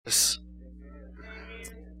us.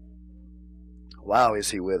 Wow, is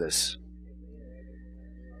He with us?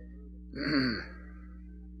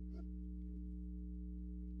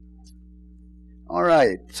 All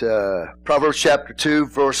right, Proverbs chapter 2,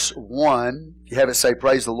 verse 1. If you have it, say,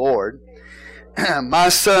 praise the Lord. My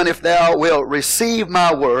son, if thou wilt receive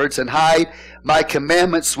my words and hide my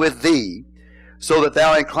commandments with thee, so that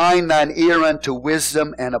thou incline thine ear unto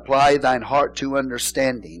wisdom and apply thine heart to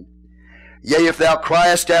understanding. Yea, if thou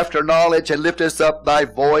criest after knowledge and liftest up thy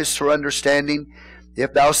voice for understanding,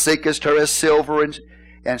 if thou seekest her as silver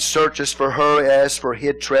and searchest for her as for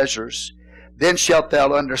hid treasures, then shalt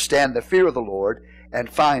thou understand the fear of the Lord and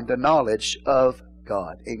find the knowledge of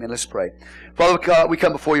God. Amen. Let's pray. Father God, we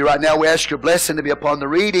come before you right now. We ask your blessing to be upon the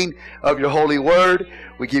reading of your holy word.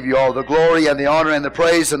 We give you all the glory and the honor and the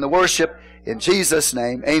praise and the worship in Jesus'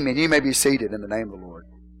 name. Amen. You may be seated in the name of the Lord.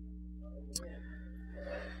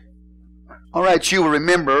 All right, you will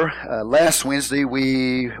remember last Wednesday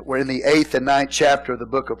we were in the 8th and 9th chapter of the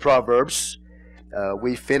book of Proverbs.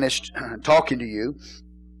 We finished talking to you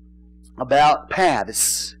about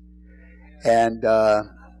paths. And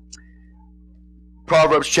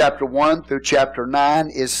Proverbs chapter 1 through chapter 9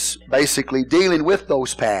 is basically dealing with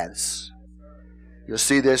those paths. You'll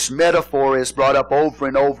see this metaphor is brought up over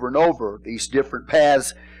and over and over, these different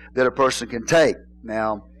paths that a person can take.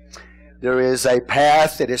 Now, there is a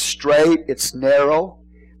path that is straight, it's narrow,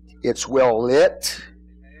 it's well lit.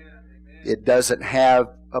 It doesn't have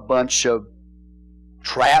a bunch of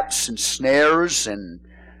traps and snares and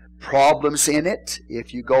problems in it.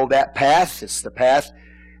 If you go that path, it's the path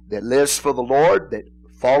that lives for the Lord, that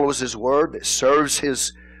follows His Word, that serves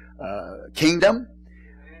His kingdom.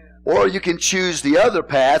 Or you can choose the other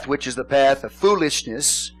path, which is the path of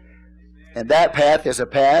foolishness. And that path is a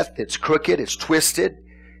path that's crooked, it's twisted,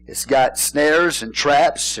 it's got snares and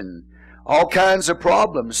traps and all kinds of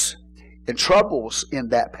problems and troubles in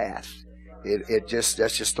that path.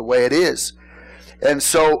 That's just the way it is. And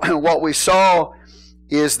so what we saw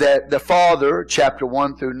is that the Father, chapter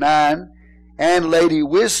 1 through 9, and Lady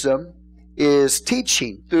Wisdom is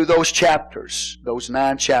teaching through those chapters, those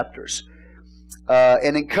 9 chapters,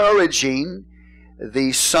 and encouraging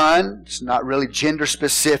the Son. It's not really gender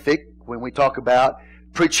specific when we talk about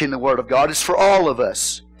preaching the Word of God. It's for all of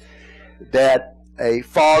us. That a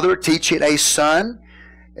father teaching a son,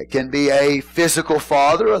 it can be a physical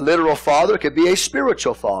father, a literal father, it could be a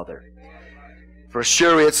spiritual father. For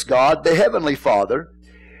sure it's God, the Heavenly Father,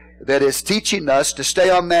 that is teaching us to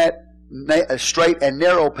stay on that straight and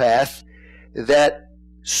narrow path that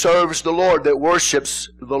serves the Lord, that worships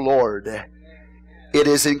the Lord. It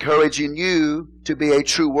is encouraging you to be a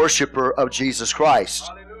true worshiper of Jesus Christ.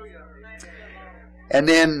 And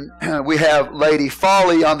then we have Lady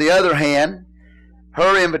Folly on the other hand.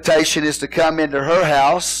 Her invitation is to come into her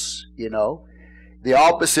house, the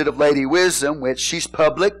opposite of Lady Wisdom, which she's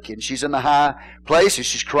public and she's in the high place and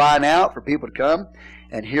she's crying out for people to come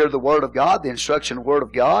and hear the Word of God, the instruction of the Word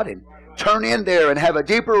of God, and turn in there and have a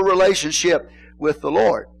deeper relationship with the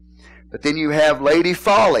Lord. But then you have Lady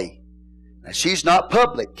Folly. Now, she's not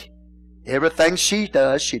public. Everything she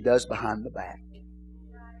does behind the back.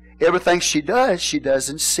 Everything she does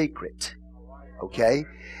in secret. Okay?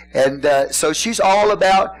 And so she's all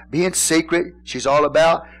about being secret. She's all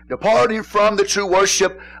about departing from the true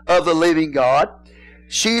worship of the living God.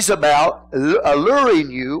 She's about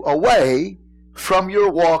alluring you away from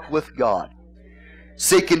your walk with God.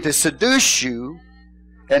 Seeking to seduce you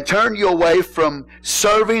and turn you away from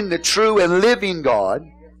serving the true and living God.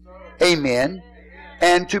 Amen.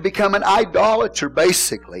 And to become an idolater,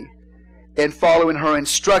 basically. And following her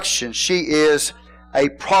instructions. She is a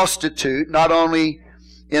prostitute, not only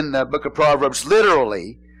in the book of Proverbs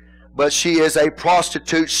literally, but she is a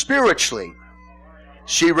prostitute spiritually.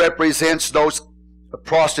 She represents those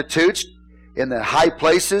prostitutes in the high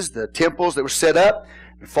places, the temples that were set up,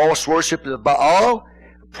 the false worship of Baal.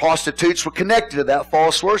 Prostitutes were connected to that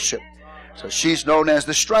false worship. So she's known as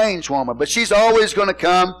the strange woman. But she's always going to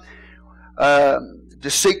come to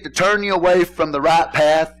seek to turn you away from the right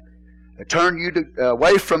path, turn you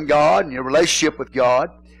away from God and your relationship with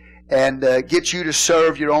God, and get you to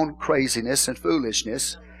serve your own craziness and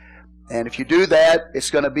foolishness. And if you do that,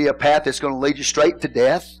 it's going to be a path that's going to lead you straight to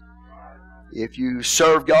death. If you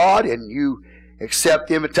serve God and you accept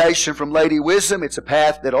the invitation from Lady Wisdom, it's a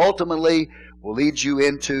path that ultimately will lead you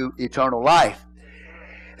into eternal life.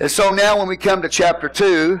 And so now when we come to chapter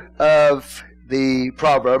 2 of the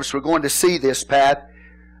Proverbs, we're going to see this path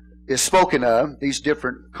is spoken of, these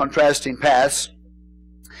different contrasting paths.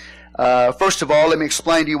 First of all, let me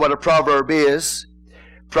explain to you what a proverb is.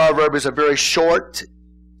 Proverb is a very short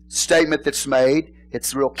statement that's made.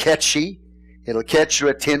 It's real catchy. It'll catch your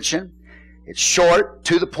attention. It's short,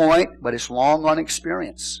 to the point, but it's long on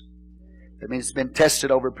experience. That means it's been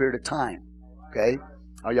tested over a period of time. Okay?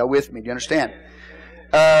 Are y'all with me? Do you understand?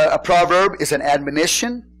 A proverb is an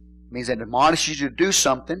admonition. It means it admonishes you to do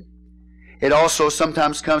something. It also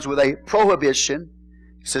sometimes comes with a prohibition.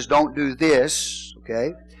 It says, don't do this.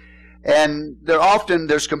 Okay? And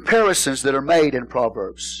there's comparisons that are made in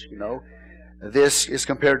Proverbs. You know, this is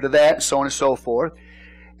compared to that, and so on and so forth.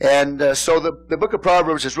 And so the book of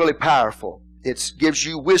Proverbs is really powerful. It gives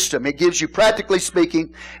you wisdom. It gives you, practically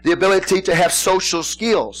speaking, the ability to have social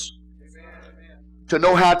skills, to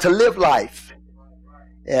know how to live life.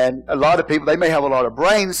 And a lot of people, they may have a lot of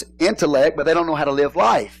brains, intellect, but they don't know how to live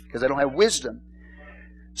life because they don't have wisdom.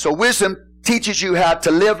 So wisdom teaches you how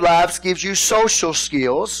to live lives, gives you social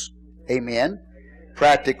skills. Amen.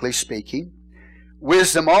 Practically speaking.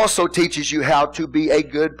 Wisdom also teaches you how to be a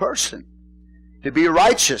good person. To be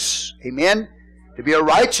righteous. Amen. To be a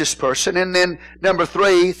righteous person. And then number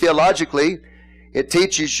 3, theologically, it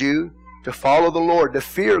teaches you to follow the Lord, to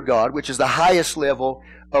fear God, which is the highest level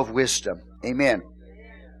of wisdom. Amen.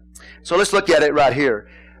 So let's look at it right here.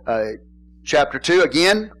 Chapter 2,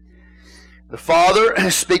 again, the Father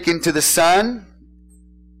speaking to the Son.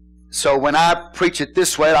 So when I preach it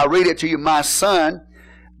this way, and I'll read it to you, my son,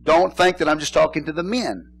 don't think that I'm just talking to the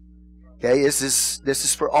men. Okay, this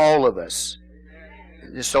is for all of us.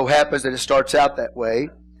 It just so happens that it starts out that way.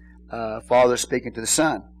 Father speaking to the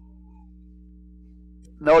Son.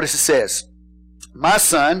 Notice it says, my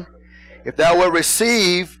son, if thou wilt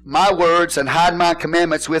receive my words and hide my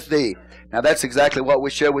commandments with thee. Now that's exactly what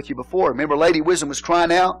we shared with you before. Remember Lady Wisdom was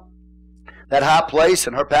crying out? That high place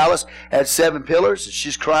in her palace had 7 pillars. And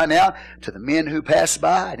she's crying out to the men who pass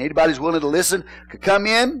by. And anybody who's willing to listen could come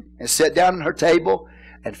in and sit down at her table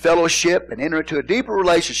and fellowship and enter into a deeper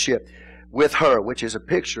relationship with her, which is a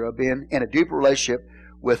picture of being in a deeper relationship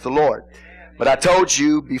with the Lord. But I told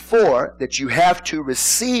you before that you have to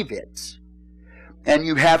receive it. And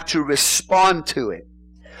you have to respond to it.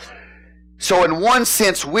 So in one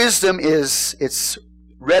sense, wisdom it's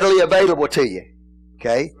readily available to you.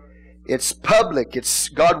 Okay? It's public.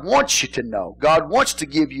 God wants you to know. God wants to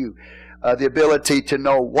give you the ability to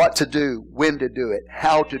know what to do, when to do it,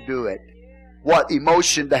 how to do it, what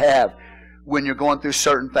emotion to have when you're going through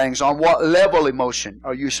certain things, on what level emotion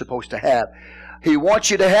are you supposed to have. He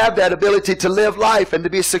wants you to have that ability to live life and to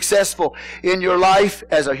be successful in your life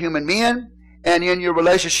as a human being and in your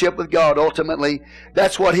relationship with God. Ultimately,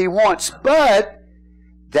 that's what He wants. But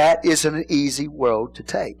that isn't an easy road to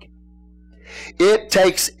take. It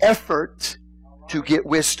takes effort to get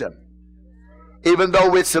wisdom. Even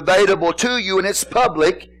though it's available to you and it's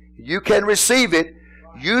public, you can receive it,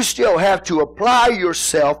 you still have to apply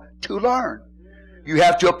yourself to learn. You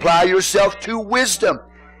have to apply yourself to wisdom.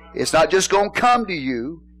 It's not just going to come to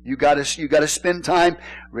you. You got to spend time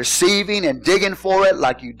receiving and digging for it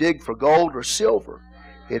like you dig for gold or silver.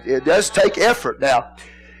 It does take effort. Now,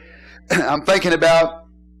 I'm thinking about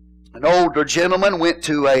an older gentleman went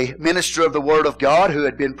to a minister of the Word of God who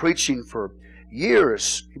had been preaching for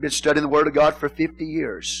years. He'd been studying the Word of God for 50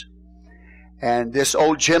 years. And this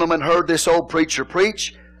old gentleman heard this old preacher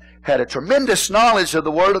preach, had a tremendous knowledge of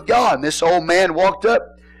the Word of God. And this old man walked up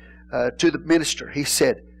to the minister. He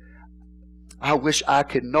said, I wish I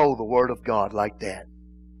could know the Word of God like that.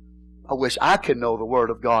 I wish I could know the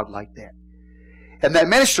Word of God like that. And that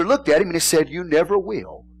minister looked at him and he said, you never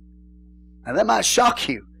will. And that might shock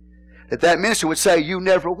you. That minister would say, you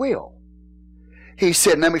never will. He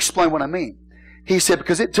said, and let me explain what I mean. He said,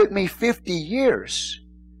 because it took me 50 years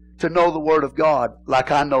to know the Word of God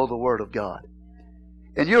like I know the Word of God.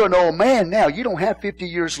 And you're an old man now. You don't have 50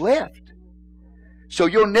 years left. So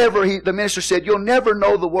you'll never, the minister said, you'll never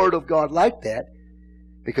know the Word of God like that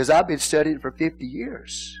because I've been studying for 50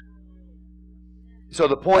 years. So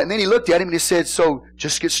the point, and then he looked at him and he said, so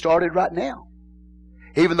just get started right now.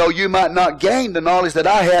 Even though you might not gain the knowledge that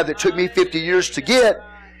I have that took me 50 years to get,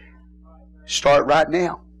 start right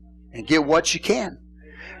now and get what you can.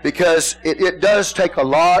 Because it does take a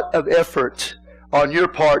lot of effort on your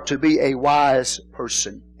part to be a wise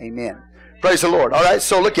person. Amen. Praise the Lord. All right,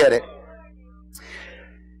 so look at it.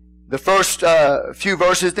 The first few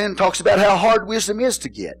verses then talks about how hard wisdom is to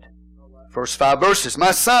get. First 5 verses.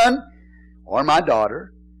 My son or my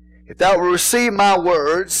daughter, if thou wilt receive my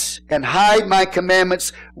words and hide my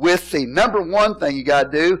commandments with thee. Number one thing you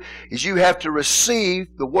got to do is you have to receive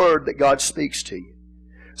the word that God speaks to you.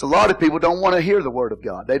 So a lot of people don't want to hear the Word of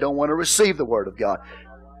God. They don't want to receive the Word of God.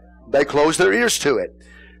 They close their ears to it.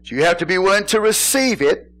 So you have to be willing to receive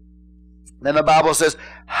it. Then the Bible says,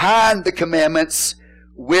 hide the commandments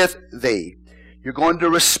with thee. You're going to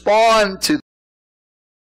respond to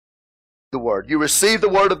the Word. You receive the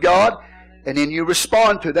Word of God, and then you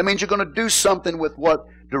respond to it. That means you're going to do something with what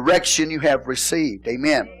direction you have received.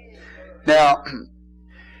 Amen. Now,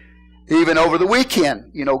 even over the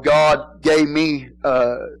weekend, God gave me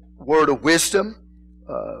a word of wisdom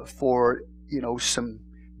for, some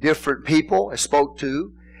different people I spoke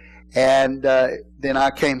to. And then I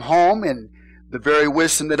came home, and the very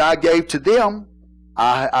wisdom that I gave to them,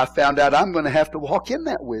 I found out I'm going to have to walk in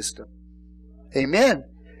that wisdom. Amen.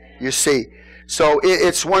 You see. So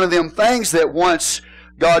it's one of them things that once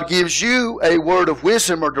God gives you a word of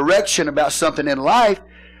wisdom or direction about something in life,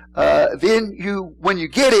 then when you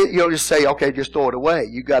get it, you don't just say, okay, just throw it away.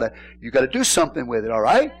 You gotta do something with it, all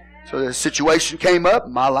right? So the situation came up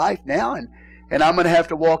in my life now, and I'm going to have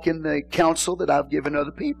to walk in the counsel that I've given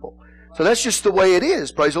other people. So that's just the way it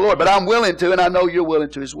is, praise the Lord. But I'm willing to, and I know you're willing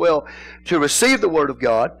to as well, to receive the Word of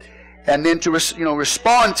God, and then to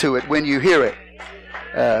respond to it when you hear it.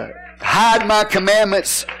 Hide my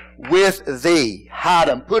commandments with thee. Hide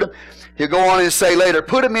them. Put them. He'll go on and say later,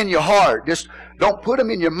 put them in your heart. Just don't put them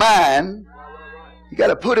in your mind. You got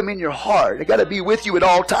to put them in your heart. They got to be with you at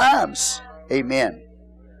all times. Amen.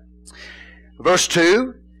 Verse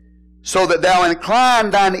 2, so that thou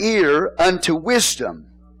incline thine ear unto wisdom,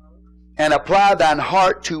 and apply thine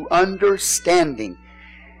heart to understanding.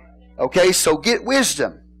 Okay, so get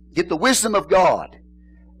wisdom. Get the wisdom of God.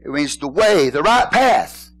 It means the way, the right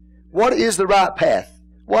path. What is the right path?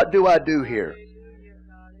 What do I do here?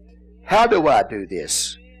 How do I do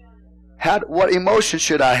this? What emotion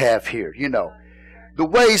should I have here? The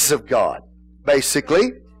ways of God,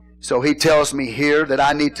 basically. So He tells me here that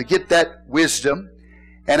I need to get that wisdom,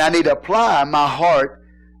 and I need to apply my heart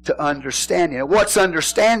to understanding. And what's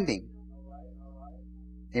understanding?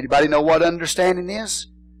 Anybody know what understanding is?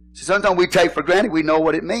 See, sometimes we take for granted we know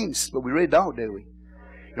what it means, but we really don't, do we?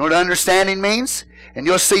 You know what understanding means? And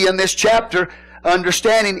you'll see in this chapter,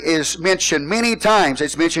 understanding is mentioned many times.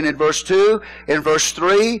 It's mentioned in verse 2, in verse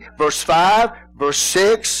 3, verse 5, verse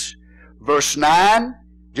 6, verse 9,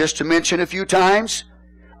 just to mention a few times.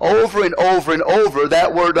 Over and over and over,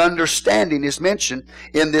 that word understanding is mentioned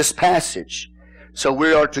in this passage. So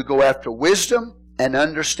we are to go after wisdom and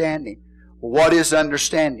understanding. What is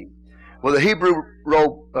understanding? Well, the Hebrew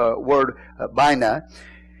word bina,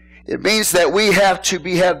 it means that we have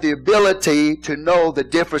the ability to know the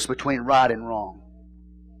difference between right and wrong.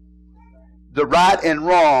 The right and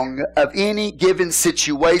wrong of any given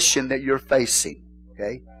situation that you're facing.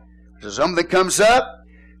 Okay? So something comes up,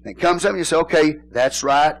 and you say, okay, that's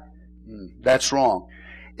right, that's wrong.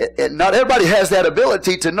 Not everybody has that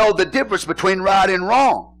ability to know the difference between right and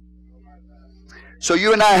wrong. So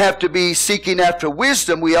you and I have to be seeking after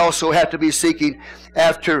wisdom. We also have to be seeking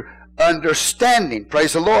after understanding.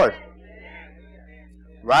 Praise the Lord.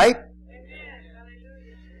 Right?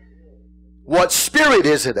 What spirit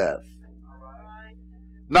is it of?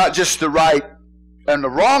 Not just the right and the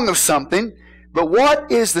wrong of something, but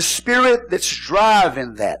what is the spirit that's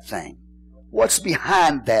driving that thing? What's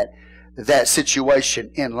behind that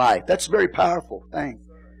situation in life? That's a very powerful thing.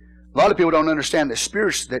 A lot of people don't understand the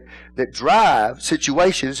spirits that drive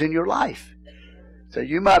situations in your life. So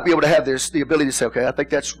you might be able to have the ability to say, okay, I think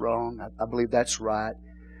that's wrong. I believe that's right.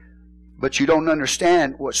 But you don't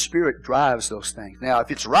understand what spirit drives those things. Now, if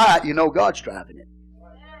it's right, you know God's driving it.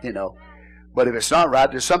 But if it's not right,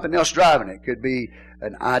 there's something else driving it. It could be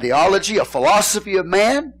an ideology, a philosophy of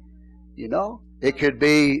man. It could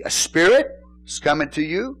be a spirit that's coming to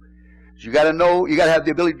you. So you got to know, you got to have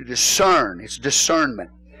the ability to discern. It's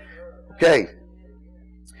discernment. Okay.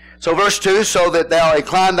 So verse 2, so that thou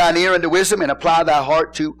incline thine ear unto wisdom and apply thy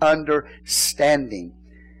heart to understanding.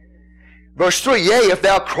 Verse 3, yea, if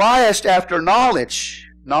thou criest after knowledge.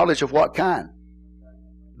 Knowledge of what kind?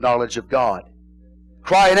 Knowledge of God.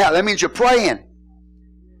 Crying out, that means you're praying.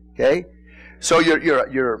 Okay? So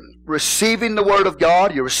you're receiving the Word of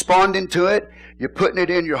God, you're responding to it, you're putting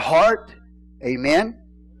it in your heart. Amen?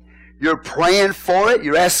 You're praying for it,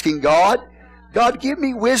 you're asking God, God, give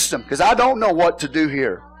me wisdom, because I don't know what to do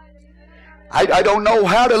here. I don't know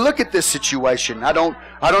how to look at this situation. I don't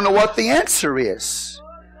know what the answer is.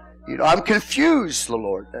 I'm confused,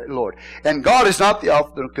 Lord. And God is not the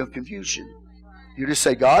author of confusion. You just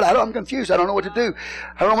say, God, I'm confused. I don't know what to do.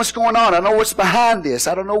 I don't know what's going on. I don't know what's behind this.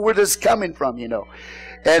 I don't know where this is coming from,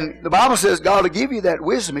 And the Bible says God will give you that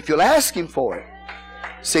wisdom if you'll ask Him for it.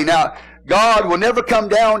 See, now, God will never come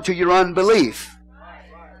down to your unbelief.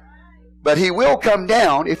 But He will come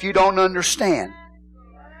down if you don't understand.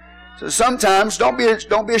 So sometimes, don't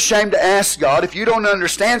be ashamed to ask God. If you don't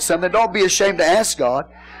understand something, don't be ashamed to ask God.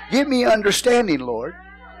 Give me understanding, Lord.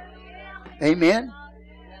 Amen.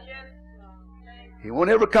 He won't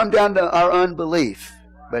ever come down to our unbelief,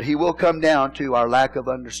 but He will come down to our lack of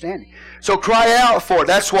understanding. So cry out for it.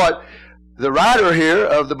 That's what the writer here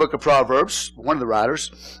of the book of Proverbs, one of the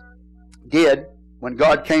writers, did when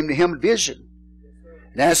God came to him in vision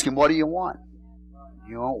and asked him, what do you want?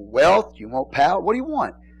 You want wealth? You want power? What do you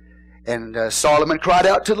want? And Solomon cried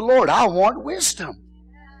out to the Lord, I want wisdom.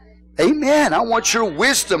 Amen. I want your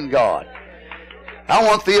wisdom, God. I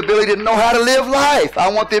want the ability to know how to live life. I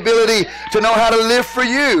want the ability to know how to live for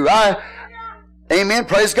you. Amen.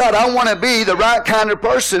 Praise God. I want to be the right kind of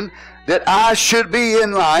person that I should be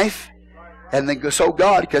in life. And then so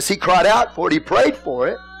God, because he cried out for it, he prayed for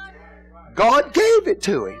it, God gave it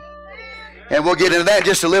to him. And we'll get into that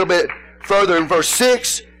just a little bit further in verse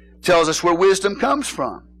 6. Tells us where wisdom comes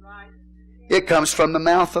from. It comes from the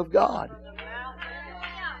mouth of God.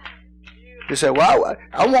 You say, well,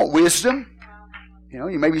 I want wisdom. You know,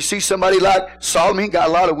 you maybe see somebody like Solomon, got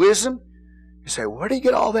a lot of wisdom. You say, where did he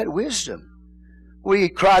get all that wisdom? Well, he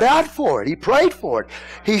cried out for it. He prayed for it.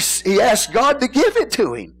 He asked God to give it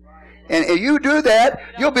to him. And if you do that,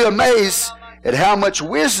 you'll be amazed at how much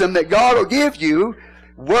wisdom that God will give you,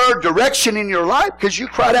 word, direction in your life, because you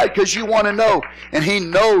cried out because you want to know. And He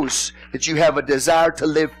knows that you have a desire to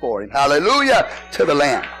live for Him. Hallelujah to the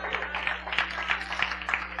Lamb.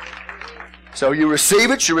 So you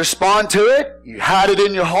receive it, you respond to it, you hide it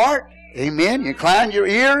in your heart. Amen. You incline your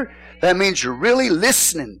ear. That means you're really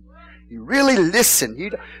listening. You really listen.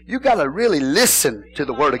 You got to really listen to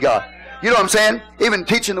the Word of God. You know what I'm saying? Even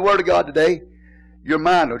teaching the Word of God today, your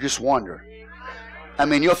mind will just wander. I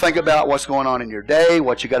mean, you'll think about what's going on in your day,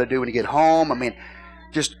 what you got to do when you get home. I mean,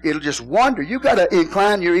 it'll just wander. You got to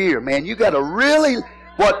incline your ear, man. You got to really,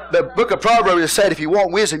 what the book of Proverbs has said, if you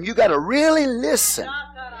want wisdom, you got to really listen.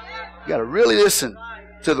 You got to really listen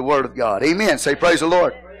to the Word of God. Amen. Say, praise the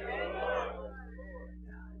Lord.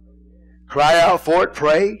 Cry out for it.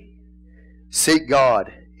 Pray. Seek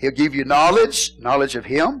God. He'll give you knowledge of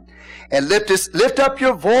Him. And lift up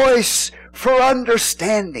your voice for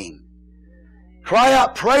understanding. Cry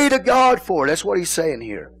out. Pray to God for it. That's what He's saying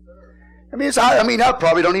here. I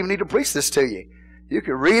probably don't even need to preach this to you. You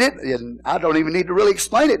can read it, and I don't even need to really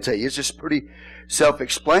explain it to you. It's just pretty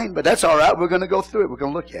self-explained, but that's all right. We're going to go through it. We're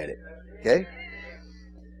going to look at it. Okay?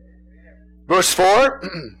 Verse 4,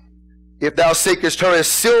 if thou seekest her as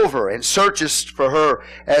silver and searchest for her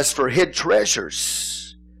as for hid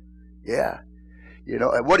treasures. Yeah. You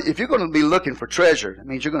know, if you're going to be looking for treasure, it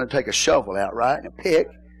means you're going to take a shovel out, right? And a pick,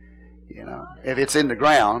 you know, if it's in the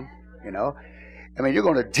ground, you know. I mean, you're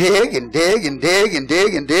going to dig and dig and dig and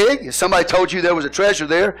dig and dig. If somebody told you there was a treasure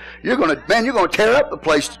there, you're going to tear up the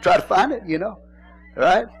place to try to find it, you know.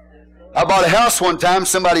 Right? I bought a house one time.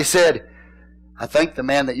 Somebody said, I think the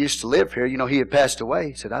man that used to live here, you know, he had passed away.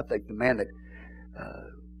 He said, I think the man that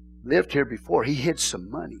lived here before, he hid some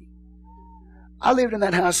money. I lived in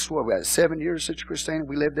that house for about 7 years, Sister Christina.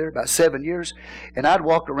 We lived there about 7 years. And I'd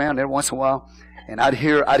walk around there once in a while, and I'd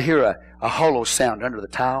hear a hollow sound under the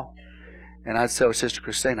tile. And I'd tell Sister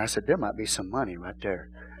Christina, I said, there might be some money right there.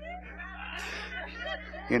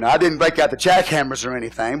 You know, I didn't break out the jackhammers or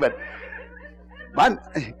anything, but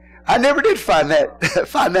I never did find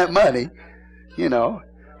that money, you know.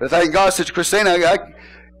 But thank God, Sister Christina, I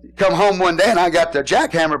come home one day and I got the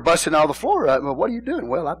jackhammer busting all the floor up. Well, what are you doing?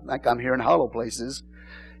 Well, I think I'm hearing hollow places.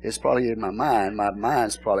 It's probably in my mind. My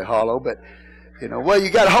mind's probably hollow, but, you know, well, you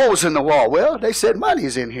got holes in the wall. Well, they said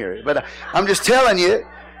money's in here. But I'm just telling you,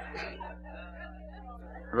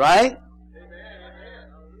 right?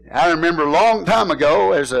 I remember a long time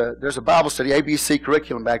ago, there's a Bible study, ABC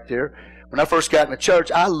curriculum back there. When I first got in the church,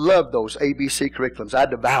 I loved those ABC curriculums. I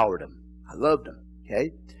devoured them. I loved them.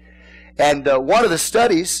 Okay? And one of the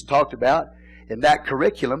studies talked about, in that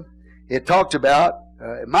curriculum, it talked about,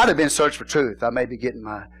 it might have been Search for Truth. I may be getting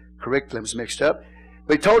my curriculums mixed up.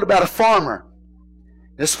 But it told about a farmer.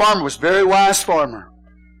 This farmer was a very wise farmer.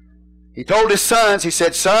 He told his sons, he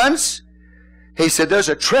said, sons, he said, there's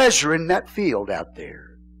a treasure in that field out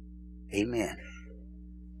there. Amen.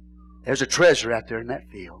 There's a treasure out there in that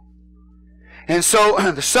field. And so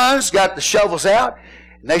the sons got the shovels out,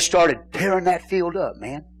 and they started tearing that field up,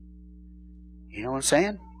 man. You know what I'm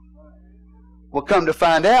saying? Well, come to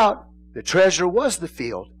find out, the treasure was the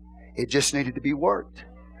field. It just needed to be worked.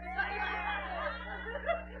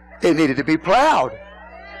 It needed to be plowed.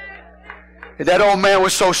 And that old man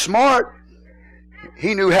was so smart,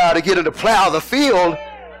 he knew how to get him to plow the field,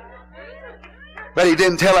 but he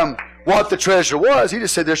didn't tell him what the treasure was. He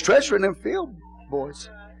just said, there's treasure in them field, boys.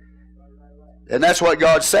 And that's what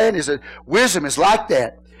God's saying, is that wisdom is like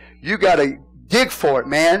that. You got to dig for it,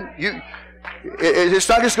 man. It's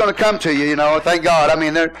not just going to come to you, you know. Thank God. I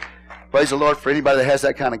mean, praise the Lord for anybody that has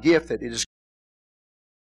that kind of gift, that it just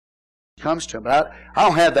comes to them. But I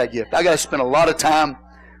don't have that gift. I got to spend a lot of time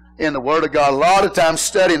in the Word of God, a lot of time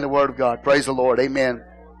studying the Word of God. Praise the Lord. Amen.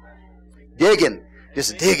 Digging.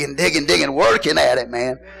 Just digging, working at it,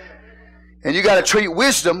 man. And you got to treat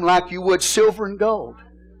wisdom like you would silver and gold.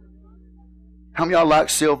 How many of y'all like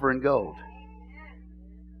silver and gold?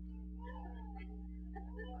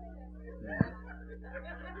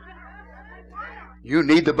 You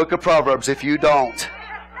need the book of Proverbs if you don't.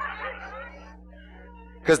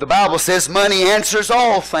 Because the Bible says money answers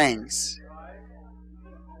all things.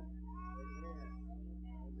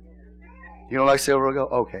 You don't like silver and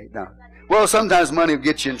gold? Okay, no. Well, sometimes money will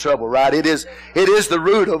get you in trouble, right? It is the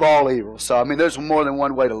root of all evil. So, I mean, there's more than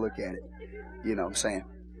one way to look at it. You know what I'm saying?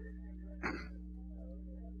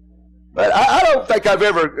 But I don't think I've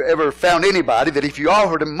ever found anybody that if you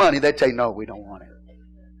offered them money, they'd say, no, we don't want it.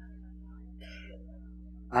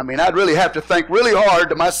 I mean, I'd really have to think really hard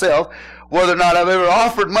to myself whether or not I've ever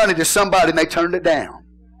offered money to somebody and they turned it down.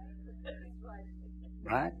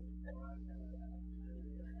 Right?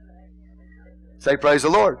 Say praise the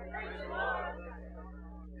Lord.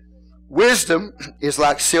 Wisdom is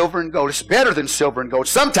like silver and gold. It's better than silver and gold.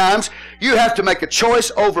 Sometimes you have to make a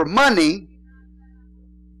choice over money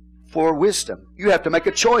for wisdom. You have to make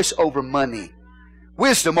a choice over money.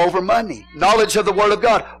 Wisdom over money. Knowledge of the Word of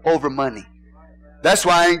God over money. That's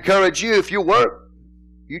why I encourage you, if you work,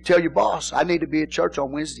 you tell your boss, I need to be at church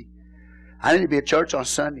on Wednesday. I need to be at church on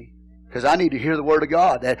Sunday. Because I need to hear the Word of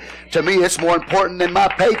God. That, to me, it's more important than my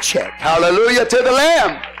paycheck. Hallelujah to the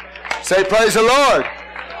Lamb. Say praise the Lord.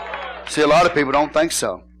 See, a lot of people don't think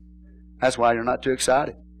so. That's why you're not too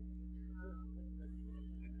excited.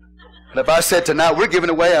 But if I said tonight, we're giving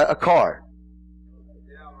away a car.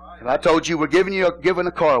 If I told you we're giving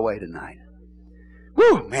a car away tonight.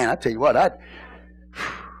 Whew, man, I tell you what,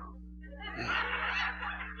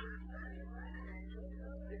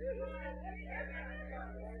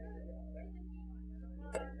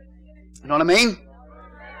 you know what I mean?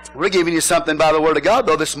 We're giving you something by the Word of God,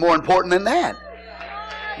 though, that's more important than that.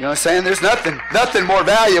 You know what I'm saying? There's nothing more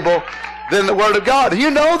valuable than the Word of God. You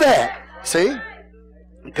know that. See?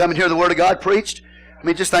 You come and hear the Word of God preached. I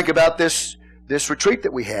mean, just think about this retreat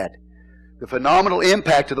that we had. The phenomenal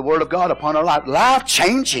impact of the Word of God upon our life.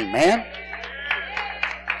 Life-changing, man.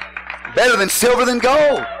 Better than silver than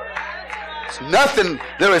gold.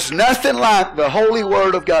 There is nothing like the Holy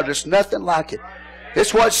Word of God. There's nothing like it.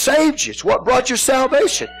 It's what saved you. It's what brought you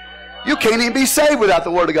salvation. You can't even be saved without the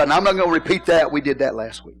Word of God. Now, I'm not going to repeat that. We did that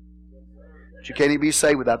last week. But you can't even be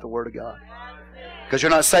saved without the Word of God. Because you're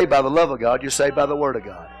not saved by the love of God. You're saved by the Word of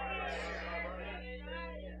God.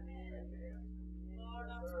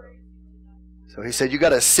 So he said, you got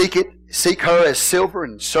to seek her as silver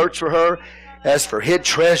and search for her as for hid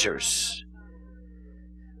treasures.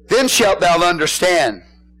 Then shalt thou understand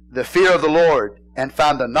the fear of the Lord and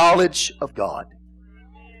find the knowledge of God.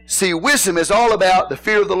 See, wisdom is all about the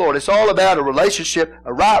fear of the Lord. It's all about a relationship,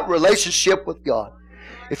 a right relationship with God.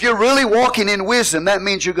 If you're really walking in wisdom, that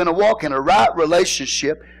means you're going to walk in a right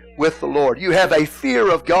relationship with the Lord. You have a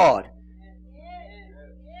fear of God.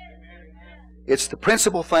 It's the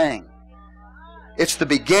principal thing. It's the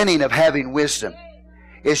beginning of having wisdom.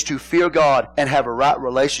 Is to fear God and have a right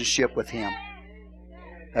relationship with Him.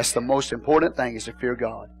 That's the most important thing, is to fear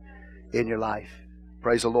God in your life.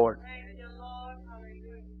 Praise the Lord.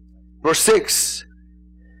 Verse 6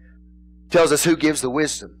 tells us who gives the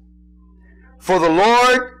wisdom. For the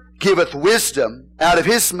Lord giveth wisdom, out of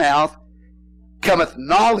His mouth cometh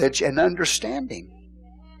knowledge and understanding.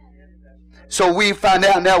 So we find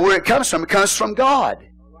out now where it comes from. It comes from God.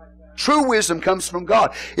 True wisdom comes from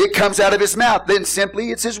God. It comes out of His mouth. Then simply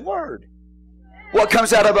it's His Word. What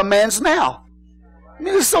comes out of a man's mouth? I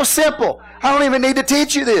mean, it's so simple. I don't even need to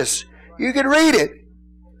teach you this. You can read it.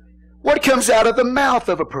 What comes out of the mouth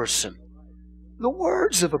of a person? The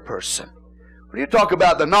words of a person. When you talk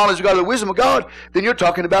about the knowledge of God, the wisdom of God, then you're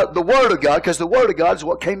talking about the Word of God, because the Word of God is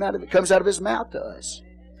what comes out of His mouth to us.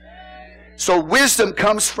 So wisdom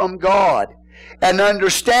comes from God. And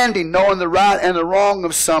understanding, knowing the right and the wrong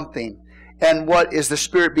of something, and what is the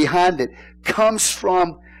Spirit behind it, comes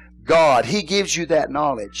from God. He gives you that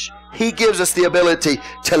knowledge. He gives us the ability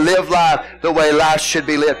to live life the way life should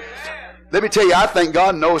be lived. Let me tell you, I think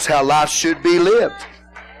God knows how life should be lived.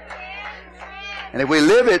 And if we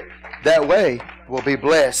live it that way, we'll be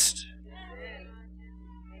blessed.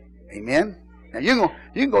 Amen? Now you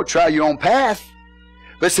can go try your own path.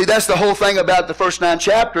 But see, that's the whole thing about the first 9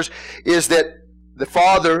 chapters, is that the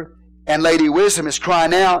Father and Lady Wisdom is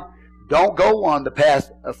crying out, don't go on the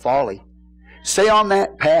path of folly. Stay on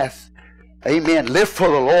that path. Amen. Live for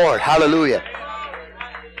the Lord. Hallelujah.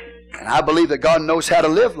 And I believe that God knows how to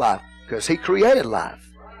live life because He created life.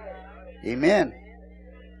 Amen.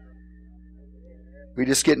 We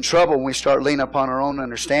just get in trouble when we start leaning upon our own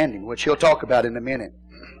understanding, which He'll talk about in a minute.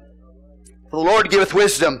 For the Lord giveth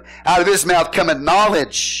wisdom, out of His mouth cometh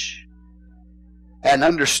knowledge and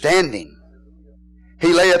understanding.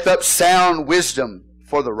 He layeth up sound wisdom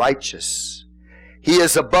for the righteous. He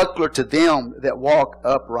is a buckler to them that walk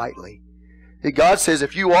uprightly. God says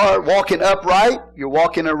if you are walking upright, you're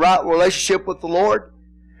walking in a right relationship with the Lord,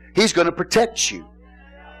 He's going to protect you.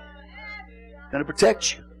 Going to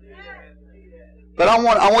protect you. But I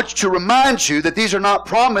want you to remind you that these are not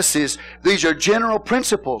promises. These are general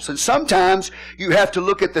principles. And sometimes you have to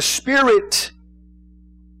look at the spirit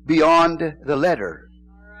beyond the letter.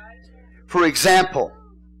 For example,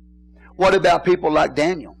 what about people like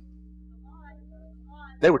Daniel?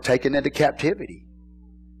 They were taken into captivity.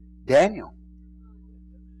 Daniel.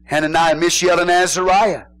 Hananiah, Mishael, and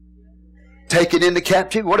Azariah. Taken into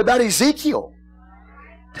captivity. What about Ezekiel?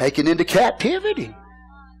 Taken into captivity.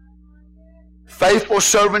 Faithful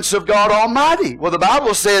servants of God Almighty. Well, the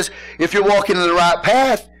Bible says if you're walking in the right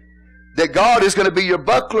path, that God is going to be your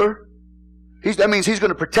buckler. That means He's going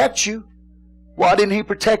to protect you. Why didn't He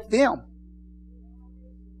protect them?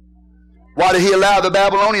 Why did He allow the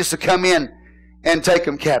Babylonians to come in and take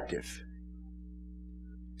them captive?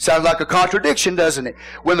 Sounds like a contradiction, doesn't it?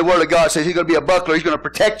 When the Word of God says He's going to be a buckler, He's going to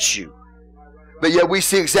protect you. But yet we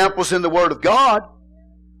see examples in the Word of God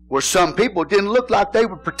where some people didn't look like they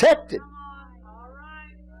were protected.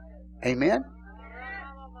 Amen?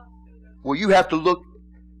 Well, you have to look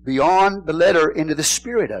beyond the letter into the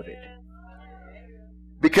spirit of it.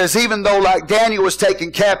 Because even though like Daniel was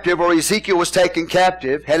taken captive or Ezekiel was taken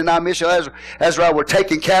captive, Hananiah, Mishael, Azariah were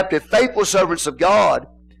taken captive, faithful servants of God,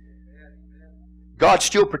 God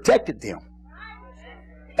still protected them.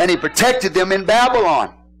 And He protected them in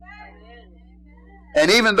Babylon. And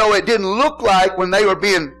even though it didn't look like when they were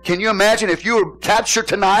being, can you imagine if you were captured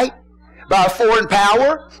tonight by a foreign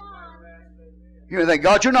power? You think,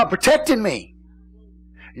 God, you're not protecting me.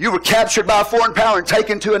 You were captured by a foreign power and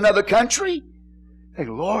taken to another country? Hey,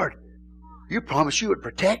 Lord, you promised you would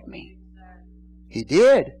protect me. He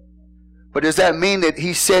did. But does that mean that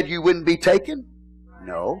He said you wouldn't be taken?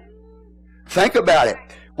 No. Think about it.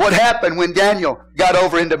 What happened when Daniel got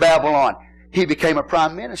over into Babylon? He became a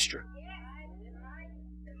prime minister.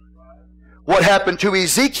 What happened to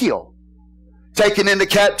Ezekiel? Taken into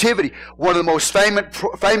captivity. One of the most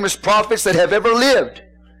famous prophets that have ever lived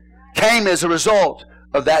came as a result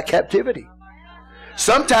of that captivity.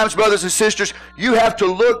 Sometimes, brothers and sisters, you have to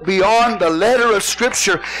look beyond the letter of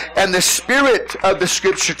Scripture and the spirit of the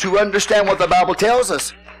Scripture to understand what the Bible tells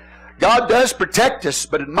us. God does protect us,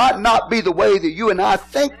 but it might not be the way that you and I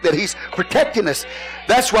think that He's protecting us.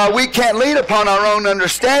 That's why we can't lean upon our own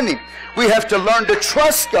understanding. We have to learn to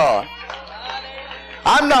trust God.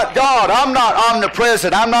 I'm not God. I'm not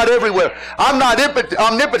omnipresent. I'm not everywhere. I'm not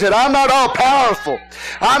omnipotent. I'm not all-powerful.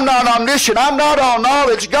 I'm not omniscient. I'm not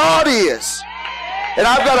all-knowledge. God is. And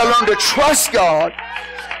I've got to learn to trust God.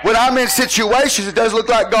 When I'm in situations, it doesn't look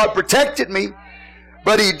like God protected me.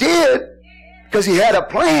 But He did because He had a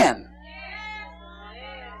plan.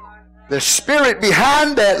 The spirit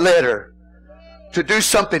behind that letter to do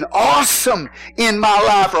something awesome in my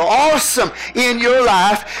life or awesome in your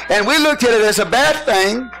life. And we looked at it as a bad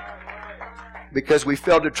thing because we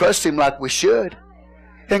failed to trust Him like we should.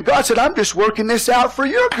 And God said, I'm just working this out for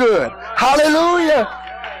your good. Hallelujah.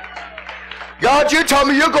 God, you told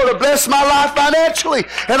me you're going to bless my life financially.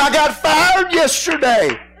 And I got fired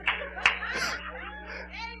yesterday.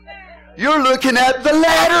 You're looking at the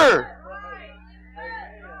letter.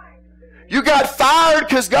 You got fired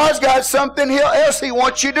because God's got something else He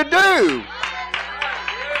wants you to do.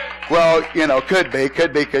 Well, could be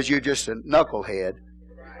because you're just a knucklehead.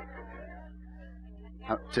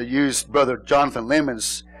 To use Brother Jonathan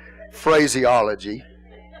Lemon's phraseology.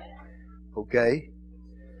 Okay?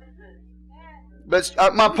 But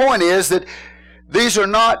my point is that these are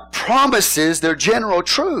not promises, they're general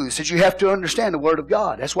truths that you have to understand the Word of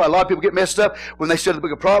God. That's why a lot of people get messed up when they study the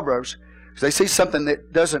book of Proverbs. Because they see something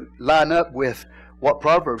that doesn't line up with what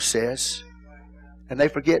Proverbs says, and they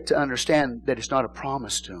forget to understand that it's not a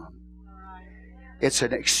promise to them. It's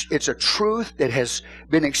a truth that has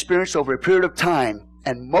been experienced over a period of time,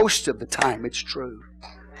 and most of the time it's true.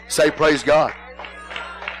 Say praise God.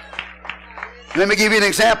 Let me give you an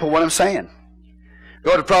example of what I'm saying.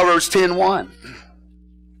 Go to Proverbs 10:1.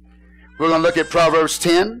 We're going to look at Proverbs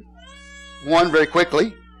 10:1 very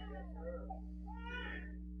quickly.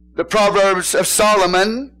 The Proverbs of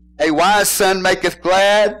Solomon, A wise son maketh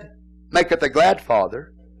a glad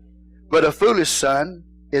father, but a foolish son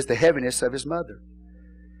is the heaviness of his mother.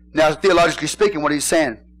 Now, theologically speaking, what he's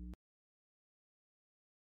saying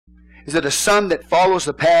is that a son that follows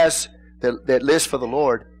the paths that lives for the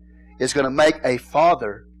Lord is going to make a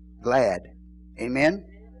father glad. Amen?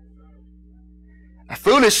 A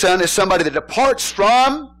foolish son is somebody that departs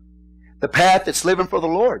from the path that's living for the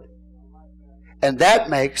Lord. And that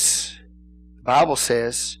makes, the Bible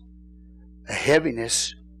says, a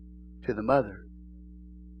heaviness to the mother.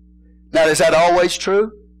 Now, is that always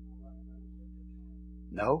true?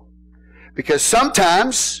 No. Because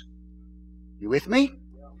sometimes, you with me?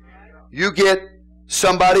 You get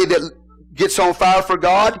somebody that gets on fire for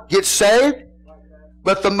God, gets saved,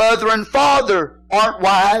 but the mother and father aren't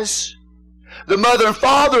wise. The mother and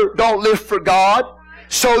father don't live for God,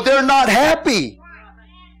 so they're not happy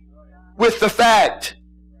with the fact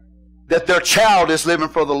that their child is living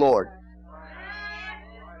for the Lord.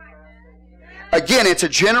 Again, it's a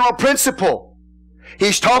general principle.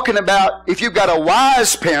 He's talking about if you've got a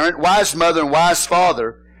wise parent, wise mother and wise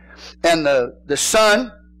father, and the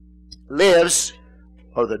son lives,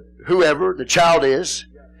 or whoever the child is,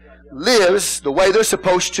 lives the way they're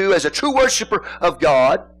supposed to as a true worshiper of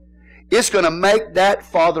God, it's going to make that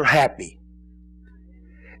father happy.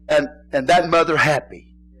 And that mother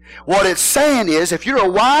happy. What it's saying is, if you're a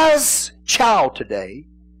wise child today,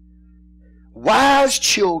 wise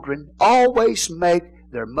children always make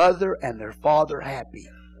their mother and their father happy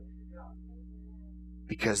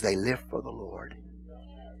because they live for the Lord.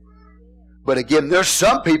 But again, there's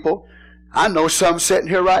some people, I know some sitting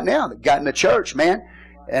here right now that got in the church, man,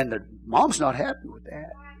 and the mom's not happy with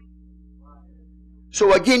that.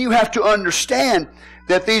 So again, you have to understand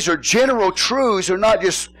that these are general truths. They're not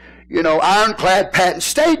just, ironclad patent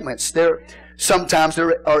statements. Sometimes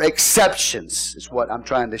there are exceptions, is what I'm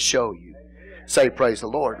trying to show you. Say, praise the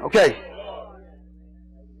Lord. Okay.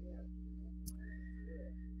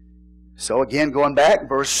 So again, going back,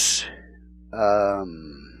 verse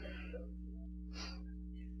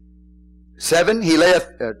 7, he layeth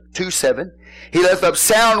 2:7. He layeth up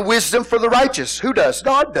sound wisdom for the righteous. Who does?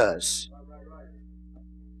 God does.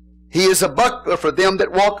 He is a buckler for them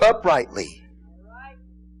that walk uprightly.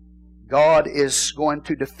 God is going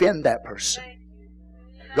to defend that person.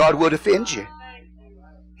 God will defend you.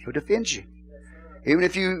 He'll defend you. Even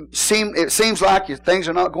if it seems like things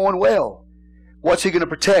are not going well, what's He going to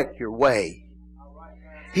protect? Your way.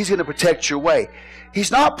 He's going to protect your way.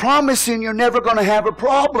 He's not promising you're never going to have a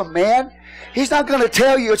problem, man. He's not going to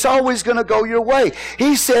tell you it's always going to go your way.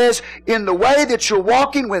 He says in the way that you're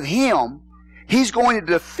walking with Him, He's going to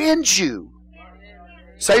defend you.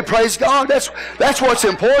 Say praise God. That's what's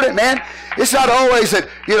important, man. It's not always that,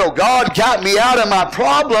 God got me out of my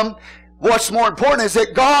problem. What's more important is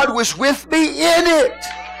that God was with me in it.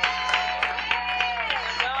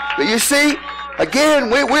 But you see,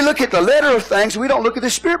 again, we look at the letter of things, we don't look at the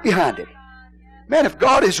spirit behind it. Man, if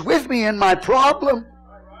God is with me in my problem,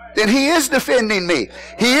 then He is defending me.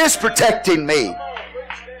 He is protecting me.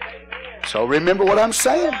 So remember what I'm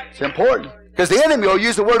saying. It's important. Because the enemy will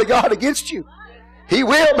use the Word of God against you. He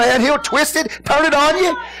will, man. He'll twist it, turn it on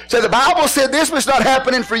you. So the Bible said this was not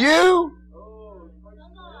happening for you.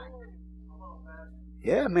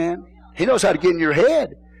 Yeah, man. He knows how to get in your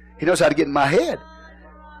head. He knows how to get in my head.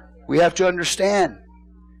 We have to understand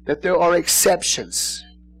that there are exceptions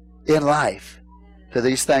in life to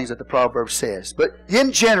these things that the Proverbs says. But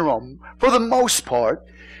in general, for the most part,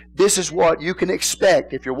 this is what you can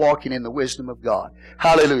expect if you're walking in the wisdom of God.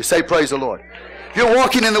 Hallelujah. Say praise the Lord. If you're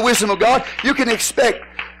walking in the wisdom of God, you can expect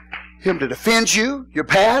Him to defend you, your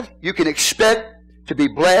path. You can expect to be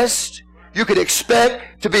blessed. You can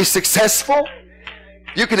expect to be successful.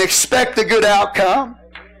 You can expect a good outcome.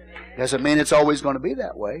 Doesn't mean it's always going to be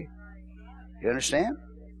that way. You understand?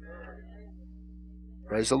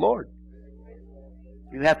 Praise the Lord.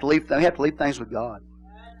 You have to leave things with God.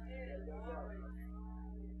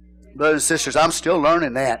 Brothers and sisters, I'm still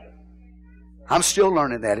learning that. I'm still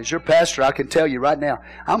learning that. As your pastor, I can tell you right now,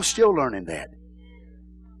 I'm still learning that.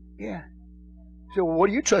 Yeah. So, well, what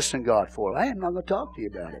are you trusting God for? I'm not going to talk to you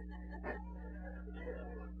about it.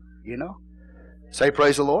 Say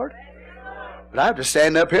praise the Lord. But I have to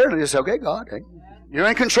stand up here and just say, okay, God, you're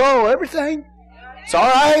in control of everything. It's all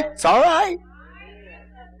right. It's all right.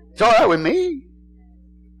 It's all right with me.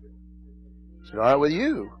 It's all right with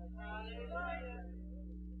you.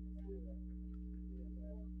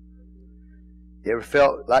 You ever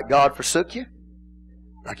felt like God forsook you?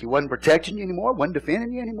 Like He wasn't protecting you anymore? Wasn't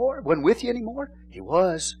defending you anymore? Wasn't with you anymore? He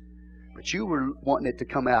was. But you were wanting it to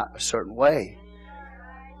come out a certain way.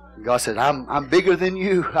 God said, I'm bigger than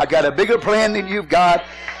you. I got a bigger plan than you've got.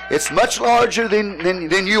 It's much larger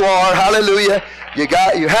than you are. Hallelujah.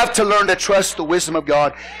 You have to learn to trust the wisdom of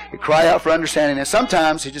God and cry out for understanding. And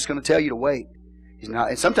sometimes He's just going to tell you to wait. He's not,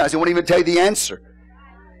 and sometimes He won't even tell you the answer.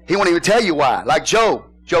 He won't even tell you why. Like Job.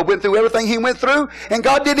 Job went through everything he went through, and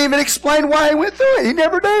God didn't even explain why he went through it. He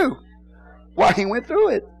never knew why he went through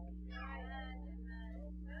it.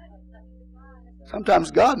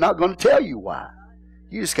 Sometimes God's not going to tell you why.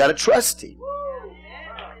 You just got to trust Him.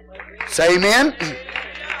 Say amen.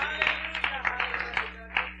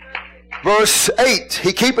 Verse 8,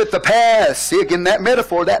 He keepeth the paths. See again that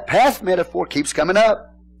metaphor, that path metaphor keeps coming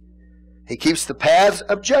up. He keeps the paths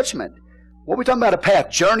of judgment. What are we talking about? A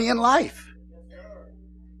path, journey in life.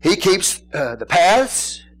 He keeps the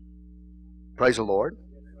paths, praise the Lord,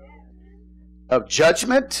 of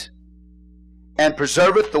judgment, and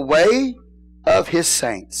preserveth the way of His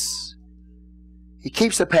saints. He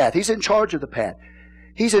keeps the path. He's in charge of the path.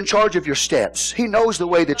 He's in charge of your steps. He knows the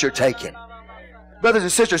way that you're taking. Brothers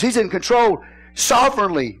and sisters, He's in control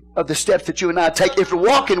sovereignly of the steps that you and I take if you're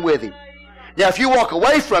walking with Him. Now, if you walk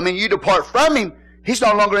away from Him, you depart from Him, He's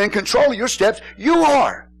no longer in control of your steps. You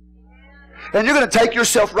are. And you're going to take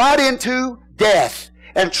yourself right into death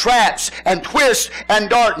and traps and twists and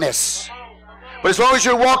darkness. But as long as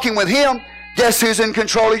you're walking with Him, guess who's in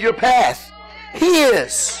control of your path? He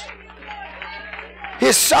is.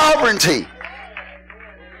 His sovereignty.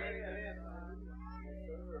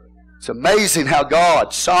 It's amazing how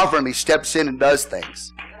God sovereignly steps in and does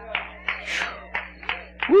things.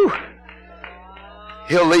 Whew.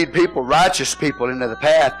 He'll lead people, righteous people, into the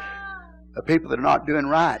path of people that are not doing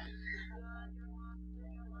right.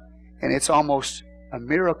 And it's almost a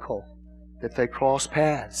miracle that they cross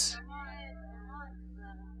paths.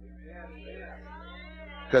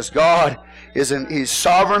 Because God He's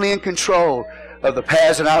sovereignly in control of the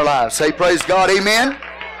paths in our lives. Say praise God, amen.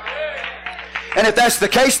 And if that's the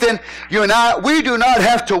case, then you and I, we do not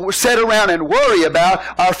have to sit around and worry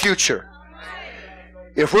about our future.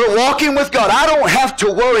 If we're walking with God, I don't have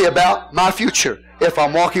to worry about my future if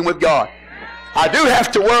I'm walking with God. I do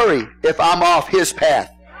have to worry if I'm off His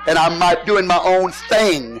path and I'm doing my own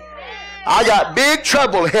thing. I got big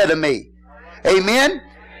trouble ahead of me. Amen?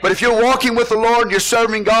 But if you're walking with the Lord and you're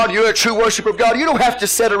serving God, you're a true worshiper of God, you don't have to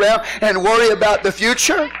sit around and worry about the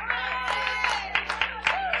future.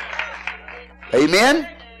 Amen?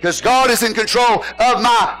 Because God is in control of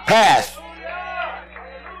my path.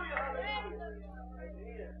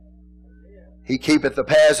 He keepeth the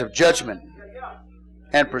paths of judgment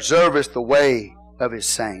and preserveth the way of His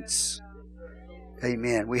saints.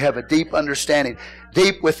 Amen. We have a deep understanding.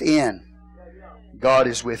 Deep within. God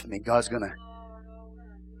is with me. God's going to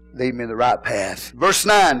lead me in the right path. Verse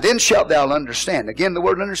 9. Then shalt thou understand. Again, the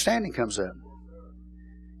word understanding comes up.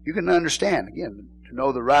 You can understand. Again, to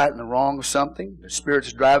know the right and the wrong of something. The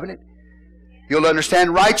Spirit's driving it. You'll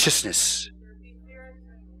understand righteousness.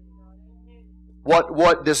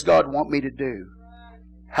 What does God want me to do?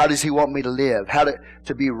 How does He want me to live? How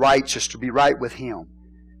to be righteous, to be right with Him.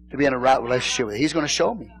 To be in a right relationship with Him. He's going to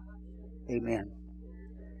show me. Amen.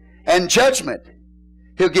 And judgment.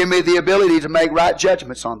 He'll give me the ability to make right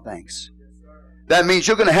judgments on things. That means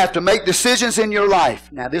you're going to have to make decisions in your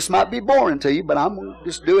life. Now, this might be boring to you, but I'm going to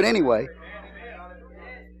just do it anyway.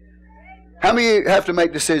 How many of you have to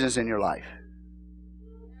make decisions in your life?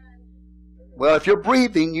 Well, if you're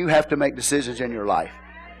breathing, you have to make decisions in your life.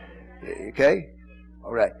 Okay?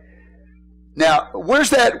 All right. Now, where's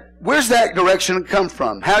that direction come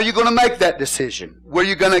from? How are you going to make that decision? Where are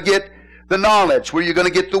you going to get the knowledge? Where are you going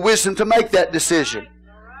to get the wisdom to make that decision?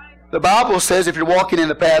 The Bible says if you're walking in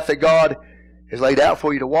the path that God has laid out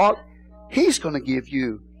for you to walk, He's going to give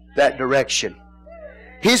you that direction.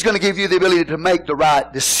 He's going to give you the ability to make the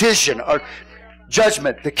right decision or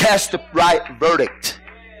judgment, to cast the right verdict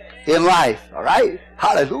in life. All right?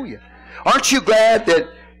 Hallelujah. Aren't you glad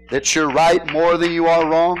that you're right more than you are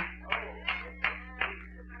wrong?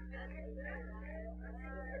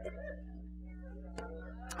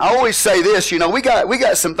 I always say this, we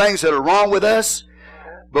got some things that are wrong with us,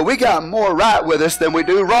 but we got more right with us than we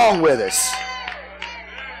do wrong with us.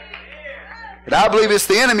 And I believe it's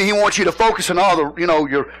the enemy. He wants you to focus on all the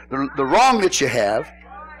wrong that you have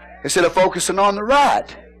instead of focusing on the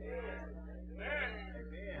right.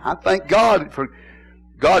 I thank God for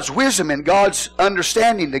God's wisdom and God's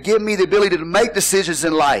understanding to give me the ability to make decisions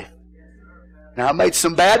in life. Now, I made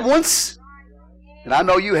some bad ones, and I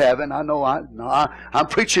know you haven't. I know I'm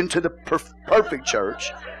preaching to the perfect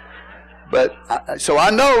church. So I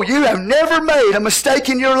know you have never made a mistake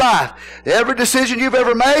in your life. Every decision you've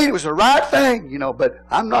ever made was the right thing, but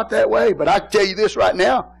I'm not that way. But I can tell you this right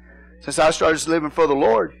now. Since I started living for the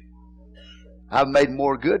Lord, I've made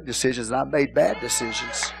more good decisions than I've made bad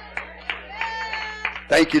decisions.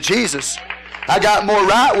 Thank you, Jesus. I got more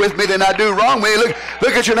right with me than I do wrong with me.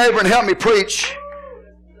 Look at your neighbor and help me preach.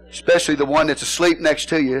 Especially the one that's asleep next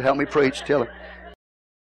to you. Help me preach. Tell him.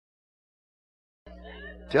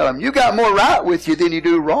 Tell him, you got more right with you than you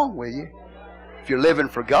do wrong with you. If you're living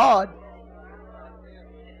for God.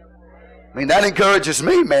 I mean, that encourages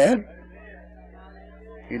me, man.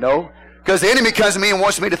 You know, because the enemy comes to me and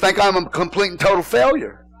wants me to think I'm a complete and total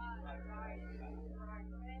failure.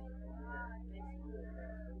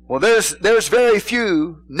 Well, there's very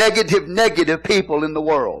few negative people in the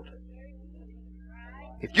world.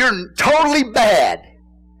 If you're totally bad,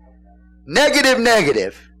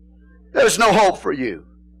 negative, there's no hope for you.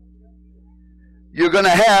 You're going to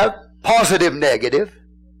have positive negative,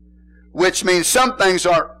 which means some things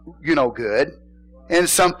aren't, good, and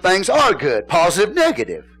some things are good. Positive,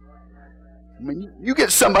 negative. I mean, you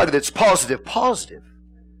get somebody that's positive,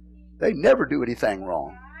 they never do anything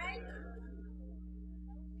wrong.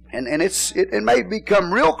 And it may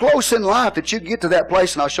become real close in life that you can get to that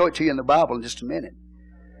place, and I'll show it to you in the Bible in just a minute.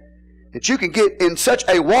 That you can get in such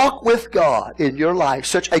a walk with God in your life,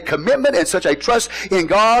 such a commitment and such a trust in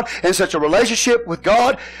God and such a relationship with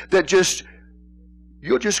God that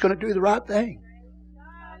you're just going to do the right thing.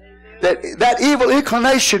 That evil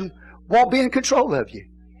inclination won't be in control of you.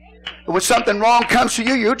 When something wrong comes to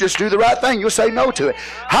you, you'll just do the right thing. You'll say no to it.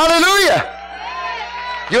 Hallelujah!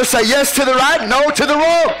 You'll say yes to the right, no to the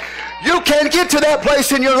wrong. You can get to that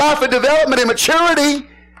place in your life of development and maturity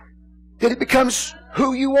that it becomes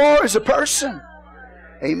who you are as a person.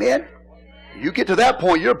 Amen? You get to that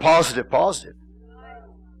point, you're positive.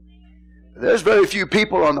 There's very few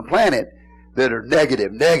people on the planet that are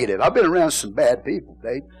negative. I've been around some bad people,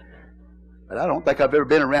 Dave. But I don't think I've ever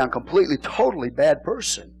been around a completely, totally bad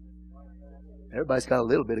person. Everybody's got a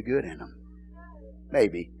little bit of good in them.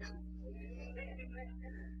 Maybe.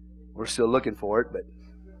 We're still looking for it,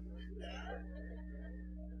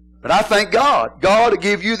 but I thank God. God will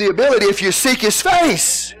give you the ability if you seek His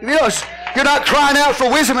face. If you're not crying out for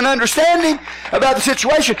wisdom and understanding about the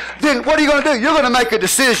situation, then what are you going to do? You're going to make a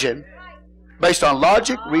decision based on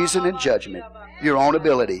logic, reason, and judgment. Your own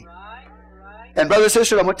ability. And brother and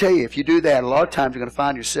sister, I'm going to tell you, if you do that, a lot of times you're going to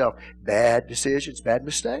find yourself bad decisions, bad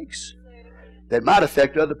mistakes that might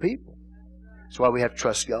affect other people. That's why we have to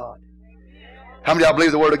trust God. How many of y'all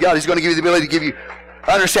believe the Word of God? He's going to give you the ability to give you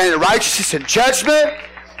understanding of righteousness and judgment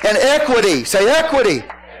and equity. Say equity.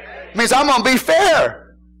 It means I'm going to be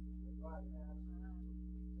fair.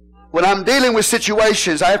 When I'm dealing with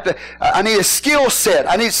situations, I need a skill set.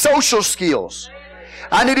 I need social skills.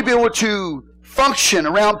 I need to be able to function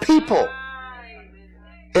around people.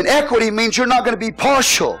 And equity means you're not going to be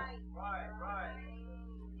partial.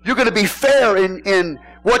 You're going to be fair in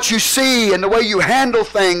what you see and the way you handle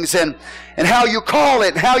things and how you call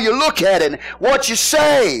it and how you look at it and what you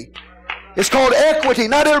say. It's called equity.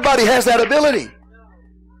 Not everybody has that ability.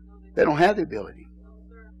 They don't have the ability.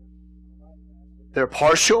 They're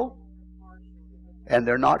partial and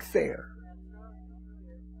they're not fair.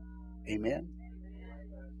 Amen.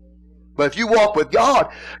 But if you walk with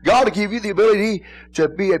God, God will give you the ability to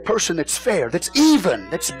be a person that's fair, that's even,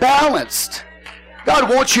 that's balanced. God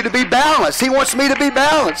wants you to be balanced. He wants me to be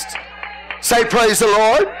balanced. Say praise the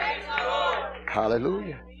Lord. Praise the Lord.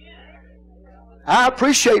 Hallelujah. I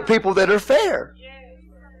appreciate people that are fair,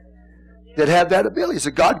 that have that ability. It's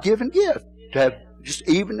a God-given gift to have just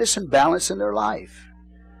evenness and balance in their life.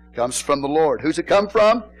 It comes from the Lord. Who's it come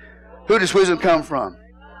from? Who does wisdom come from?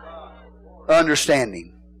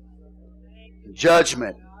 Understanding,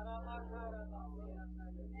 judgment,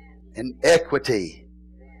 and equity,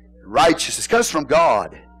 righteousness. It comes from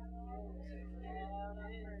God.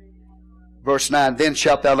 Verse 9, then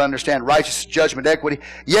shalt thou understand righteousness, judgment, equity,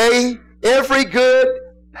 yea, every good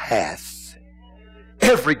path.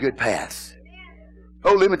 Every good path.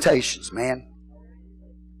 No limitations, man.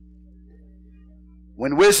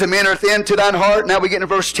 When wisdom entereth into thine heart, now we get in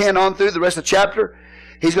verse 10 on through the rest of the chapter,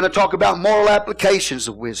 he's going to talk about moral applications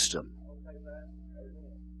of wisdom.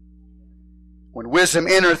 When wisdom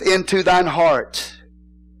entereth into thine heart,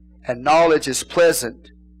 and knowledge is pleasant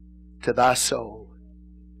to thy soul.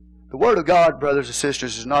 The Word of God, brothers and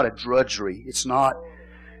sisters, is not a drudgery. It's not,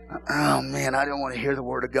 oh man, I don't want to hear the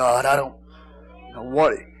Word of God. I don't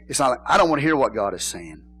want to hear what God is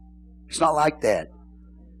saying. It's not like that.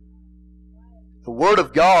 The Word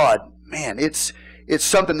of God, man, it's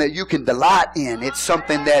something that you can delight in. It's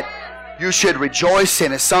something that you should rejoice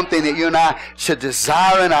in. It's something that you and I should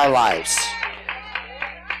desire in our lives.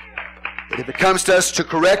 But if it comes to us to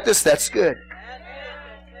correct us, that's good.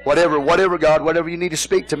 Whatever, God, whatever you need to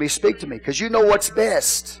speak to me, because you know what's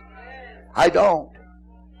best. I don't.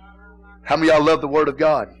 How many of y'all love the Word of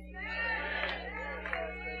God?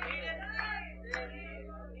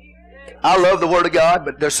 I love the Word of God,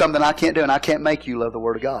 but there's something I can't do, and I can't make you love the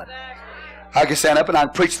Word of God. I can stand up and I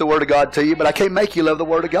can preach the Word of God to you, but I can't make you love the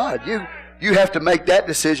Word of God. You have to make that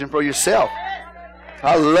decision for yourself.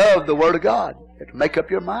 I love the Word of God. You have to make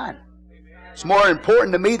up your mind. It's more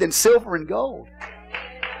important to me than silver and gold.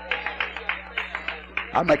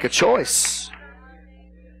 I make a choice.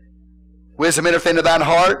 Wisdom entereth into thine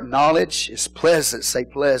heart, knowledge is pleasant, say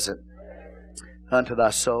pleasant, unto thy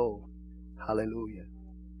soul. Hallelujah.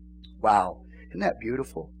 Wow. Isn't that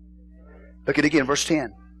beautiful? Look at it again, verse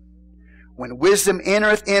 10. When wisdom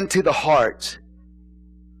entereth into the heart,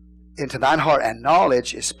 into thine heart, and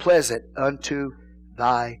knowledge is pleasant unto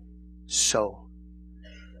thy soul.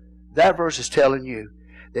 That verse is telling you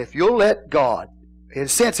that if you'll let God, in a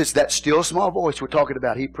sense it's that still small voice we're talking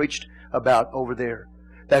about, he preached about over there.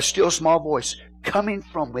 That still small voice coming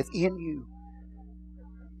from within you.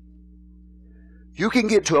 You can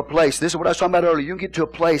get to a place, this is what I was talking about earlier, you can get to a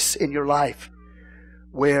place in your life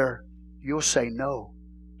where you'll say no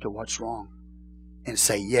to what's wrong and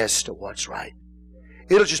say yes to what's right.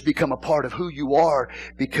 It'll just become a part of who you are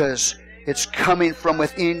because it's coming from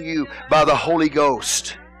within you by the Holy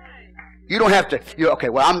Ghost. You don't have to, okay,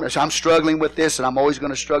 well, I'm struggling with this and I'm always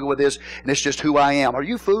going to struggle with this and it's just who I am. Are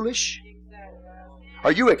you foolish?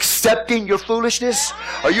 Are you accepting your foolishness?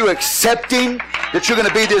 Are you accepting that you're going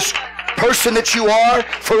to be this person that you are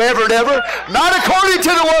forever and ever? Not according to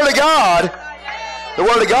the Word of God. The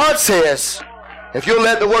Word of God says, if you'll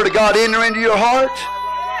let the Word of God enter into your heart,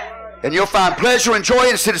 and you'll find pleasure and joy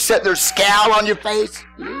instead of sitting there scowl on your face.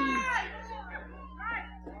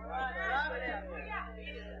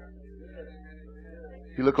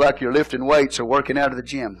 You look like you're lifting weights or working out of the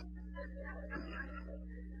gym.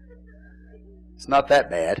 It's not that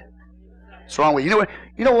bad. What's wrong with you?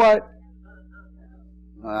 You know what?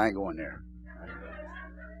 No, I ain't going there.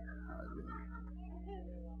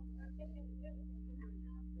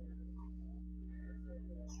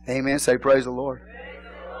 Amen. Say praise the Lord.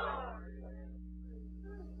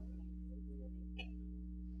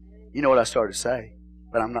 You know what I started to say,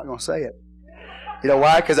 but I'm not going to say it. You know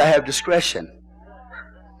why? Because I have discretion.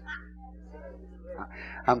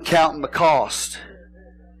 I'm counting the cost.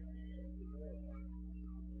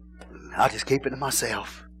 I'll just keep it to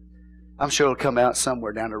myself. I'm sure it'll come out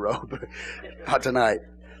somewhere down the road, but not tonight.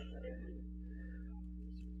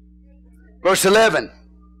 Verse 11.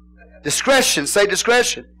 Discretion, say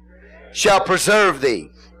discretion, shall preserve thee.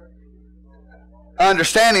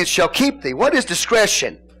 Understanding shall keep thee. What is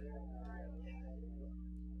discretion?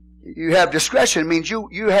 You have discretion. It means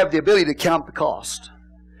you have the ability to count the cost.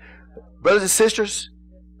 Brothers and sisters,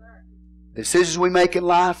 the decisions we make in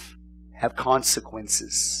life have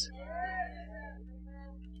consequences.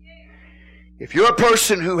 If you're a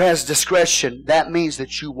person who has discretion, that means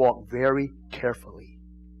that you walk very carefully.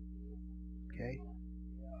 Okay?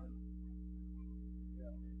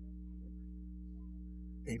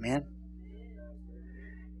 Amen?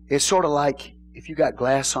 It's sort of like if you got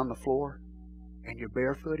glass on the floor and you're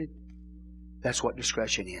barefooted, that's what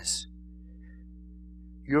discretion is.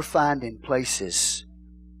 You're finding places,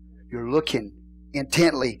 you're looking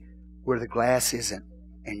intently where the glass isn't,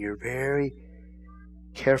 and you're very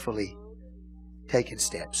carefully taking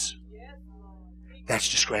steps. That's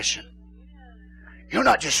discretion. You're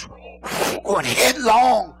not just going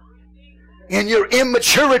headlong in your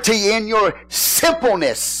immaturity, in your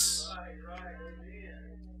simpleness,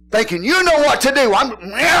 thinking you know what to do.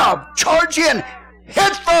 I'm charge in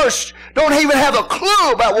head first. Don't even have a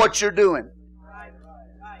clue about what you're doing.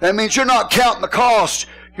 That means you're not counting the cost.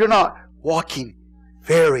 You're not walking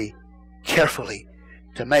very carefully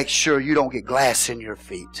to make sure you don't get glass in your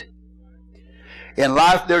feet. In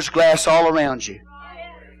life, there's glass all around you.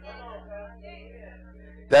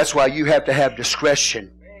 That's why you have to have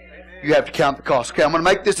discretion. You have to count the cost. Okay, I'm going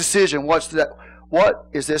to make this decision. How's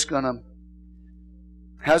this going to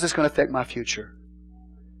affect my future?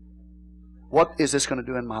 What is this going to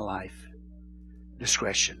do in my life?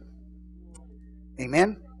 Discretion.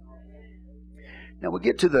 Amen? Now we'll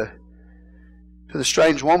get to the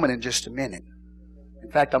strange woman in just a minute.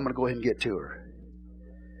 In fact, I'm going to go ahead and get to her.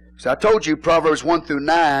 So I told you Proverbs 1 through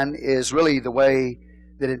 9 is really the way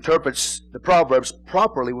that interprets the Proverbs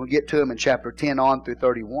properly when we get to them in chapter 10 on through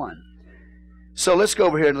 31. So let's go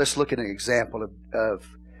over here and let's look at an example of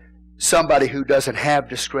somebody who doesn't have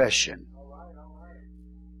discretion.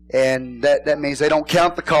 And that means they don't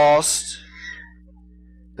count the cost.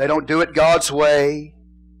 They don't do it God's way.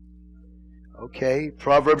 Okay,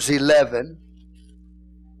 Proverbs 11.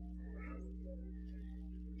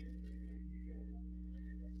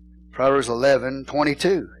 Proverbs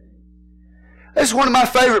 11:22. This is one of my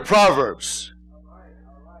favorite Proverbs.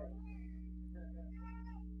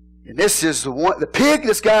 And this is the pig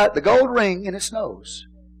that's got the gold ring in its nose.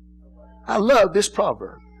 I love this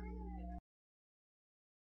proverb.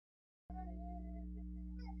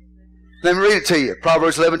 Let me read it to you.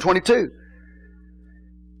 Proverbs 11:22.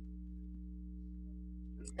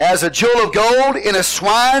 As a jewel of gold in a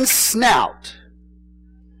swine's snout,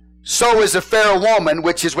 so is a fair woman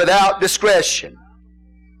which is without discretion.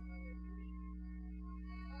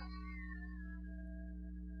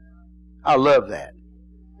 I love that.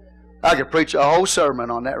 I could preach a whole sermon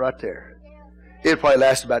on that right there. It'd probably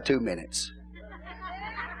last about 2 minutes.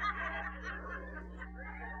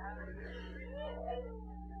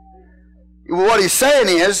 What he's saying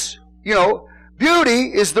is,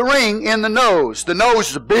 beauty is the ring in the nose. The nose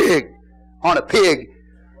is big on a pig.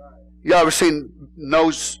 You ever seen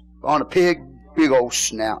nose on a pig? Big old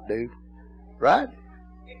snout, dude. Right?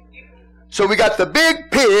 So we got the big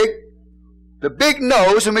pig, the big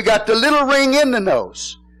nose, and we got the little ring in the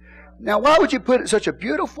nose. Now, why would you put such a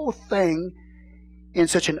beautiful thing in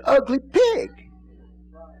such an ugly pig?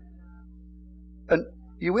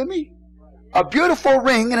 You with me? A beautiful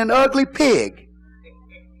ring in an ugly pig.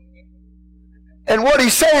 And what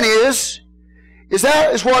he's saying is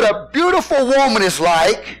that is what a beautiful woman is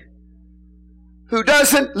like who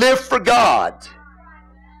doesn't live for God.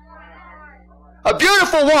 A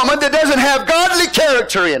beautiful woman that doesn't have godly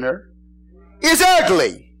character in her is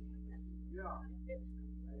ugly.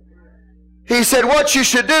 He said what you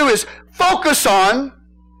should do is focus on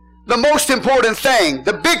the most important thing,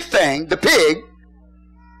 the big thing. The pig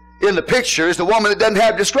in the picture is the woman that doesn't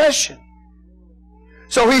have discretion.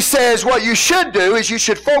 So he says what you should do is you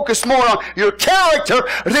should focus more on your character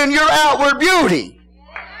than your outward beauty.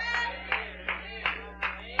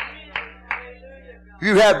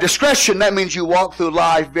 You have discretion, that means you walk through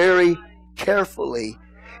life very carefully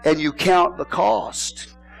and you count the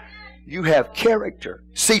cost. You have character.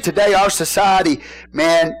 See, today our society,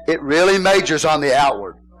 man, it really majors on the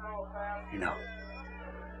outward.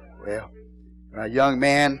 Well, a young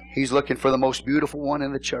man, he's looking for the most beautiful one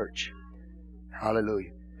in the church.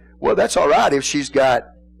 Hallelujah. Well, that's all right if she's got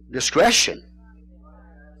discretion.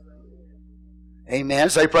 Amen.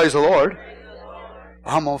 Say praise the Lord.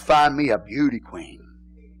 I'm going to find me a beauty queen.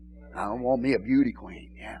 I want me a beauty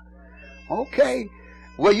queen. Yeah. Okay.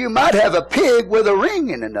 Well, you might have a pig with a ring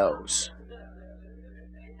in the nose.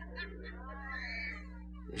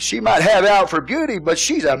 She might have out for beauty, but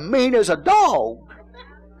she's as mean as a dog.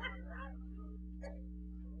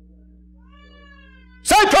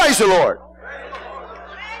 Say praise the Lord.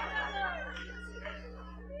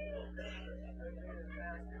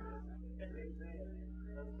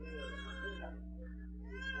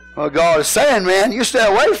 Well, God is saying, man, you stay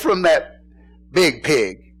away from that big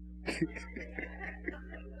pig.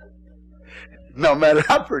 No matter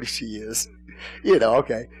how pretty she is.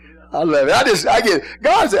 Okay. I love it.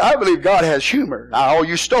 I believe God has humor. Now, all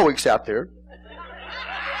you stoics out there.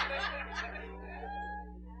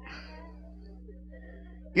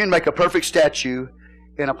 You can make a perfect statue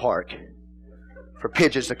in a park for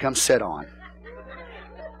pigeons to come sit on.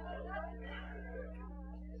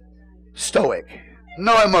 Stoic.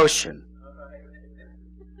 No emotion.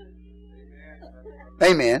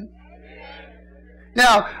 Amen.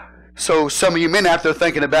 Now, so some of you men out there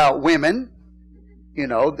thinking about women,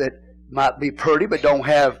 that might be pretty but don't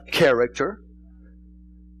have character.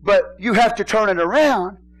 But you have to turn it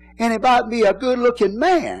around, and it might be a good-looking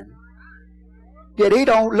man that he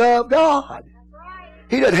don't love God.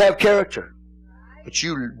 He doesn't have character. But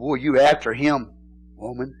you after him,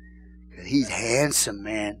 woman, 'cause he's handsome,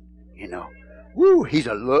 man. Woo, he's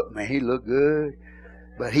a look, man. He look good.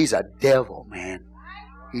 But he's a devil, man.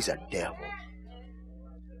 He's a devil.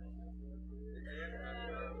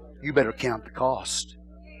 You better count the cost.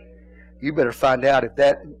 You better find out if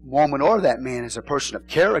that woman or that man is a person of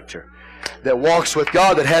character, that walks with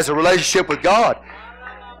God, that has a relationship with God,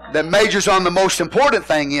 that majors on the most important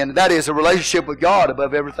thing in, that is a relationship with God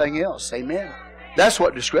above everything else. Amen. That's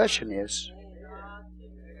what discretion is.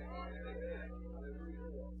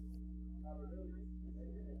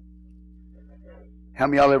 How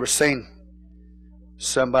many of y'all ever seen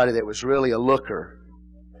somebody that was really a looker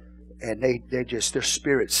and their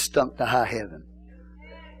spirit stunk to high heaven?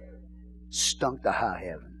 Stunk to high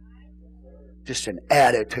heaven. Just an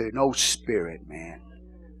attitude, no spirit, man.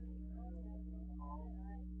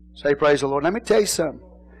 Say praise the Lord. Let me tell you something.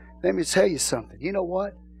 You know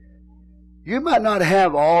what? You might not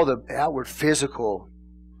have all the outward physical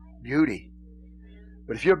beauty,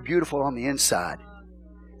 but if you're beautiful on the inside,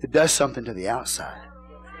 it does something to the outside.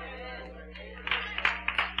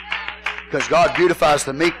 Because God beautifies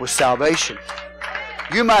the meek with salvation.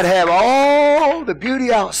 You might have all the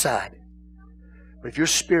beauty outside, but if your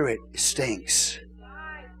spirit stinks,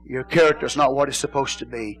 your character is not what it's supposed to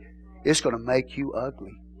be, it's going to make you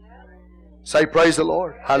ugly. Say, praise the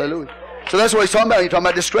Lord. Hallelujah. So that's what he's talking about. He's talking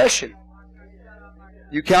about discretion.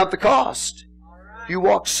 You count the cost. You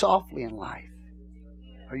walk softly in life.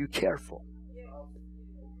 Are you careful?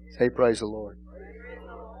 Say, praise the Lord.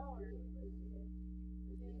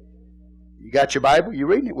 You got your Bible? You're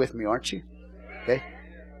reading it with me, aren't you? Okay.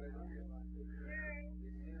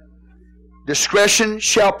 Discretion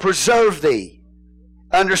shall preserve thee.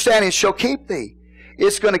 Understanding shall keep thee.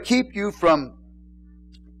 It's going to keep you from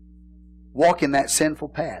walking that sinful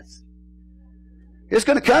path. It's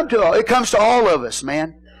going to come to it comes to all of us,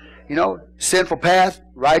 man. You know, sinful path,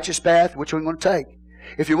 righteous path, which one are we going to take?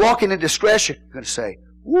 If you're walking in discretion, you're going to say,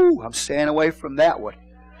 "Woo, I'm staying away from that one.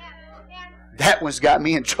 That one's got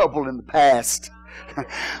me in trouble in the past."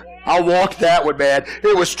 I walked that one, man.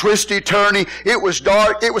 It was twisty-turny. It was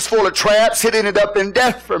dark. It was full of traps. It ended up in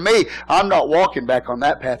death for me. I'm not walking back on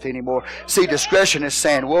that path anymore. See, discretion is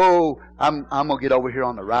saying, "Whoa, I'm going to get over here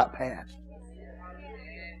on the right path."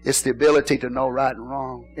 It's the ability to know right and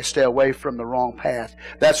wrong and stay away from the wrong path.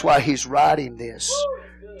 That's why he's writing this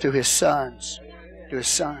to his sons. To his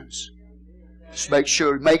sons. Just make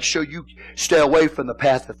sure you stay away from the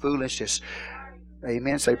path of foolishness.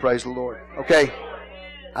 Amen. Say praise the Lord. Okay.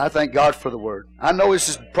 I thank God for the Word. I know this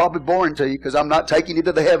is probably boring to you because I'm not taking you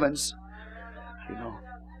to the heavens. You know,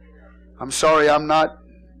 I'm sorry I'm not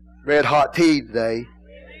red hot tea today.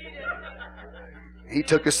 He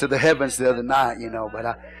took us to the heavens the other night, you know,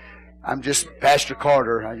 but I'm just Pastor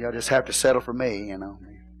Carter. You'll just have to settle for me, you know.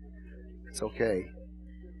 It's okay.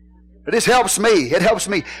 But this helps me. It helps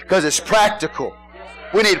me because it's practical.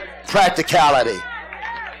 We need practicality.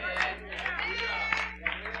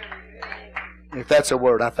 If that's a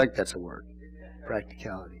word, I think that's a word.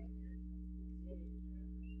 Practicality.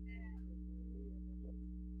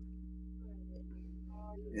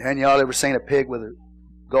 And y'all ever seen a pig with a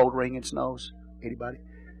gold ring in its nose? Anybody?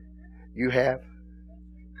 You have?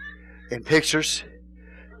 In pictures?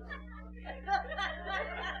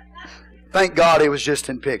 Thank God it was just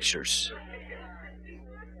in pictures.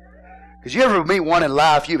 Because you ever meet one in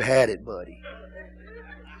life, you've had it, buddy.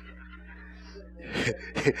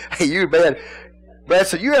 Hey, you man,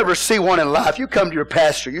 so you ever see one in life? You come to your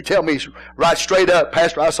pastor, you tell me right straight up,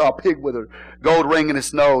 "Pastor, I saw a pig with a gold ring in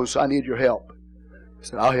its nose. I need your help." I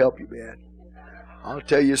said, "I'll help you, man. I'll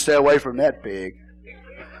tell you to stay away from that pig."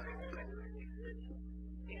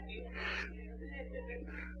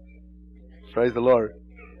 Praise the Lord.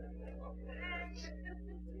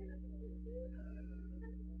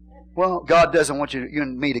 Well, God doesn't want you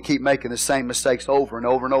and me to keep making the same mistakes over and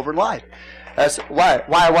over and over in life. That's why.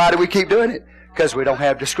 Why do we keep doing it? Because we don't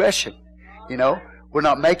have discretion. You know, we're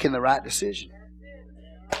not making the right decision.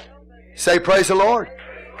 Say praise the Lord.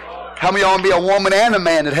 How many of y'all want to be a woman and a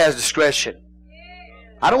man that has discretion?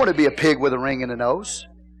 I don't want to be a pig with a ring in the nose.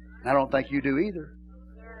 And I don't think you do either.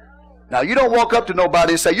 Now, you don't walk up to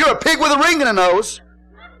nobody and say, "You're a pig with a ring in the nose."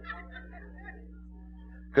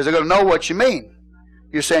 Because they're going to know what you mean.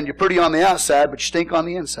 You're saying you're pretty on the outside, but you stink on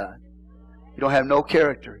the inside. You don't have no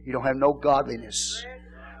character. You don't have no godliness.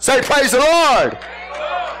 Say, praise the Lord.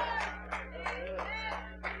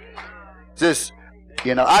 Is this,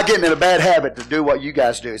 I get in a bad habit to do what you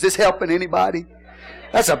guys do. Is this helping anybody?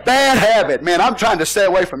 That's a bad habit. Man, I'm trying to stay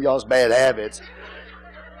away from y'all's bad habits.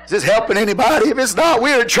 Is this helping anybody? If it's not,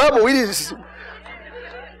 we're in trouble. It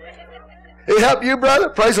help you, brother?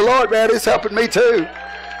 Praise the Lord, man. It's helping me too.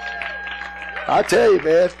 I tell you,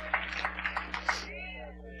 man.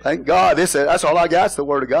 Thank God. That's all I got. It's the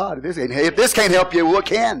Word of God. If this can't help you, what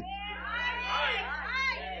can?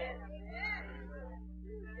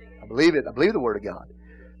 I believe it. I believe the Word of God.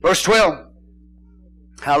 Verse 12.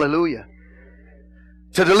 Hallelujah.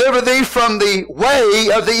 To deliver thee from the way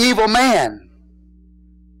of the evil man,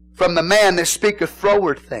 from the man that speaketh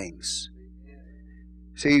froward things.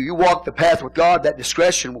 See, you walk the path with God, that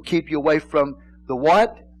discretion will keep you away from the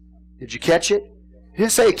what? Did you catch it? He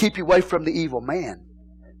didn't say it keep you away from the evil man.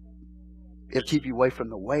 It'll keep you away from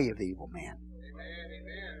the way of the evil man.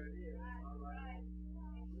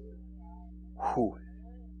 Whew.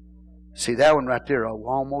 See, that one right there will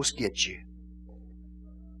almost get you.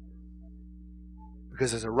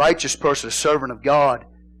 Because as a righteous person, a servant of God,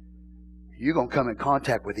 you're going to come in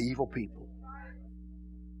contact with evil people.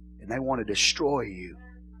 And they want to destroy you.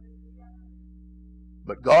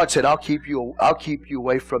 But God said, I'll keep you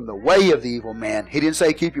away from the way of the evil man. He didn't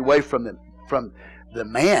say keep you away from the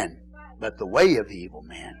man, but the way of the evil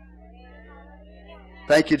man.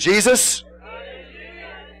 Thank you, Jesus.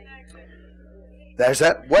 There's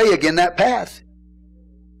that way again, that path.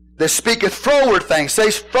 That speaketh froward things.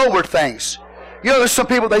 Say froward things. You know, there's some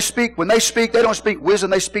people, when they speak, they don't speak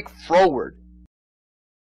wisdom, they speak froward.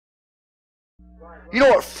 You know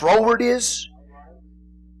what froward is?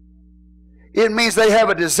 It means they have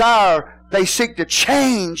a desire, they seek to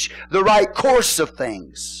change the right course of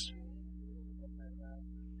things.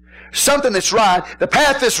 Something that's right, the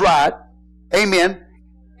path is right. Amen.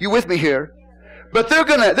 You with me here? But they're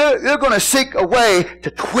gonna seek a way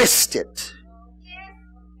to twist it.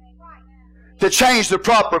 To change the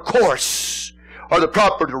proper course or the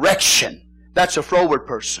proper direction. That's a froward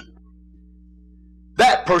person.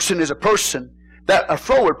 That person is a person, a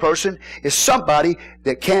froward person is somebody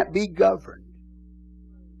that can't be governed.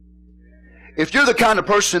 If you're the kind of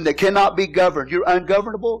person that cannot be governed, you're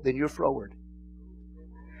ungovernable, then you're froward.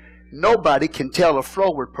 Nobody can tell a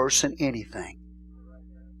froward person anything.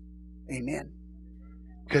 Amen.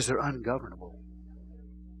 Because they're ungovernable.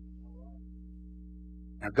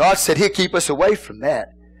 Now God said He'll keep us away from that.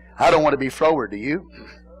 I don't want to be froward, do you?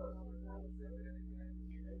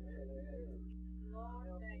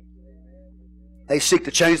 They seek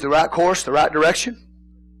to change the right course, the right direction.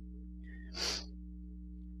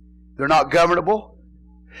 They're not governable.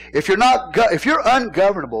 If you're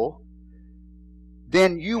ungovernable,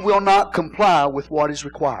 then you will not comply with what is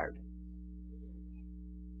required.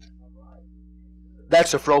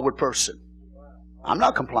 That's a froward person. I'm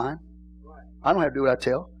not complying. I don't have to do what I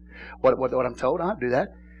tell. What I'm told, I don't have to do that.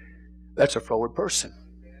 That's a froward person.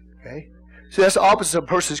 Okay? So that's the opposite of a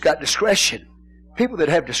person who's got discretion. People that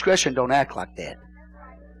have discretion don't act like that.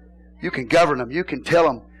 You can govern them. You can tell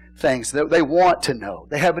them things that they want to know.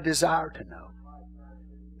 They have a desire to know.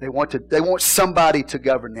 They want somebody to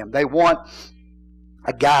govern them. They want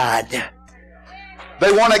a guide.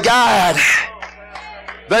 They want a guide.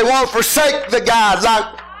 They won't forsake the guide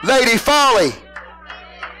like Lady Folly.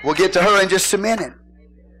 We'll get to her in just a minute.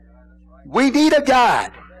 We need a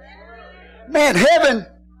guide. Man, heaven,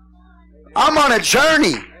 I'm on a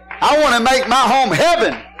journey. I want to make my home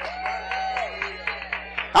heaven.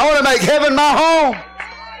 I want to make heaven my home.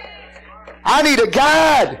 I need a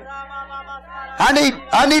guide.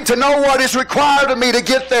 I need to know what is required of me to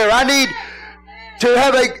get there. I need to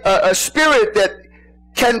have a spirit that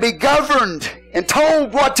can be governed and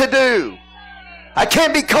told what to do. I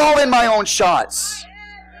can't be calling my own shots.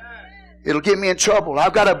 It'll get me in trouble.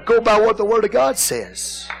 I've got to go by what the Word of God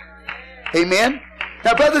says. Amen?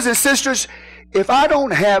 Now, brothers and sisters, if I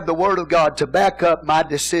don't have the Word of God to back up my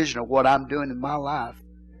decision of what I'm doing in my life,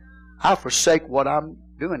 I forsake what I'm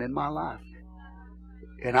doing in my life.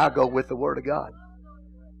 And I go with the Word of God.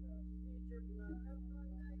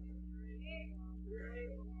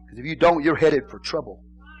 Because if you don't, you're headed for trouble.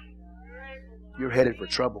 You're headed for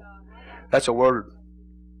trouble. That's a word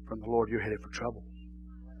from the Lord. You're headed for trouble.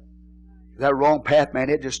 That wrong path, man,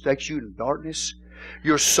 it just takes you in darkness.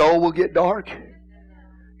 Your soul will get dark.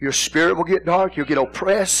 Your spirit will get dark. You'll get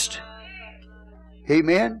oppressed.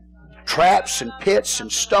 Amen. Traps and pits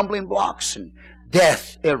and stumbling blocks and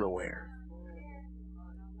death everywhere.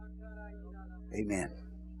 Amen.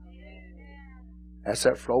 That's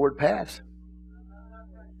that forward path.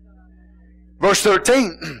 Verse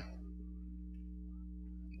 13.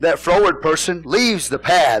 That froward person leaves the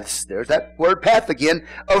paths. There's that word path again.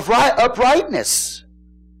 Of uprightness.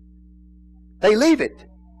 They leave it.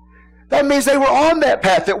 That means they were on that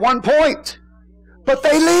path at one point. But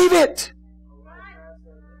they leave it.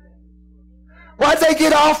 Why'd they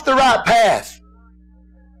get off the right path?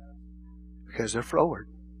 Because they're froward.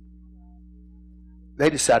 They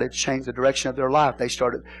decided to change the direction of their life. They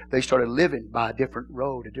started living by a different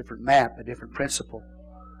road, a different map, a different principle.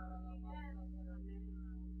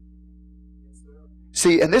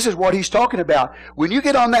 See, and this is what he's talking about. When you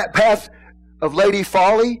get on that path of Lady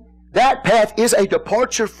Folly, that path is a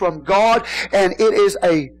departure from God, and it is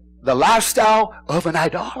the lifestyle of an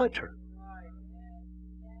idolater.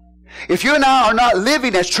 If you and I are not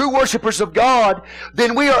living as true worshipers of God,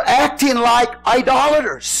 then we are acting like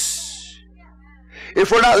idolaters. If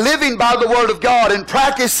we're not living by the Word of God and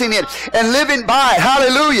practicing it and living by it,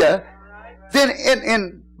 hallelujah, then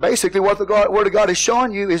in basically what the Word of God is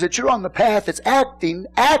showing you is that you're on the path that's acting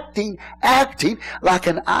like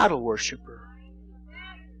an idol worshiper.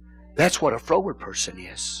 That's what a froward person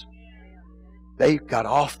is. They got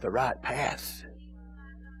off the right path.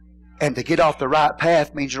 And to get off the right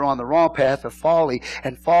path means you're on the wrong path of folly.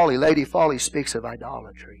 And folly, Lady Folly, speaks of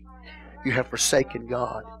idolatry. you have forsaken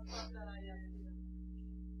God.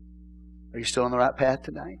 Are you still on the right path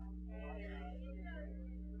tonight?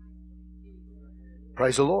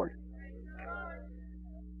 Praise the Lord.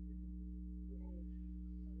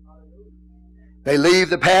 They leave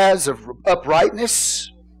the paths of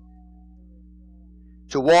uprightness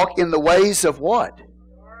to walk in the ways of what?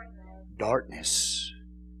 Darkness.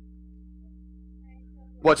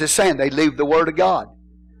 What's it saying? They leave the Word of God.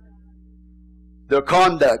 Their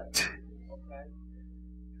conduct.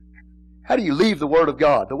 How do you leave the Word of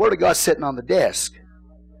God? The Word of God's sitting on the desk.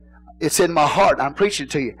 It's in my heart. I'm preaching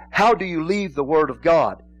to you. How do you leave the Word of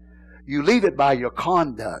God? You leave it by your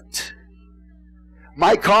conduct.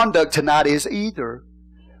 My conduct tonight is either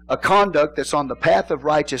a conduct that's on the path of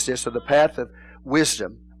righteousness or the path of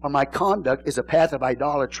wisdom, or my conduct is a path of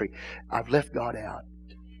idolatry. I've left God out.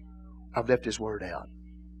 I've left His Word out.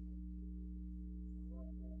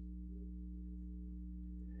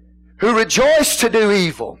 Who rejoice to do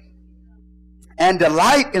evil and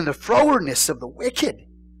delight in the frowardness of the wicked.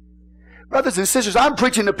 Brothers and sisters, I'm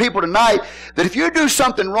preaching to people tonight that if you do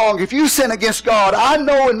something wrong, if you sin against God, I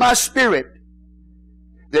know in my spirit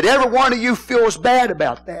that every one of you feels bad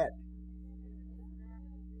about that.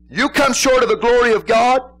 You come short of the glory of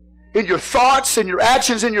God in your thoughts, in your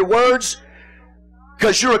actions, in your words,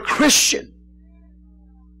 because you're a Christian.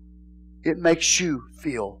 It makes you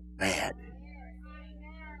feel bad.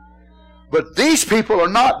 But these people are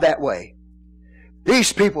not that way.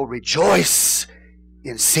 These people rejoice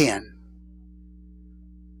in sin.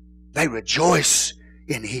 They rejoice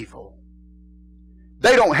in evil.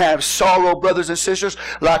 They don't have sorrow, brothers and sisters,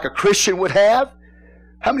 like a Christian would have.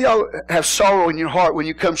 How many of y'all have sorrow in your heart when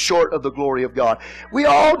you come short of the glory of God? We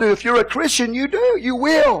all do. If you're a Christian, you do. You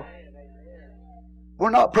will. We're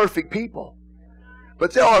not perfect people.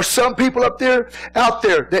 But there are some people out there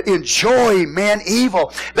that enjoy, man,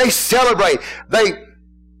 evil. They celebrate. They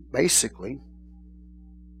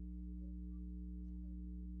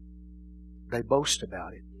boast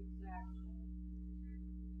about it.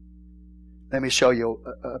 Let me show you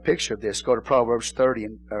a picture of this. Go to Proverbs 30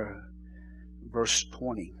 and verse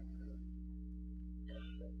 20.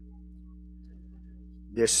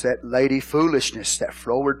 That lady foolishness, that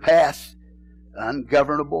froward path,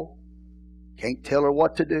 ungovernable, can't tell her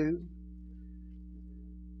what to do.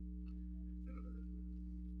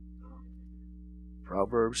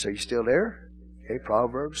 Proverbs, are you still there? Okay,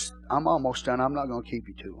 Proverbs. I'm almost done. I'm not going to keep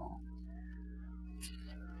you too long.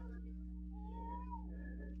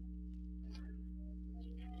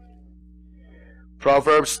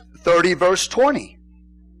 Proverbs 30 verse 20.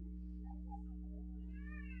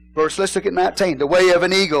 Let's look at 19. The way of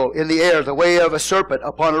an eagle in the air, the way of a serpent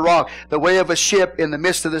upon a rock, the way of a ship in the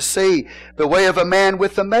midst of the sea, the way of a man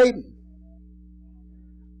with a maiden.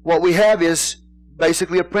 What we have is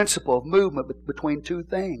basically a principle of movement between two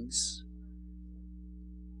things.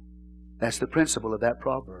 That's the principle of that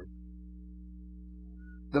proverb.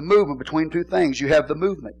 The movement between two things. You have the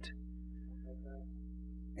movement.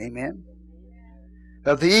 Amen.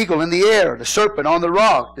 Of the eagle in the air, the serpent on the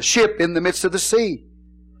rock, the ship in the midst of the sea.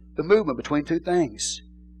 The movement between two things.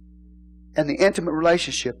 And the intimate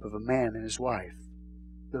relationship of a man and his wife.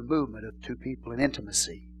 The movement of two people in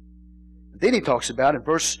intimacy. Then he talks about in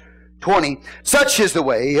verse 20, such is the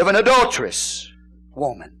way of an adulterous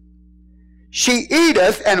woman. She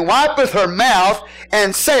eateth and wipeth her mouth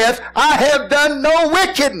and saith, I have done no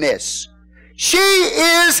wickedness. She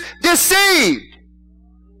is deceived.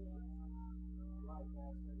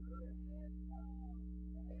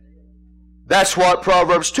 That's what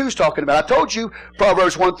Proverbs 2 is talking about. I told you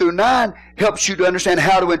Proverbs 1 through 9 helps you to understand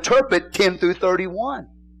how to interpret 10 through 31.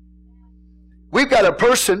 We've got a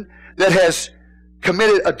person that has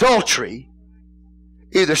committed adultery,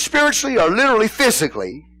 either spiritually or literally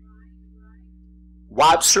physically,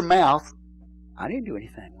 wipes her mouth. I didn't do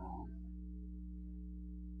anything wrong.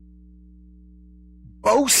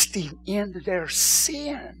 Boasting in their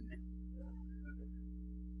sin.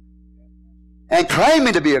 And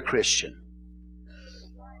claiming to be a Christian.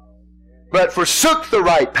 But forsook the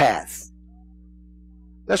right path.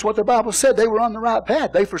 That's what the Bible said. They were on the right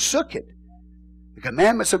path. They forsook it. The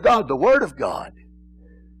commandments of God, the Word of God.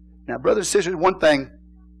 Now, brothers and sisters, one thing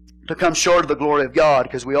to come short of the glory of God,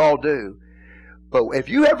 because we all do. But if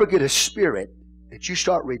you ever get a spirit that you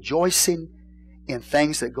start rejoicing in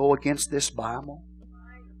things that go against this Bible,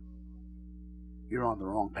 you're on the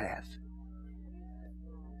wrong path.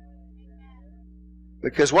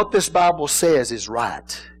 Because what this Bible says is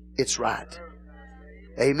right. It's right.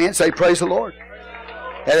 Amen. Say praise the Lord.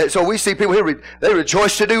 And so we see people here, they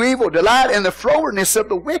rejoice to do evil, delight in the frowardness of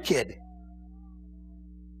the wicked.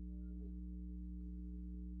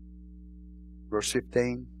 Verse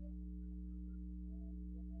 15.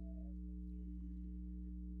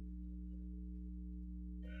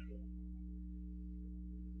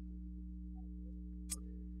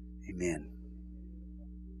 Amen.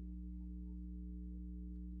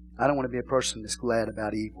 I don't want to be a person that's glad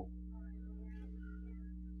about evil.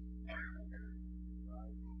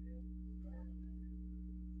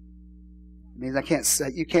 It means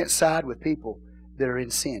you can't side with people that are in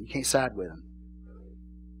sin. You can't side with them.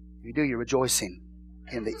 If you do, you're rejoicing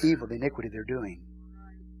in the evil, the iniquity they're doing.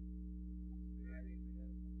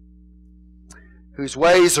 Whose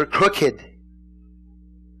ways are crooked.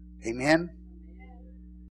 Amen.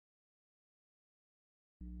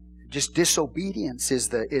 Just disobedience is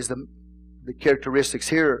the characteristics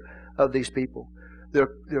here of these people.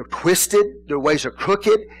 They're twisted. Their ways are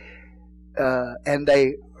crooked, and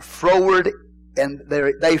they froward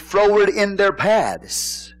in their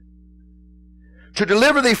paths. To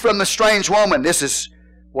deliver thee from the strange woman. This is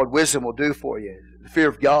what wisdom will do for you. The fear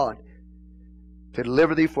of God. To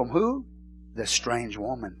deliver thee from who? The strange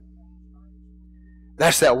woman.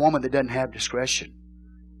 That's that woman that doesn't have discretion.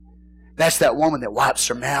 That's that woman that wipes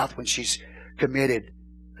her mouth when she's committed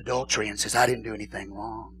adultery and says, I didn't do anything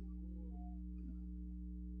wrong.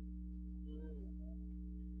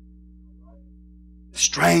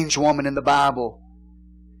 Strange woman in the Bible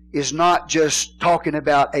is not just talking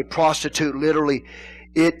about a prostitute literally.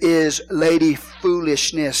 It is lady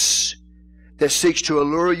foolishness that seeks to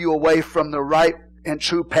allure you away from the right and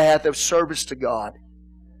true path of service to God.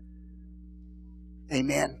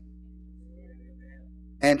 Amen.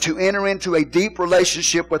 And to enter into a deep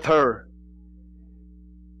relationship with her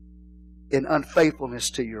in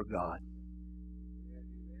unfaithfulness to your God.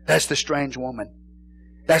 That's the strange woman.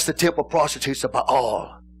 That's the temple prostitutes of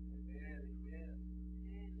Baal.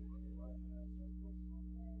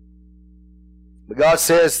 But God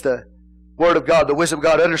says the Word of God, the wisdom of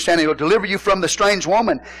God, understanding will deliver you from the strange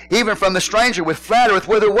woman, even from the stranger with flatter, with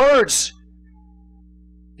withered words.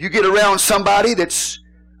 You get around somebody that's,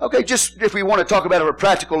 okay, just if we want to talk about it on a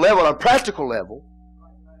practical level,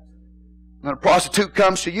 when a prostitute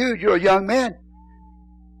comes to you, you're a young man,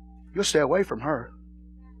 you'll stay away from her.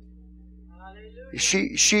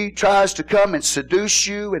 She tries to come and seduce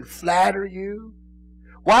you and flatter you.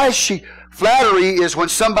 Why is she? Flattery is when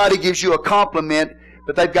somebody gives you a compliment,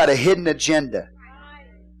 but they've got a hidden agenda.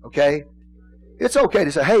 Okay? It's okay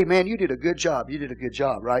to say, hey man, you did a good job. You did a good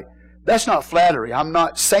job, right? That's not flattery. I'm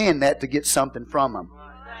not saying that to get something from them.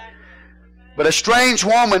 But a strange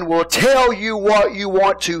woman will tell you what you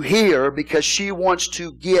want to hear because she wants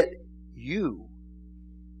to get you.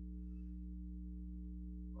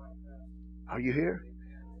 Are you here?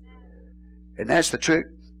 And that's the trick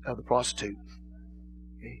of the prostitute.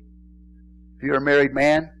 Okay? If you're a married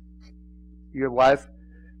man, your wife,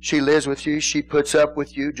 she lives with you, she puts up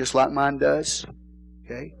with you just like mine does.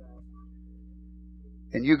 Okay?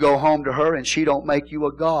 And you go home to her and she don't make you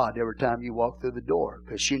a god every time you walk through the door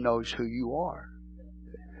because she knows who you are.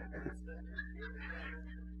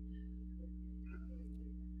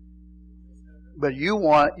 But you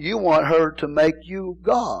want her to make you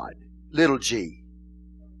God, little g.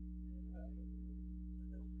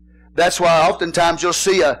 That's why oftentimes you'll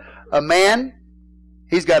see a man,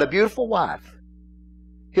 he's got a beautiful wife.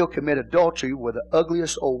 He'll commit adultery with the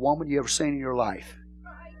ugliest old woman you ever seen in your life.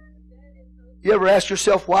 You ever ask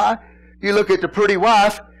yourself why? You look at the pretty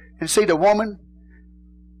wife and see the woman.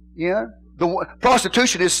 Yeah, the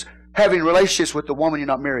prostitution is having relationships with the woman you're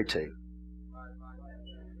not married to.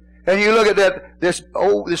 And you look at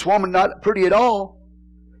this woman not pretty at all.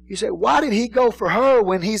 You say, why did he go for her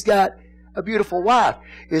when he's got a beautiful wife?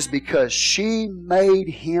 It's because she made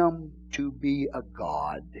him to be a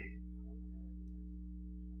god.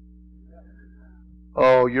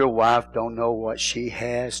 Oh, your wife don't know what she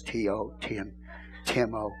has, Timo.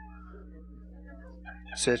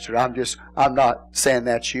 Sister, I'm not saying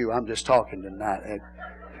that's you. I'm just talking tonight.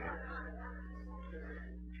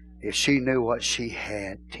 If she knew what she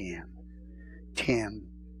had, Tim.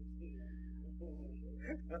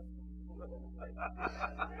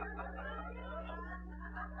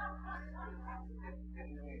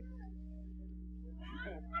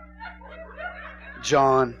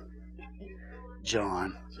 John.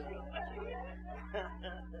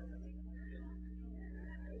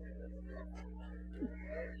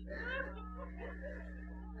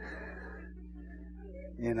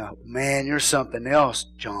 You know, man, you're something else,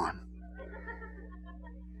 John.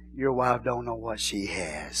 Your wife don't know what she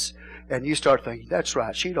has. And you start thinking, that's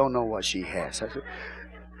right, she don't know what she has.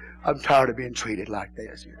 I'm tired of being treated like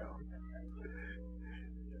this, you know.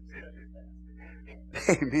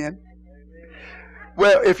 Amen.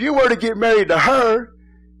 Well, if you were to get married to her,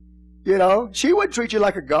 you know, she wouldn't treat you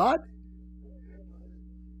like a god.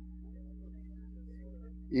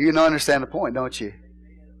 You can understand the point, don't you?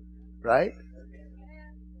 Right?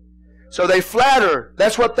 So they flatter.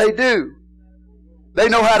 That's what they do. They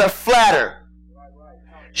know how to flatter.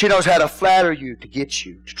 She knows how to flatter you, to get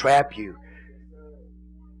you, to trap you.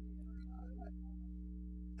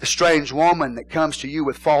 The strange woman that comes to you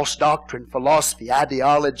with false doctrine, philosophy,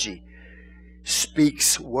 ideology,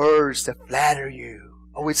 speaks words to flatter you.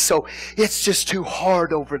 Oh, it's just too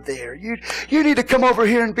hard over there. You need to come over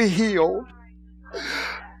here and be healed.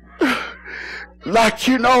 Like,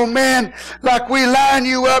 you know, man, like we line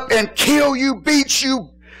you up and kill you, beat you,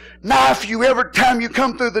 knife you every time you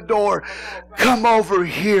come through the door. Come over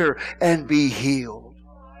here and be healed.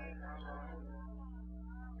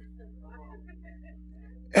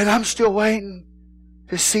 And I'm still waiting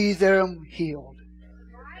to see them healed.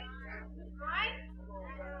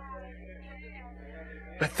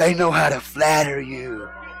 But they know how to flatter you.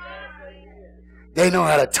 They know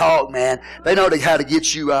how to talk, man. They know how to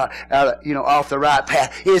get you off the right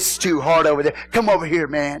path. It's too hard over there. Come over here,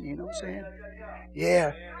 man. You know what I'm saying?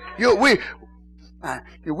 Yeah.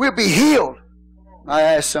 We'll be healed. I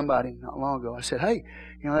asked somebody not long ago. I said, hey,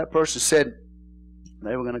 you know, that person said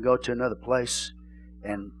they were going to go to another place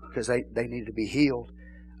and because they needed to be healed.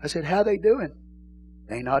 I said, how they doing?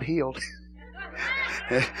 They not healed.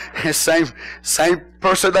 Same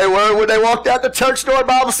person they were when they walked out the church door,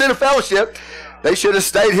 Bible Center Fellowship. They should have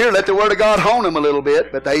stayed here, let the Word of God hone them a little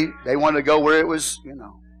bit, but they wanted to go where it was, you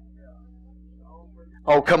know.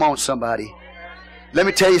 Oh, come on, somebody. Let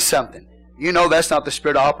me tell you something. You know that's not the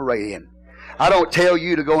spirit I operate in. I don't tell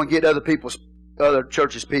you to go and get other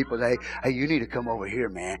churches' people. Hey, you need to come over here,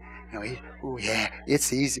 man. You know, oh yeah,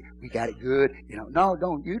 it's easy. We got it good. You know, no,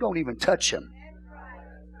 don't. You don't even touch them.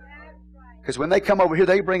 Because when they come over here,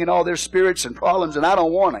 they bring in all their spirits and problems, and I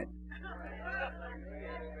don't want it.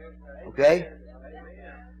 Okay?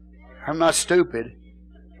 I'm not stupid.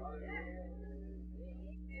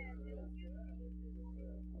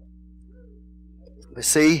 But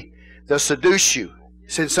see, they'll seduce you.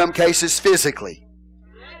 In some cases, physically.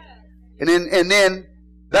 And then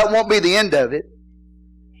that won't be the end of it.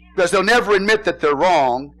 Because they'll never admit that they're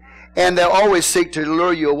wrong. And they'll always seek to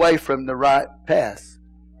lure you away from the right path.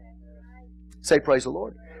 Say praise the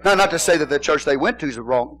Lord. Now, not to say that the church they went to is the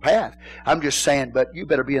wrong path. I'm just saying, but you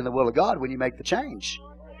better be in the will of God when you make the change.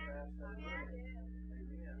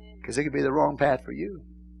 Because it could be the wrong path for you.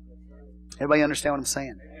 Everybody understand what I'm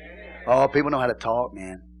saying? Oh, people know how to talk,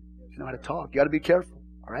 man. You know how to talk. You got to be careful.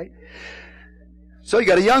 All right? So you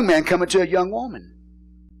got a young man coming to a young woman.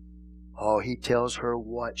 Oh, he tells her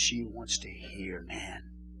what she wants to hear, man.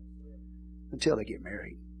 Until they get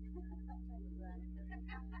married.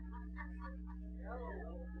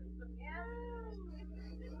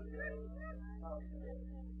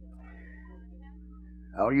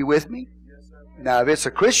 Are you with me? Now, if it's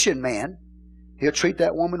a Christian man, he'll treat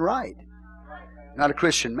that woman right. Not a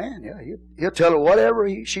Christian man. Yeah, he'll tell her whatever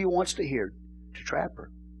she wants to hear to trap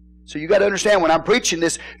her. So you got to understand when I'm preaching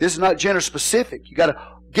this is not gender specific. You got to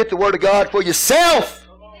get the Word of God for yourself.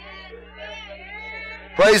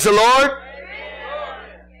 Praise the Lord.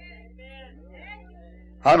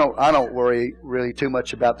 I don't worry really too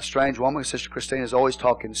much about the strange woman. Sister Christina is always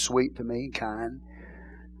talking sweet to me, kind,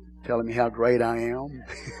 telling me how great I am.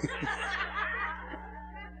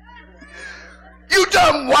 You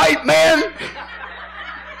dumb white man!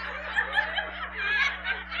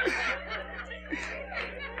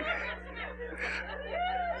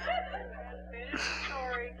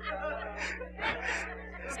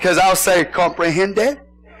 Because I'll say, comprehende?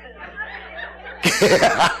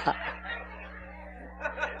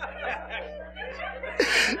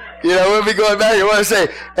 You know, we'll be going back, you want to say,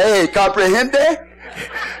 hey, comprehende?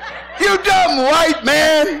 You dumb white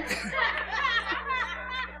man!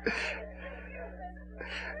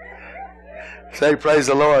 Say, praise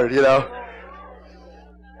the Lord, you know.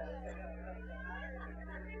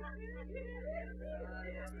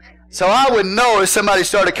 So I would know if somebody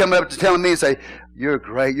started coming up to telling me and say, you're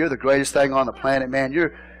great, you're the greatest thing on the planet, man.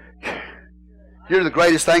 You're the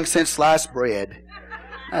greatest thing since sliced bread.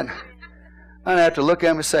 And I'd have to look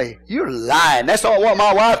at him and say, you're lying. That's all what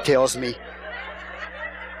my wife tells me.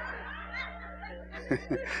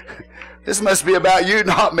 This must be about you,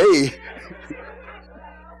 not me.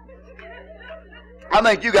 I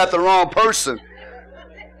think you got the wrong person.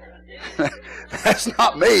 That's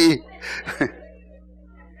not me.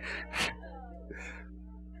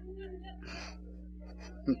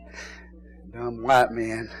 Dumb white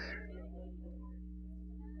man.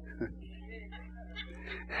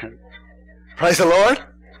 Praise the Lord.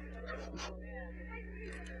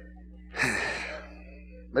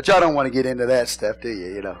 But y'all don't want to get into that stuff, do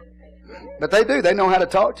you? You know. But they do. They know how to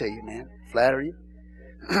talk to you, man. Flatter you.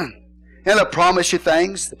 And they'll promise you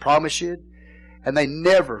things. They promise you. And they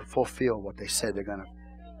never fulfill what they said they're going to.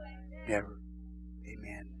 Never.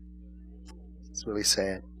 Amen. It's really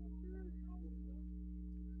sad.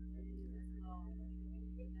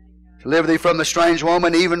 Deliver thee from the strange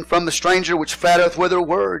woman, even from the stranger which flattereth with her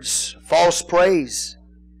words, false praise,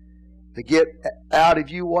 to get out of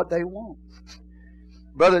you what they want.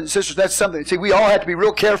 Brothers and sisters, that's something. See, we all have to be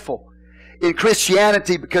real careful in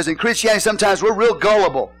Christianity, because in Christianity sometimes we're real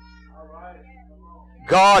gullible.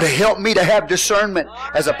 God help me to have discernment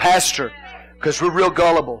as a pastor, because we're real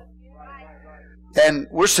gullible. And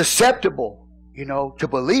we're susceptible, to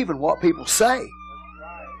believe in what people say.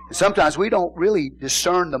 And sometimes we don't really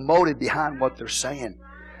discern the motive behind what they're saying.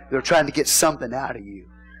 They're trying to get something out of you.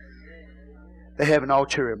 They have an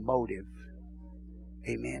ulterior motive.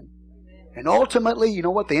 Amen. And ultimately, you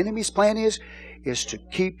know what the enemy's plan is? Is to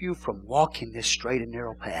keep you from walking this straight and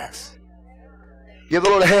narrow path. Give the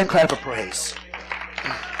Lord a hand clap of praise.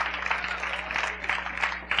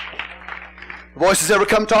 The voices ever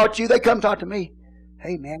come talk to you? They come talk to me.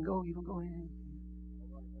 Hey man, go in.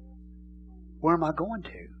 Where am I going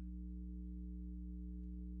to?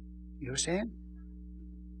 You understand?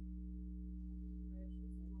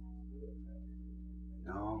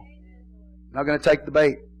 No. I'm not going to take the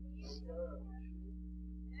bait.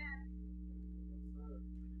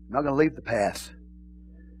 I'm not going to leave the path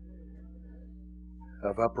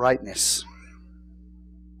of uprightness.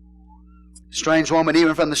 Strange woman,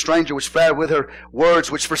 even from the stranger, which flattered with her words,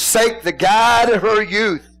 which forsake the guide of her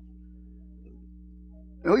youth.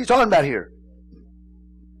 Who are you talking about here?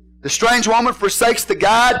 The strange woman forsakes the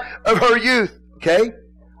guide of her youth. Okay?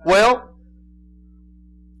 Well,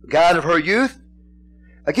 the guide of her youth.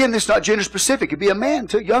 Again, this is not gender specific. It could be a man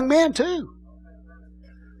too, young man too.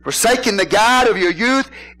 Forsaking the guide of your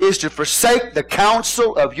youth is to forsake the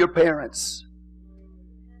counsel of your parents.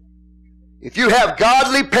 If you have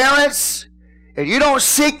godly parents and you don't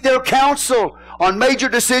seek their counsel on major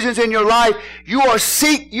decisions in your life, you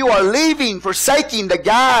are leaving, forsaking the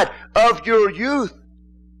guide of your youth.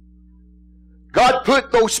 God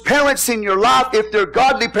put those parents in your life, if they're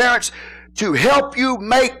godly parents, to help you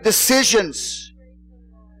make decisions.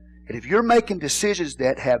 And if you're making decisions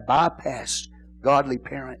that have bypassed godly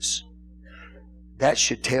parents, that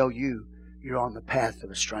should tell you you're on the path of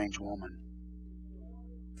a strange woman.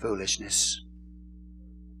 Foolishness.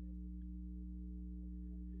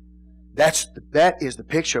 That is the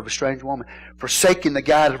picture of a strange woman. Forsaking the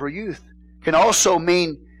guide of her youth can also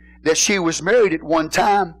mean that she was married at one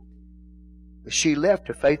time, but she left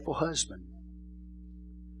a faithful husband.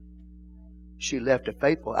 She left a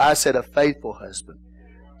faithful husband.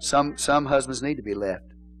 Some husbands need to be left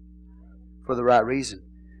for the right reason.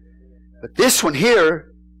 But this one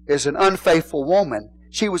here is an unfaithful woman.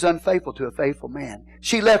 She was unfaithful to a faithful man.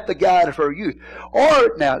 She left the guide of her youth.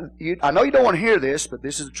 Or, now, I know you don't want to hear this, but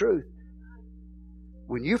this is the truth.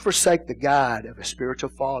 When you forsake the guide of a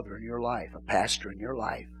spiritual father in your life, a pastor in your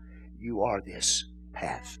life, you are this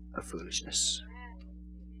path of foolishness.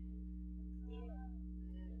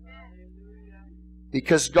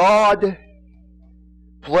 Because God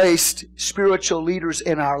placed spiritual leaders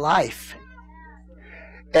in our life.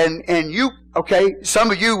 And you,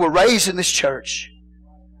 some of you were raised in this church.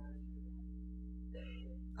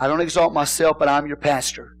 I don't exalt myself, but I'm your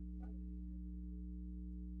pastor.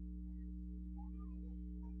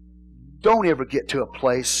 Don't ever get to a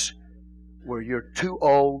place where you're too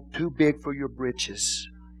old, too big for your britches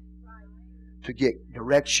to get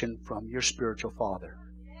direction from your spiritual father.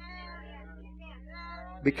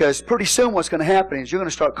 Because pretty soon what's going to happen is you're going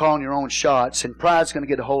to start calling your own shots, and pride's going to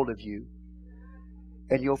get a hold of you,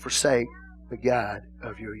 and you'll forsake the guide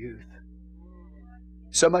of your youth.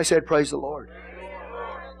 Somebody said, praise the Lord.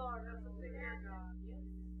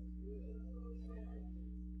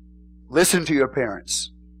 Listen to your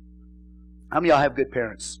parents. How many of y'all have good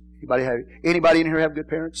parents? Anybody in here have good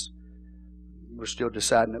parents? We're still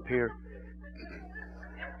deciding up here.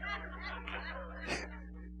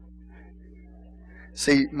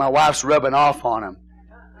 See, my wife's rubbing off on them.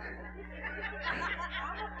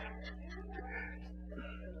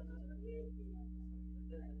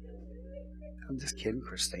 I'm just kidding,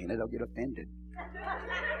 Christina. Don't get offended.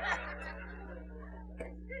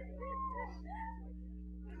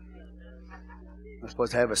 I'm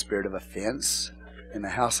supposed to have a spirit of offense in the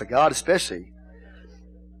house of God, especially.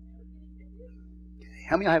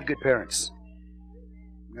 How many of you have good parents?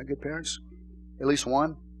 You got good parents? At least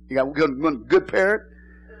one? You got one good parent?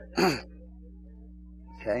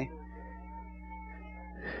 Okay?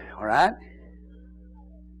 All right?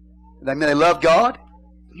 They love God.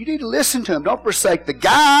 You need to listen to them. Don't forsake the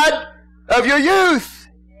God of your youth.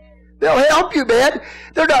 They'll help you, man.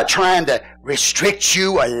 They're not trying to restrict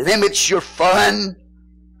you or limit your fun.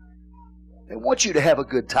 They want you to have a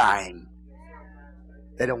good time.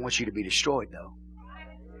 They don't want you to be destroyed, though.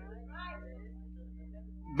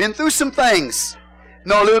 Been through some things.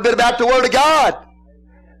 Know a little bit about the Word of God.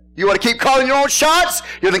 You want to keep calling your own shots?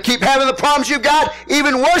 You're going to keep having the problems you've got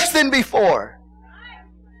even worse than before.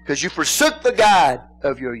 Because you forsook the God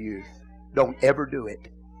of your youth. Don't ever do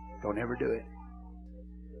it. Don't ever do it.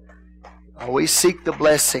 Always seek the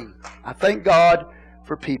blessing. I thank God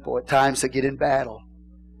for people at times that get in battle.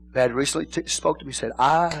 Dad recently spoke to me and said,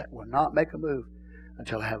 I will not make a move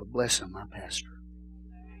until I have a blessing on my pastor.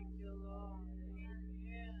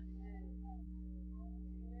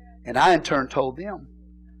 And I in turn told them,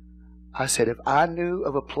 I said, if I knew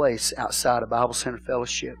of a place outside of Bible Center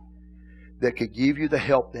Fellowship that could give you the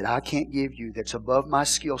help that I can't give you, that's above my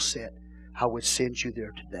skill set, I would send you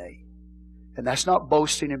there today. And that's not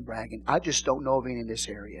boasting and bragging. I just don't know of any in this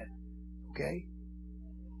area. Okay?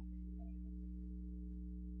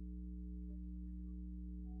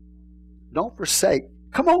 Don't forsake.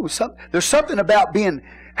 Come on, there's something about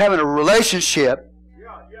having a relationship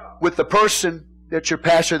with the person that your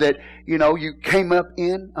pastor, that you came up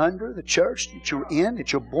under the church that you're in,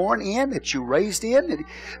 that you're born in, that you're raised in.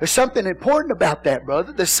 There's something important about that,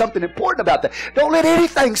 brother. There's something important about that. Don't let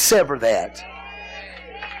anything sever that.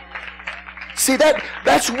 See,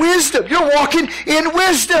 that's wisdom. You're walking in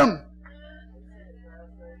wisdom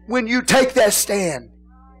when you take that stand.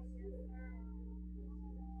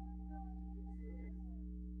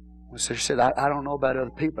 My sister said, I don't know about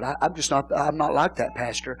other people, but I'm not like that,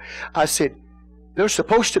 Pastor. I said, they're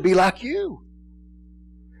supposed to be like you.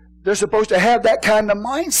 They're supposed to have that kind of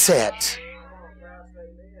mindset.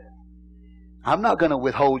 I'm not going to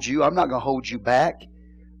withhold you. I'm not going to hold you back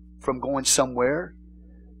from going somewhere.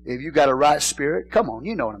 If you got a right spirit, come on,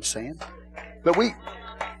 you know what I'm saying. But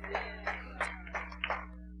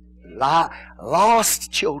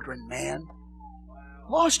lost children, man.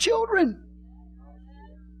 Lost children.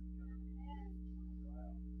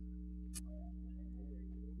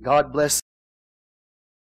 God bless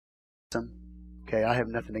them. Okay, I have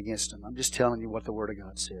nothing against them. I'm just telling you what the Word of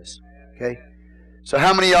God says. Okay? So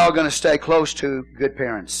how many of y'all are going to stay close to good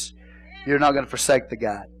parents? You're not going to forsake the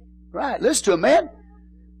God. Right, listen to them, man.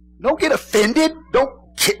 Don't get offended.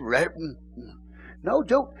 Don't get... No,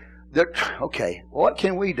 don't... Okay, what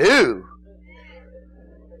can we do?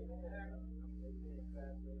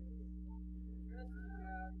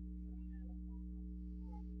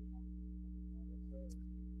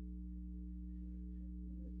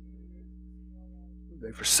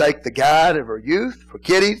 They forsake the God of her youth,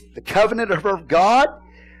 forgetting the covenant of her God,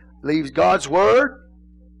 leaves God's word.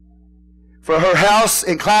 For her house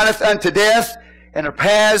inclineth unto death, and her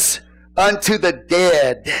paths unto the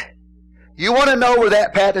dead. You want to know where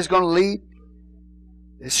that path is going to lead?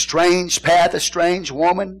 A strange path, a strange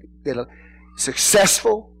woman,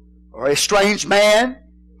 successful, or a strange man,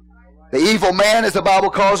 the evil man, as the Bible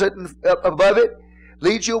calls it above it,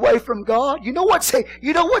 leads you away from God. You know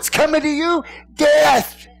what's coming to you?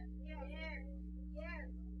 Death.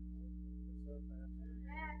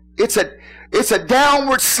 It's a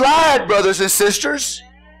downward slide, brothers and sisters.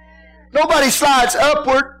 Nobody slides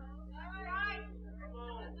upward.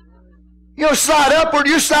 You don't slide upward,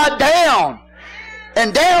 you slide down.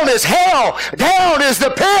 And down is hell. Down is the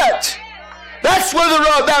pit. That's where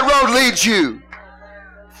that road leads you.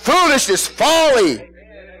 Foolishness, folly.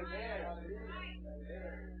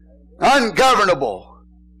 Ungovernable.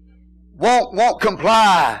 Won't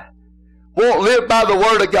comply. Won't live by the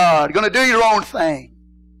Word of God. Going to do your own thing.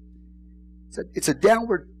 It's a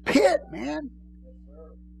downward pit, man.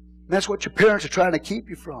 And that's what your parents are trying to keep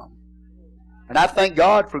you from. And I thank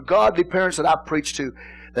God for godly parents that I preach to,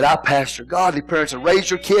 that I pastor. Godly parents that raise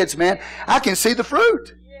your kids, man. I can see the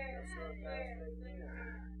fruit.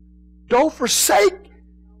 Don't forsake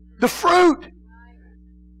the fruit.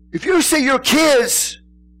 If you see your kids,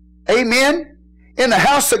 amen, in the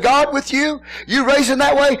house of God with you, you raising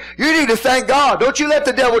that way, you need to thank God. Don't you let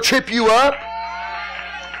the devil trip you up.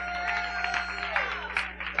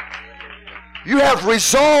 You have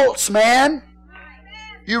results, man.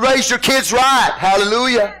 You raised your kids right.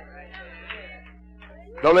 Hallelujah.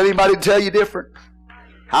 Don't let anybody tell you different.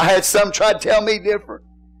 I had some try to tell me different.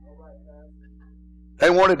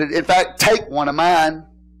 They wanted to, in fact, take one of mine.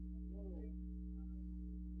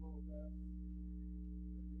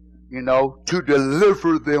 To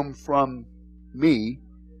deliver them from me.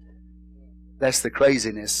 That's the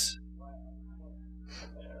craziness.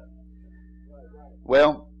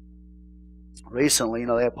 Well, recently,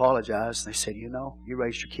 they apologized. They said, you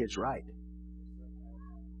raised your kids right.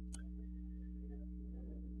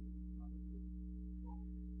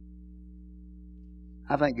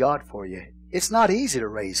 I thank God for you. It's not easy to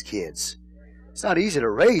raise kids. It's not easy to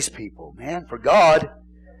raise people, man, for God.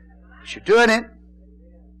 But you're doing it.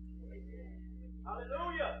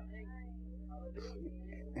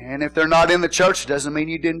 And if they're not in the church, it doesn't mean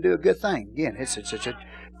you didn't do a good thing. Again,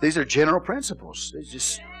 these are general principles. It's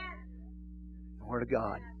just the Word of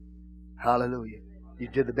God. Hallelujah. You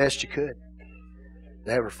did the best you could.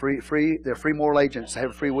 They have they're free moral agents. They have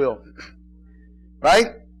a free will. Right?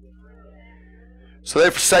 So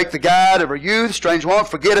they forsake the guide of her youth. Strange woman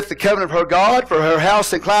forgetteth the covenant of her God. For her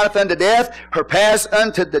house inclineth unto death. Her paths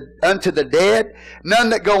unto the dead.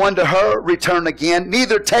 None that go unto her return again.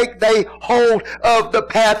 Neither take they hold of the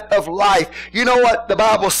path of life. You know what the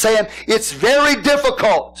Bible's saying? It's very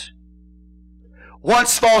difficult.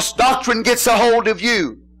 Once false doctrine gets a hold of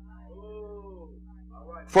you,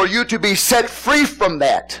 for you to be set free from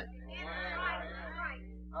that.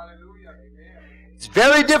 It's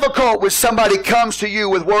very difficult when somebody comes to you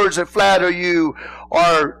with words that flatter you,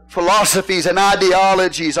 or philosophies and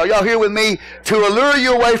ideologies. Are y'all here with me? To allure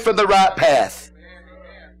you away from the right path.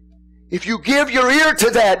 If you give your ear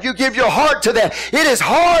to that, you give your heart to that, it is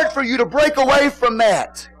hard for you to break away from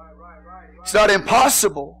that. It's not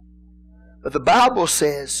impossible. But the Bible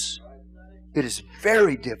says it is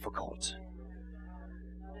very difficult.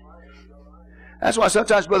 That's why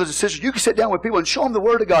sometimes, brothers and sisters, you can sit down with people and show them the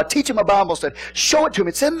Word of God. Teach them a Bible study. Show it to them.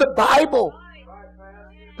 It's in the Bible.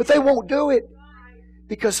 But they won't do it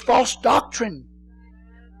because false doctrine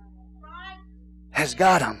has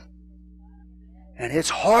got them. And it's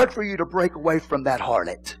hard for you to break away from that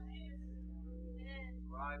harlot.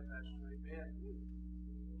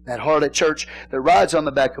 That harlot church that rides on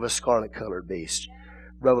the back of a scarlet-colored beast.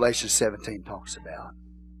 Revelation 17 talks about.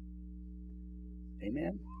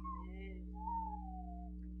 Amen.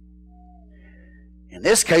 In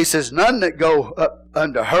this case, says, none that go up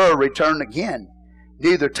unto her return again,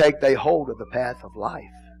 neither take they hold of the path of life.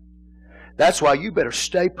 That's why you better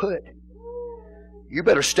stay put. You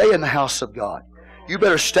better stay in the house of God. You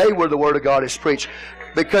better stay where the Word of God is preached.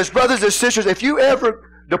 Because, brothers and sisters, if you ever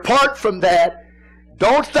depart from that,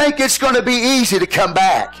 don't think it's going to be easy to come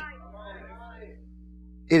back.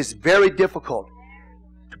 It is very difficult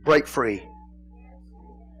to break free.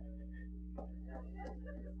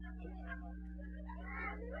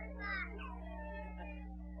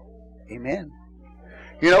 Amen.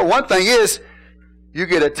 One thing is, you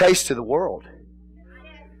get a taste of the world.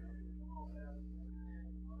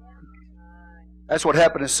 That's what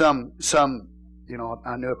happened to some,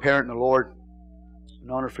 I knew a parent in the Lord,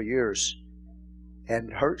 known her for years.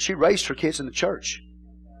 And she raised her kids in the church.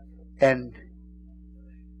 And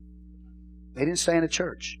they didn't stay in the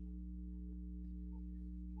church.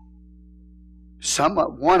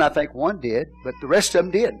 I think one did, but the rest of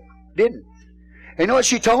them didn't. And you know what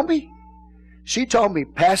she told me? She told me,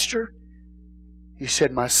 Pastor, he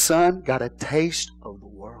said, my son got a taste of the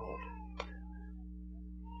world.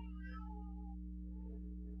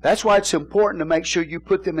 That's why it's important to make sure you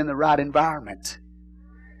put them in the right environment.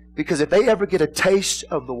 Because if they ever get a taste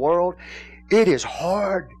of the world, it is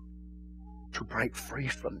hard to break free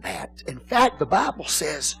from that. In fact, the Bible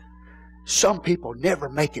says some people never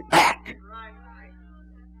make it back.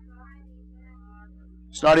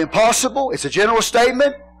 It's not impossible. It's a general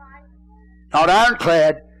statement. Not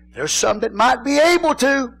ironclad. There's some that might be able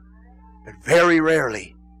to, but very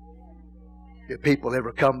rarely do people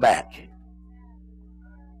ever come back.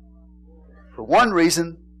 For one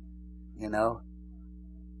reason, the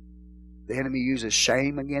enemy uses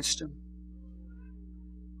shame against them.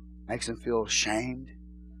 Makes them feel ashamed,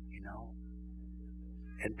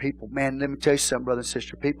 And people, man, let me tell you something, brother and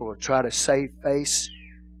sister. People will try to save face.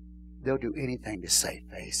 They'll do anything to save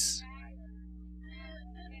face.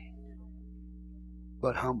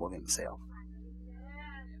 But humble themselves.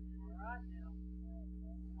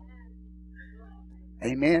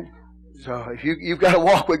 Amen. So if you've got to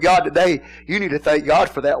walk with God today, you need to thank God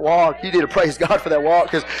for that walk. You need to praise God for that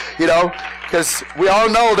walk because we all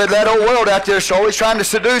know that old world out there is always trying to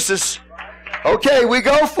seduce us. Okay, we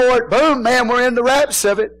go for it. Boom, man, we're in the wraps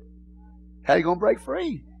of it. How are you going to break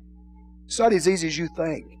free? It's not as easy as you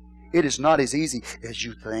think. It is not as easy as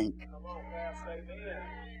you think.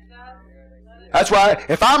 That's why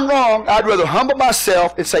if I'm wrong, I'd rather humble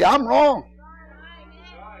myself and say, I'm wrong.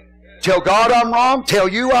 Tell God I'm wrong. Tell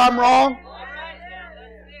you I'm wrong.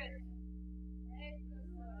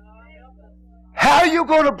 How are you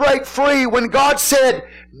going to break free when God said,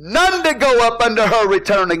 none to go up unto her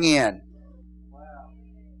return again?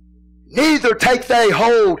 Neither take they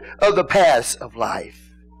hold of the paths of life.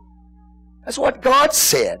 That's what God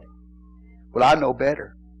said. Well, I know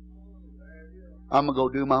better. I'm going to go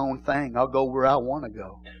do my own thing. I'll go where I want to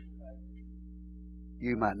go.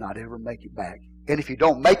 You might not ever make it back. And if you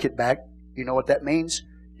don't make it back, you know what that means?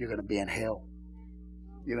 You're going to be in hell.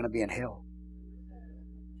 You're going to be in hell.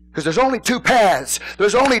 Because there's only two paths.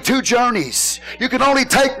 There's only two journeys. You can only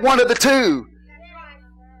take one of the two.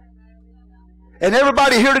 And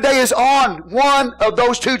everybody here today is on one of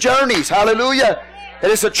those two journeys. Hallelujah.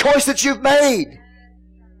 And it's a choice that you've made.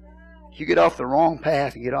 You get off the wrong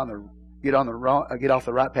path and get off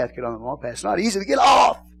the right path, get on the wrong path. It's not easy to get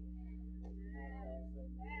off.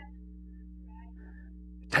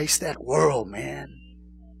 Taste that world, man.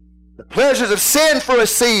 The pleasures of sin for a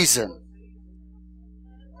season.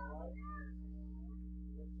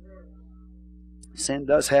 Sin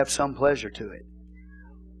does have some pleasure to it.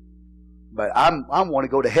 But I want to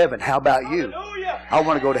go to heaven. How about you? I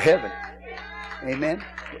want to go to heaven. Amen.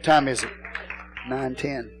 What time is it?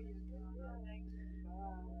 9:10.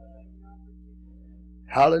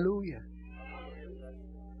 Hallelujah.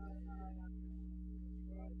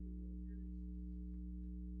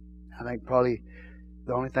 I think probably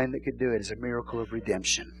the only thing that could do it is a miracle of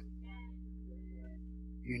redemption.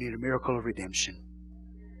 You need a miracle of redemption.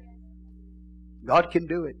 God can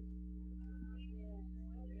do it.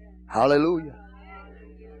 Hallelujah.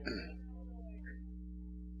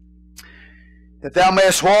 That thou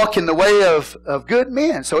mayest walk in the way of good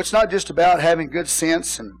men. So it's not just about having good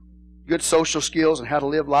sense and good social skills and how to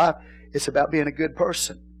live life. It's about being a good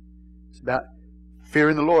person. It's about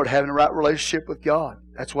fearing the Lord, having a right relationship with God.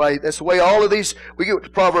 That's the way all of these, we get to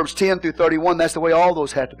Proverbs 10 through 31, that's the way all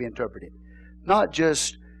those have to be interpreted. Not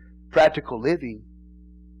just practical living,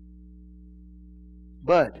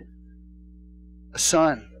 but a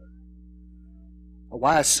son, a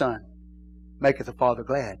wise son, maketh the father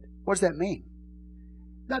glad. What does that mean?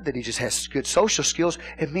 Not that he just has good social skills.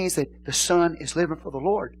 It means that the son is living for the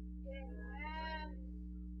Lord.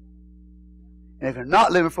 And if they're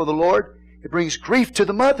not living for the Lord, it brings grief to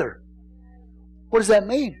the mother. What does that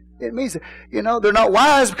mean? It means that, they're not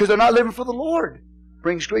wise because they're not living for the Lord. It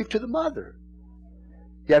brings grief to the mother.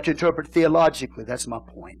 You have to interpret theologically. That's my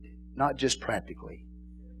point. Not just practically.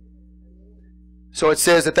 So it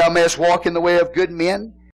says that thou mayest walk in the way of good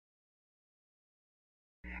men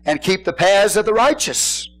and keep the paths of the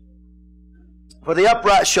righteous. For the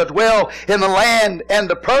upright shall dwell in the land, and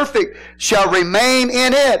the perfect shall remain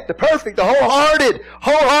in it. The perfect, the wholehearted,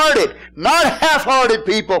 not half-hearted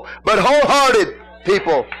people, but wholehearted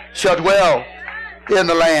people shall dwell in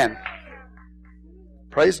the land.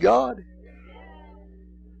 Praise God.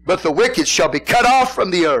 But the wicked shall be cut off from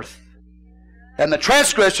the earth, and the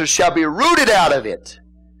transgressors shall be rooted out of it.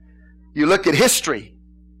 You look at history.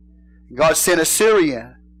 God sent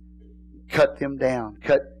Assyria, cut them down,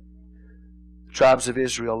 cut tribes of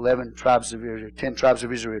Israel, 11 tribes of Israel, 10 tribes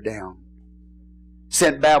of Israel down.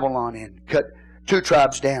 Sent Babylon in, cut 2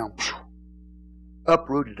 tribes down,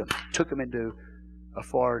 uprooted them, took them into a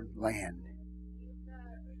foreign land.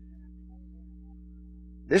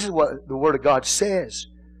 This is what the Word of God says.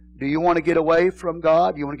 Do you want to get away from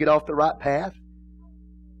God? Do you want to get off the right path?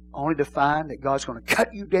 Only to find that God's going to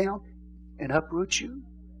cut you down and uproot you?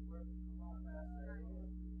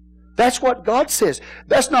 That's what God says.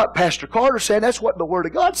 That's not Pastor Carter saying. That's what the Word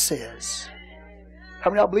of God says. How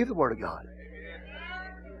many of y'all believe the Word of God?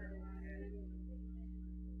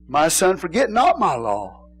 My son, forget not my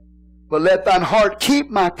law, but let thine heart keep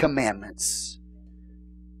my commandments.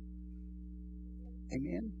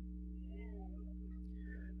 Amen.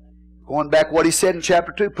 Going back what he said in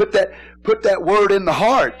chapter 2, put that word in the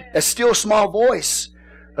heart. A still small voice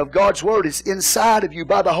of God's Word is inside of you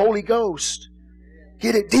by the Holy Ghost.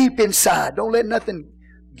 Get it deep inside. Don't let nothing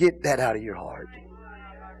get that out of your heart.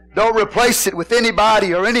 Don't replace it with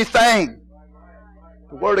anybody or anything.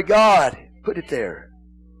 The Word of God, put it there.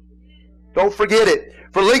 Don't forget it.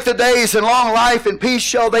 For length of days and long life and peace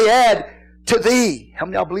shall they add to thee. How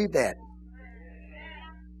many of y'all believe that?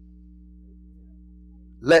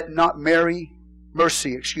 Let not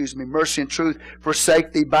mercy and truth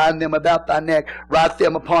forsake thee. Bind them about thy neck. Write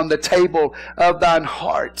them upon the table of thine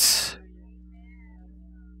heart.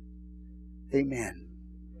 Amen.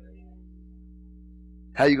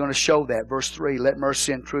 How are you going to show that? Verse 3, let not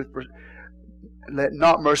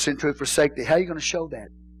mercy and truth forsake thee. How are you going to show that?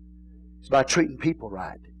 It's by treating people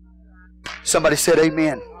right. Somebody said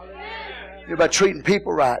amen. You're by treating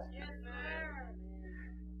people right.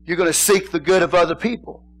 You're going to seek the good of other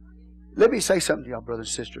people. Let me say something to y'all, brothers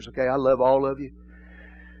and sisters, okay? I love all of you.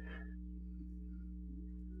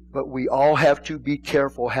 But we all have to be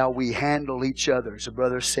careful how we handle each other. As a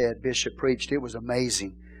brother said, Bishop preached, it was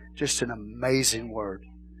amazing. Just an amazing word.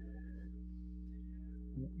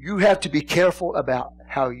 You have to be careful about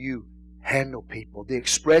how you handle people. The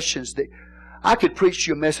expressions that... I could preach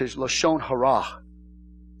you a message, Lashon Hara,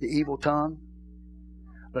 the evil tongue.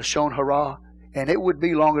 Lashon Hara. And it would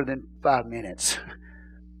be longer than 5 minutes.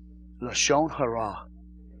 Lashon Hara.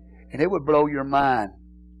 And it would blow your mind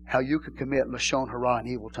how you can commit Lashon Hara, an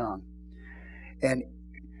evil tongue. And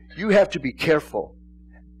you have to be careful.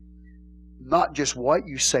 Not just what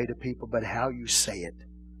you say to people, but how you say it.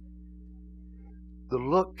 The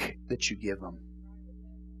look that you give them.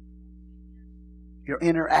 Your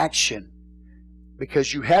interaction.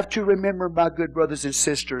 Because you have to remember, my good brothers and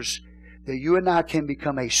sisters, that you and I can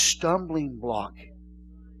become a stumbling block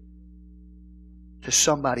to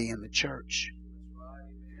somebody in the church.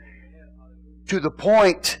 To the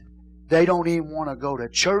point they don't even want to go to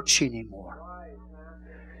church anymore.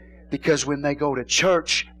 Because when they go to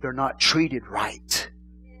church, they're not treated right.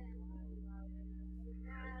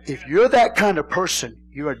 If you're that kind of person,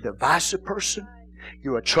 you're a divisive person,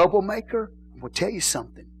 you're a troublemaker, I'm going to tell you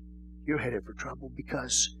something. You're headed for trouble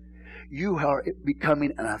because you are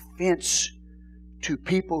becoming an offense to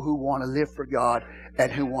people who want to live for God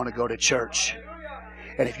and who want to go to church.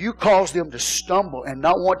 And if you cause them to stumble and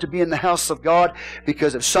not want to be in the house of God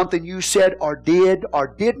because of something you said or did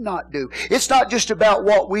not do. It's not just about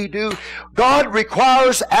what we do. God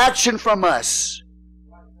requires action from us.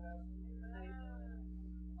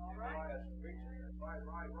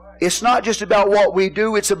 It's not just about what we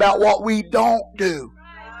do, it's about what we don't do.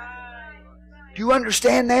 Do you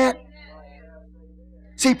understand that?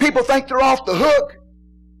 See, people think they're off the hook.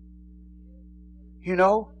 You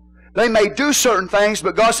know? They may do certain things,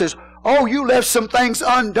 but God says, oh, you left some things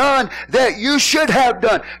undone that you should have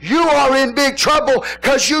done. You are in big trouble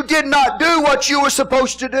because you did not do what you were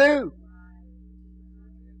supposed to do.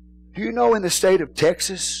 Do you know in the state of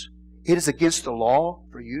Texas, it is against the law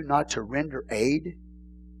for you not to render aid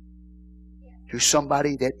to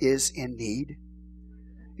somebody that is in need?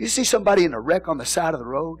 You see somebody in a wreck on the side of the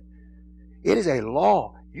road, it is a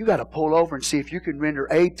law. You got to pull over and see if you can render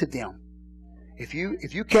aid to them. If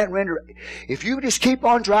you can't render, if you just keep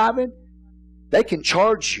on driving, they can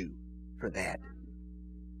charge you for that.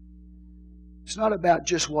 It's not about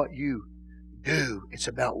just what you do. It's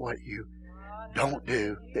about what you don't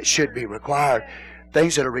do that should be required.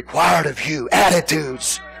 Things that are required of you.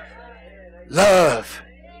 Attitudes. Love.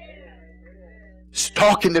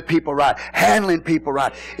 Talking to people right. Handling people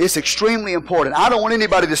right. It's extremely important. I don't want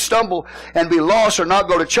anybody to stumble and be lost or not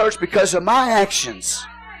go to church because of my actions.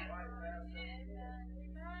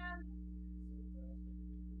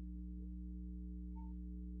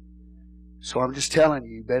 So I'm just telling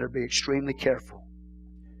you, you better be extremely careful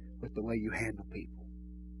with the way you handle people.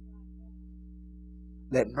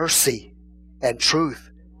 Let mercy and truth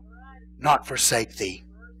not forsake thee.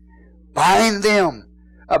 Bind them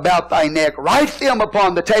about thy neck. Write them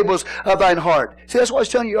upon the tables of thine heart. See, that's what I was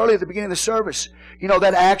telling you earlier at the beginning of the service. You know,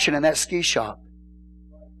 that action in that ski shop.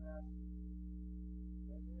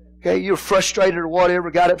 Okay, you're frustrated or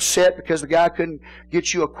whatever, got upset because the guy couldn't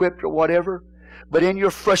get you equipped or whatever. But in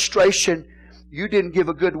your frustration, you didn't give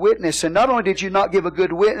a good witness. And not only did you not give a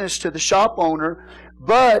good witness to the shop owner,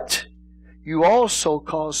 but you also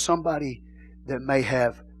caused somebody that may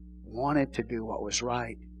have wanted to do what was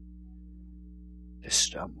right to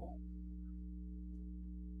stumble.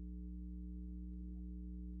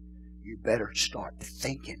 You better start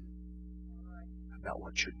thinking about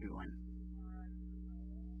what you're doing.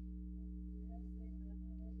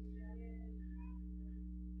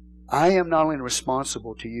 I am not only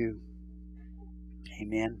responsible to you,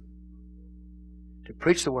 amen, to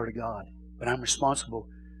preach the Word of God, but I'm responsible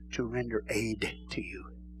to render aid to you,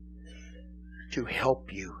 to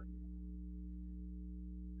help you.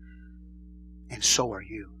 And so are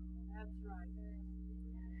you.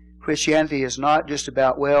 Christianity is not just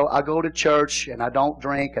about, well, I go to church and I don't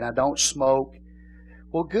drink and I don't smoke.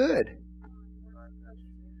 Well, good.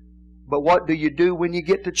 But what do you do when you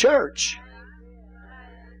get to church?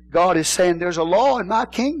 God is saying there's a law in my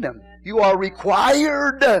kingdom. You are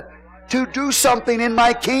required to do something in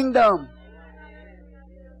my kingdom.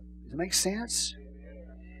 Does it make sense?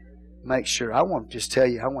 Make sure. I want to just tell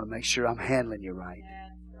you, I want to make sure I'm handling you right.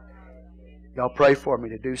 Y'all pray for me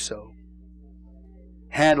to do so.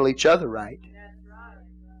 Handle each other right.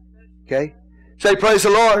 Okay? Say praise the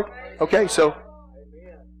Lord. Okay, so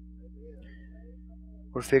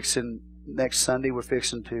we're fixing, next Sunday, we're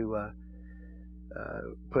fixing to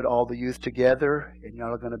put all the youth together, and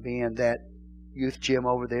y'all are going to be in that youth gym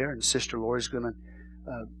over there, and Sister Lori's going to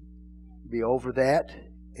be over that.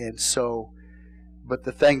 And so, but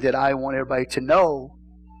the thing that I want everybody to know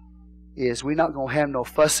is we're not going to have no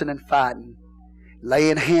fussing and fighting,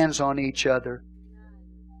 laying hands on each other.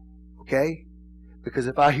 Okay? Because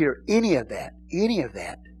if I hear any of that,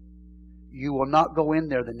 you will not go in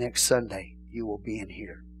there the next Sunday. You will be in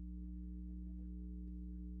here.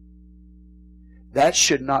 That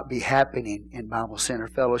should not be happening in Bible Center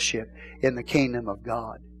Fellowship in the kingdom of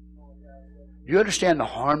God. Do you understand the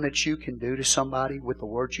harm that you can do to somebody with the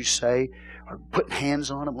words you say, or putting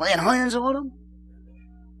hands on them, laying hands on them?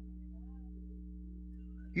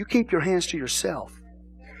 You keep your hands to yourself.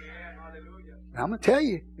 Now, I'm going to tell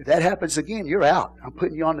you, if that happens again, you're out. I'm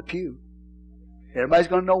putting you on the pew. Everybody's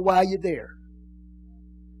going to know why you're there.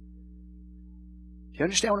 Do you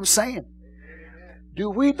understand what I'm saying? Do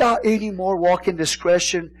we not anymore walk in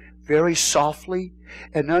discretion very softly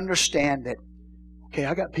and understand that, okay,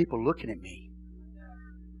 I got people looking at me.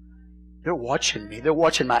 They're watching me. They're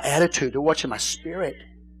watching my attitude. They're watching my spirit.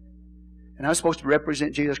 And I'm supposed to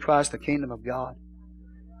represent Jesus Christ, the kingdom of God.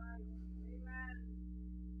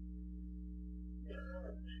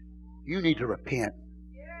 You need to repent.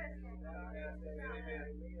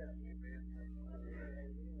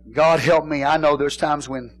 God help me. I know there's times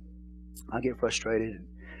when I get frustrated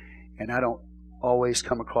and I don't always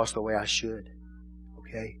come across the way I should.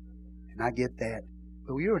 Okay? And I get that.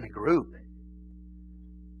 But you're in a group.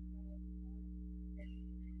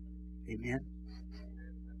 Amen?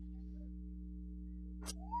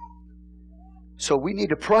 So we need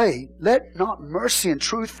to pray. Let not mercy and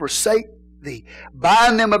truth forsake thee.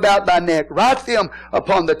 Bind them about thy neck. Write them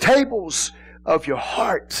upon the tables of your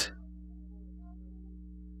heart.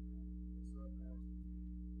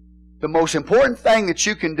 The most important thing that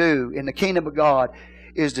you can do in the kingdom of God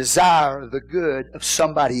is desire the good of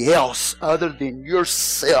somebody else other than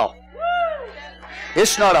yourself.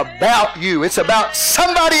 It's not about you. It's about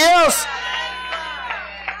somebody else.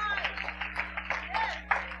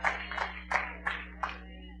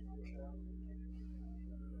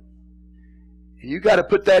 And you got to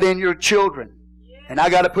put that in your children. And I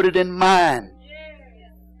got to put it in mine.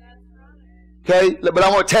 Okay? But I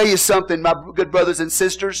want to tell you something, my good brothers and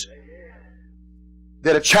sisters.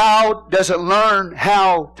 That a child doesn't learn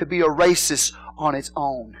how to be a racist on its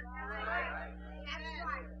own.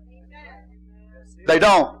 They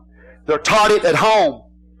don't. They're taught it at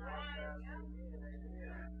home.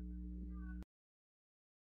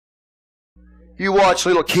 You watch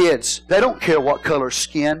little kids. They don't care what color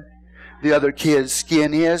skin the other kid's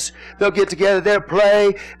skin is. They'll get together, they'll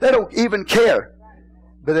play. They don't even care.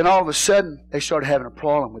 But then all of a sudden, they start having a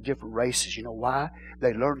problem with different races. You know why?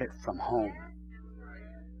 They learned it from home.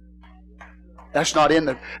 That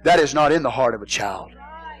is not in the heart of a child.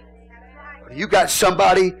 You got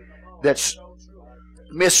somebody that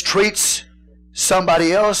mistreats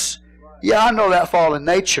somebody else. Yeah, I know that fallen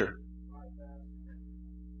nature.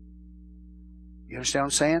 You understand what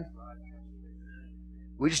I'm saying?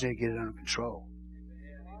 We just need to get it under control.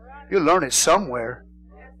 You'll learn it somewhere.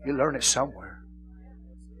 You'll learn it somewhere.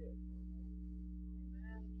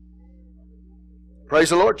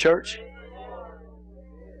 Praise the Lord, church.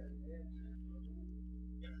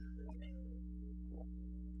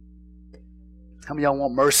 How many of y'all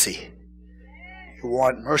want mercy? You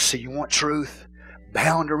want mercy. You want truth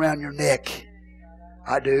bound around your neck.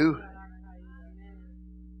 I do.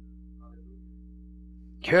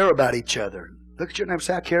 Care about each other. Look at your neighbor and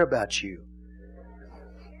say, I care about you.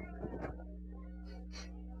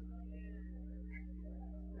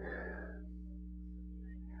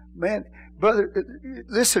 Man, brother,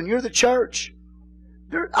 listen, you're the church.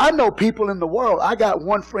 I know people in the world. I got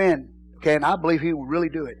one friend, okay, and I believe he will really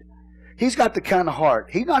do it. He's got the kind of heart.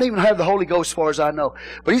 He's not even have the Holy Ghost as far as I know.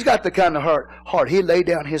 But he's got the kind of heart. He laid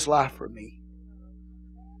down his life for me.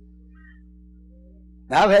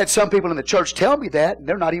 Now, I've had some people in the church tell me that, and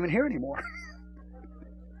they're not even here anymore.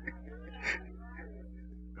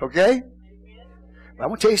 Okay? But I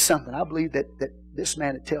want to tell you something. I believe that this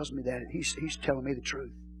man that tells me that, he's telling me the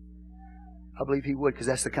truth. I believe he would, because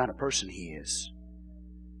that's the kind of person he is.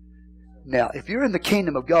 Now, if you're in the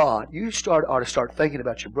kingdom of God, you ought to start thinking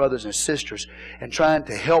about your brothers and sisters and trying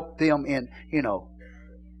to help them in,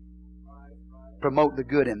 promote the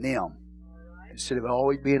good in them instead of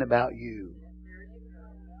always being about you.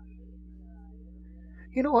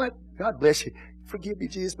 You know what? God bless you. Forgive me,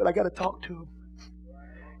 Jesus, but I got to talk to him.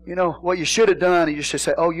 You know, what you should have done, you should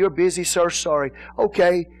say, oh, you're busy, sir, sorry.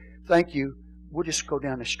 Okay, thank you. We'll just go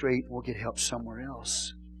down the street and we'll get help somewhere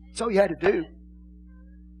else. That's all you had to do.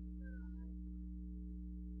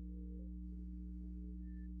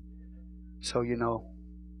 So,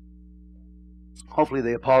 hopefully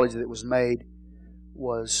the apology that was made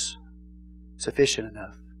was sufficient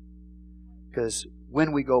enough. Because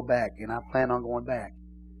when we go back, and I plan on going back,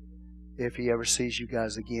 if he ever sees you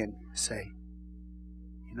guys again, say,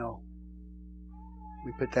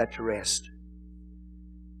 we put that to rest.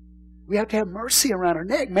 We have to have mercy around our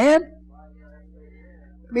neck, man.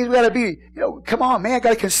 It means we got to be, come on, man, got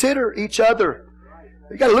to consider each other.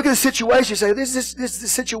 You got to look at the situation and say, this is the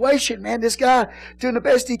situation, man. This guy doing the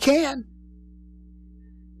best he can.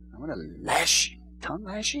 I'm going to lash him, tongue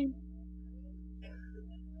lash him.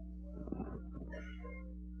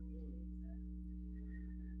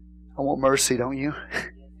 I want mercy, don't you?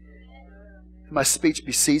 My speech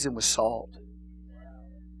be seasoned with salt.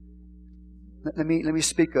 Let me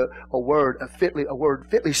speak a word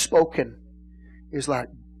fitly spoken is like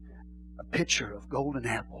a picture of golden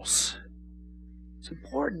apples. It's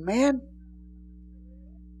important, man.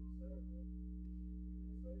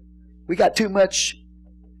 We got too much,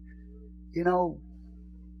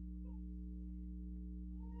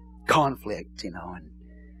 conflict, and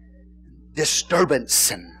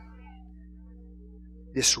disturbance and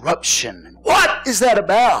disruption. And what is that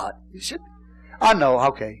about? I know,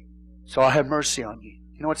 okay. So I have mercy on you.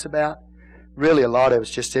 You know what it's about? Really, a lot of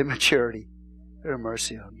it's just immaturity. I have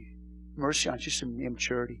mercy on you. Mercy on you, just some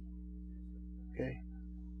immaturity. Okay?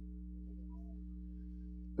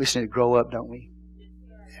 We just need to grow up, don't we?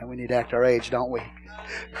 And we need to act our age, don't we?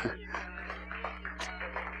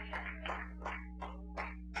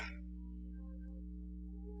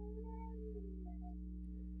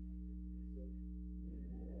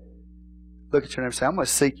 Look at your neighbor and say, I'm going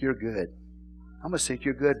to seek your good. I'm going to seek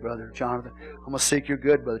your good, Brother Jonathan. I'm going to seek your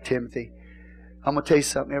good, Brother Timothy. I'm going to tell you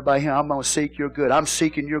something, everybody here. I'm going to seek your good. I'm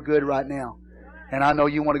seeking your good right now. And I know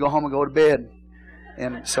you want to go home and go to bed.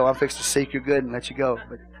 And so I'm fixing to seek your good and let you go.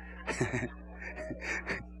 But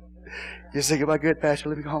you're thinking about good, Pastor.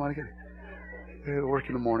 Let me go home. I got to work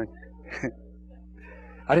in the morning.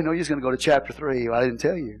 I didn't know you was going to go to chapter 3. Well, I didn't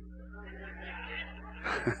tell you.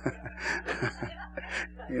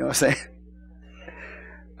 You know what I'm saying?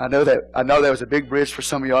 I know that was a big bridge for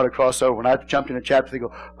some of y'all to cross over. When I jumped into chapter 3,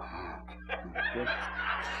 go, oh,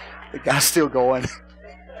 the guy's still going.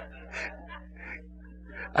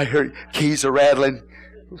 I heard keys are rattling.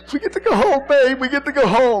 We get to go home, babe. We get to go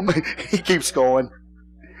home. He keeps going.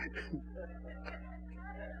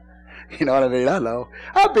 You know what I mean? I know.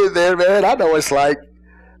 I've been there, man. I know what it's like.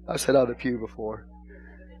 I've sat on the pew before.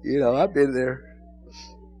 I've been there.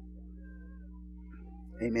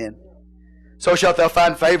 Amen. So shalt thou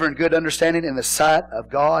find favor and good understanding in the sight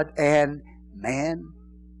of God and man.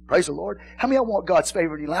 Praise the Lord. How many of y'all want God's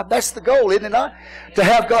favor in your life? That's the goal, isn't it not? To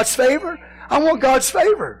have God's favor. I want God's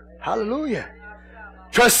favor. Hallelujah.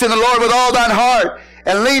 Trust in the Lord with all thine heart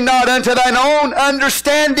and lean not unto thine own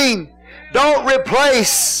understanding. Don't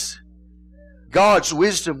replace God's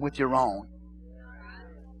wisdom with your own.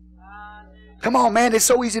 Come on, man. It's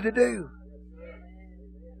so easy to do.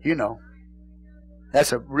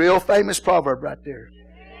 That's a real famous proverb right there.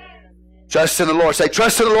 Trust in the Lord. Say,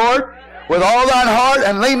 trust in the Lord with all thine heart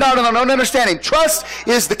and lean not on thine own understanding. Trust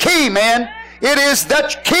is the key, man. It is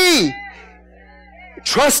the key.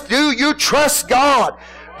 Do you trust God?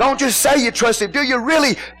 Don't just say you trust Him. Do you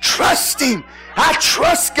really trust Him? I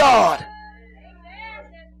trust God.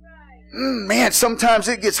 Man, sometimes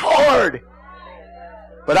it gets hard.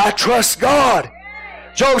 But I trust God.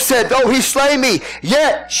 Job said, though He slay me,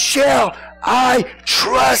 yet shall I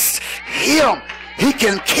trust Him. He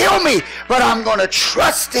can kill me, but I'm going to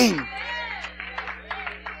trust Him.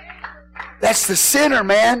 That's the sinner,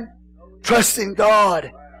 man. Trusting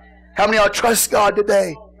God. How many of y'all trust God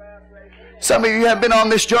today? Some of you haven't been on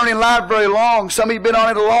this journey in life very long. Some of you have been on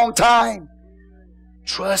it a long time.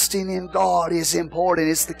 Trusting in God is important.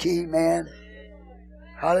 It's the key, man.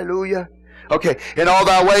 Hallelujah. Okay. In all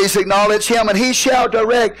thy ways acknowledge Him, and He shall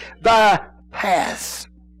direct thy paths.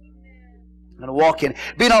 I'm going to walk in.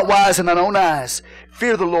 Be not wise in thine own eyes.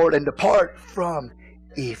 Fear the Lord and depart from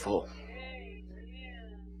evil.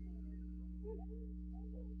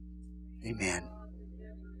 Amen.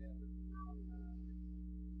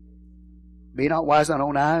 Be not wise in thine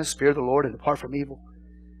own eyes. Fear the Lord and depart from evil.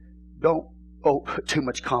 Don't put too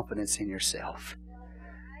much confidence in yourself.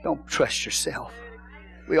 Don't trust yourself.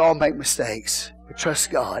 We all make mistakes, but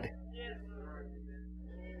trust God.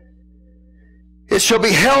 It shall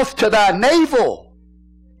be health to thy navel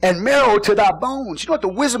and marrow to thy bones. You know what the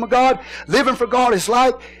wisdom of God, living for God is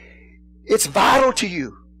like? It's vital to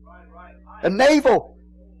you. A navel,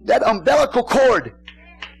 that umbilical cord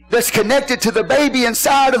that's connected to the baby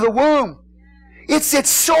inside of the womb. It's its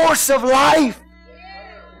source of life.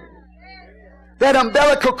 That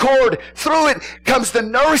umbilical cord, through it comes the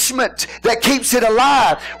nourishment that keeps it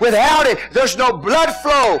alive. Without it, there's no blood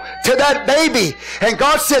flow to that baby. And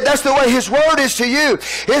God said that's the way His Word is to you.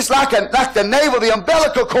 It's like the navel, the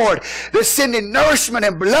umbilical cord that's sending nourishment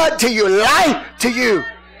and blood to you, life to you.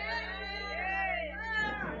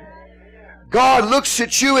 God looks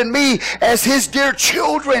at you and me as His dear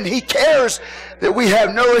children. He cares that we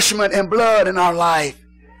have nourishment and blood in our life.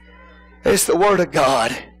 It's the Word of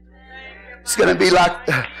God. It's going to be like,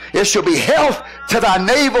 it shall be health to thy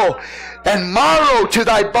navel and marrow to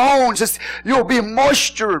thy bones. You'll be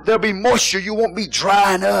moisture. There'll be moisture. You won't be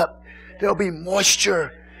drying up. There'll be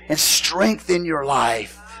moisture and strength in your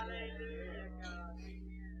life.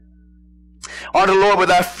 Honor the Lord with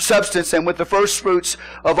thy substance and with the first fruits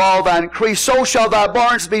of all thy increase. So shall thy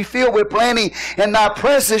barns be filled with plenty, and thy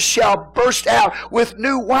presses shall burst out with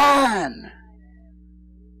new wine.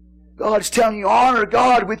 God's telling you, honor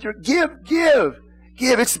God with your give.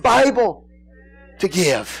 It's Bible to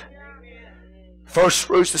give. First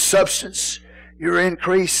fruits, the substance, your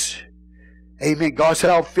increase. Amen. God said,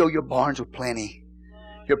 I'll fill your barns with plenty.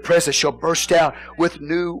 Your presses shall burst out with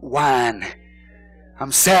new wine.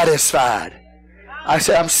 I'm satisfied. I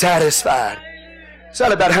said, I'm satisfied. It's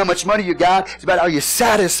not about how much money you got. It's about, are you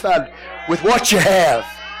satisfied with what you have?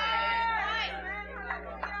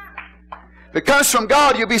 If it comes from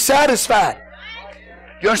God, you'll be satisfied.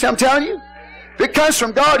 You understand what I'm telling you? If it comes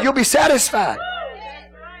from God, you'll be satisfied.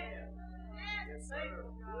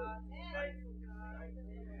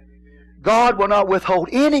 God will not withhold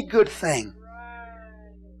any good thing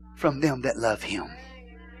from them that love Him.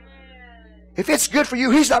 If it's good for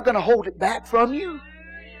you, He's not going to hold it back from you.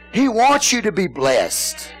 He wants you to be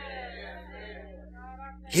blessed.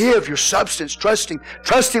 Give your substance, trust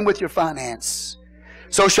Him with your finance.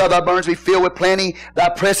 So shall thy barns be filled with plenty, thy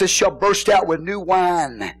presses shall burst out with new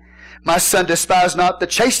wine. My son, despise not the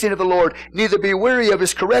chastening of the Lord, neither be weary of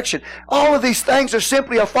His correction. All of these things are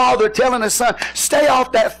simply a father telling his son, stay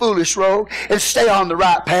off that foolish road and stay on the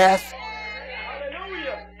right path.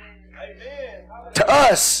 Hallelujah. Amen. To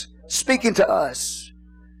us, speaking to us.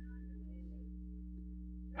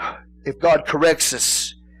 If God corrects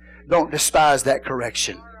us, don't despise that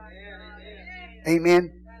correction.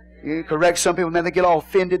 Amen. You correct some people, man, they get all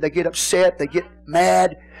offended, they get upset, they get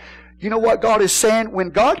mad. You know what God is saying?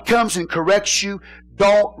 When God comes and corrects you,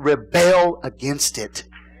 don't rebel against it.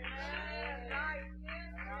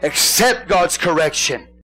 Accept God's correction.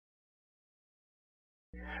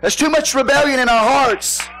 There's too much rebellion in our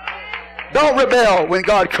hearts. Don't rebel when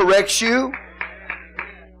God corrects you.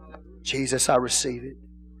 Jesus, I receive it.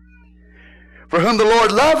 For whom the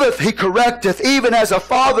Lord loveth, He correcteth, even as a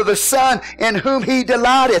father the son in whom He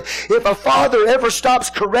delighteth. If a father ever stops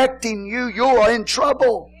correcting you, you are in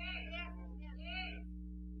trouble.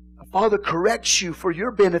 A father corrects you for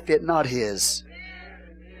your benefit, not his.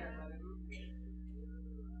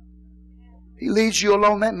 He leads you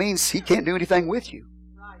along. That means He can't do anything with you.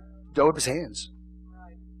 Throw up His hands.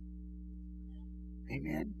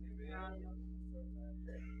 Amen.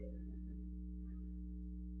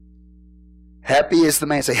 Happy is the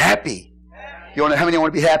man. Say happy. You want to, how many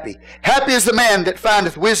want to be happy? Happy is the man that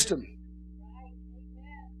findeth wisdom.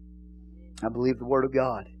 I believe the Word of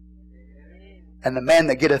God. And the man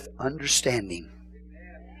that getteth understanding.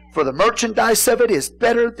 For the merchandise of it is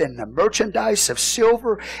better than the merchandise of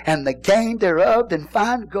silver, and the gain thereof than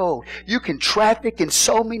fine gold. You can traffic in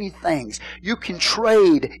so many things. You can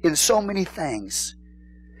trade in so many things.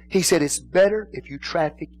 He said it's better if you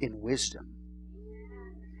traffic in wisdom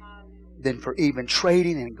than for even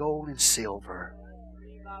trading in gold and silver.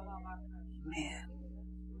 Man,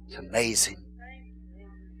 it's amazing.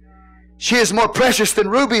 She is more precious than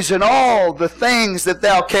rubies, and all the things that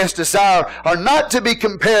thou canst desire are not to be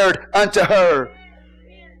compared unto her.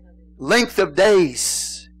 Length of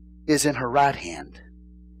days is in her right hand,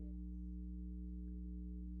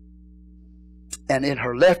 and in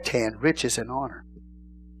her left hand riches and honor.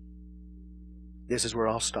 This is where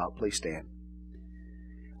I'll stop. Please stand.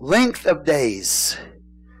 Length of days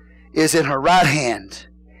is in her right hand,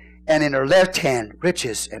 and in her left hand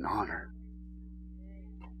riches and honor.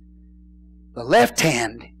 The left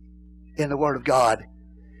hand in the Word of God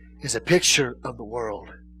is a picture of the world.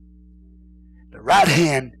 The right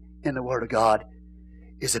hand in the Word of God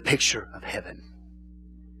is a picture of heaven.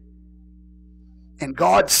 And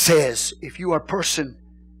God says, if you are a person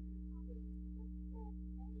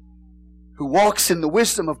who walks in the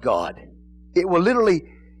wisdom of God, it will literally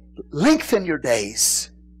lengthen your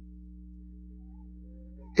days.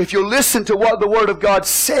 If you listen to what the Word of God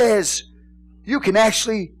says, you can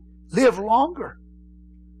actually live longer.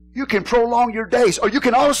 You can prolong your days, or you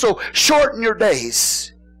can also shorten your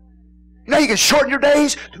days. You know, you can shorten your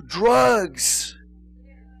days through drugs,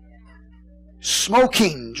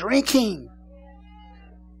 smoking, drinking.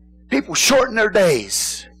 People shorten their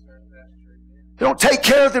days. They don't take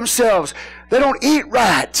care of themselves. They don't eat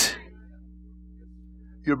right.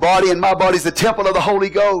 Your body and my body is the temple of the Holy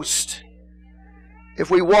Ghost. If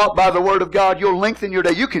we walk by the Word of God, you'll lengthen your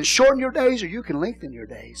day. You can shorten your days or you can lengthen your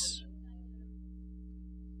days.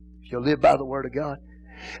 If you'll live by the Word of God.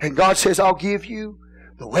 And God says, I'll give you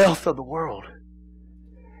the wealth of the world.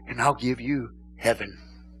 And I'll give you heaven.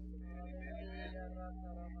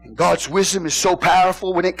 And God's wisdom is so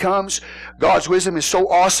powerful when it comes. God's wisdom is so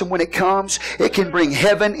awesome when it comes. It can bring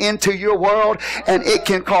heaven into your world. And it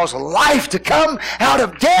can cause life to come out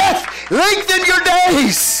of death. Lengthen your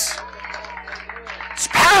days. It's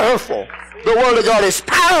powerful. The Word of God is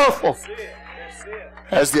powerful.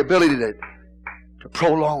 Has the ability to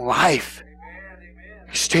prolong life.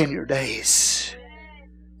 Extend your days.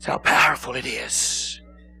 That's how powerful it is.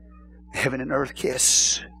 Heaven and earth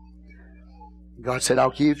kiss. God said, I'll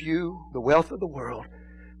give you the wealth of the world.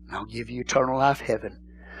 And I'll give you eternal life, heaven.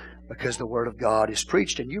 Because the Word of God is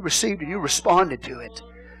preached and you received and you responded to it.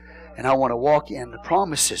 And I want to walk in the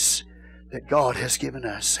promises that God has given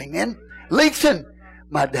us. Amen. Lengthen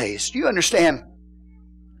my days. Do you understand?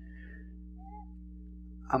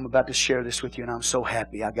 I'm about to share this with you and I'm so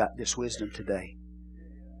happy I got this wisdom today.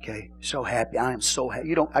 Okay? So happy. I am so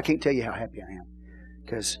happy. I can't tell you how happy I am.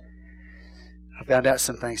 Because I found out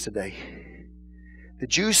some things today. The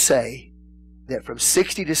Jews say that from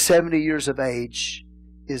 60 to 70 years of age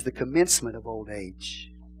is the commencement of old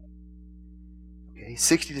age. Okay,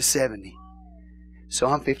 60 to 70. So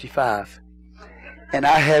I'm 55. And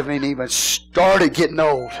I haven't even started getting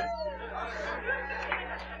old.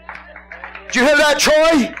 Did you hear that,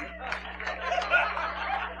 Troy?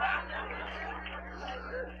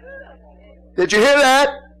 Did you hear that?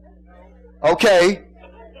 Okay.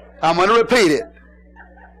 I'm going to repeat it.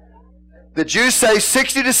 The Jews say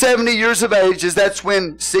 60 to 70 years of age that's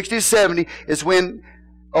when 60 to 70 is when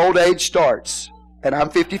old age starts. And I'm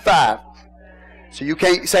 55. So you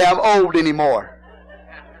can't say I'm old anymore.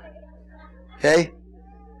 Okay?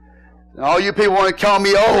 And all you people want to call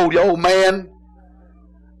me old, you old man.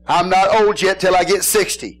 I'm not old yet till I get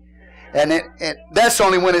 60. And that's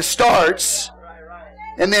only when it starts.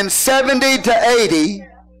 And then 70 to 80,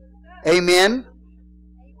 amen,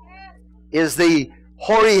 is the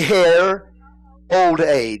hoary hair, old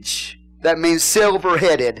age. That means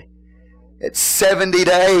silver-headed. It's 70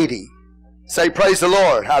 to 80. Say, praise the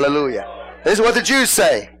Lord. Hallelujah. This is what the Jews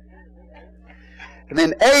say. And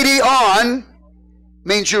then 80 on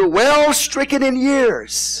means you're well stricken in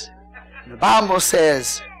years. The Bible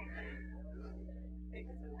says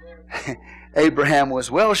Abraham was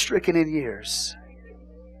well stricken in years.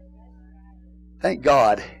 Thank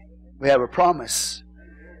God we have a promise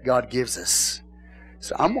God gives us.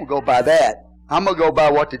 So I'm going to go by that. I'm going to go by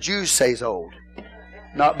what the Jews say is old,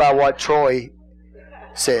 not by what Troy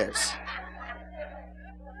says.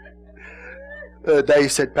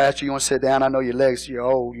 Dave said, Pastor, you want to sit down? I know your legs, you're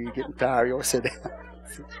old, you're getting tired, you want to sit down.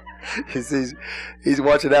 he's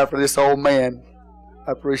watching out for this old man.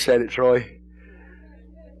 I appreciate it, Troy.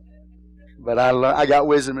 But I got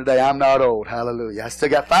wisdom today. I'm not old. Hallelujah. I still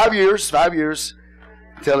got 5 years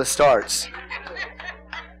until it starts.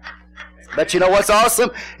 But you know what's awesome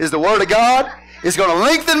is the Word of God is going to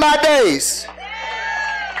lengthen my days.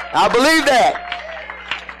 I believe that.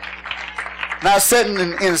 And I was sitting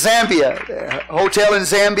in Zambia, a hotel in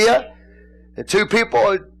Zambia. The two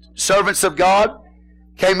people, servants of God,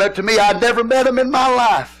 came up to me. I'd never met them in my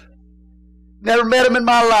life. Never met them in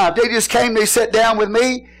my life. They just came, they sat down with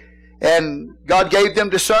me, and God gave them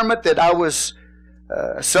discernment that I was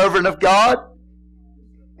a servant of God.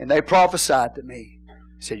 And they prophesied to me.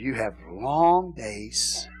 He said, you have long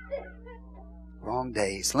days,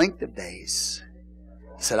 length of days.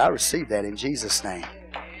 I said, I received that in Jesus' name.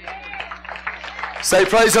 Say,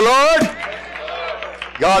 praise the Lord.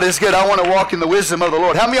 God is good. I want to walk in the wisdom of the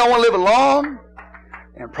Lord. How many of y'all want to live a long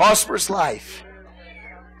and prosperous life?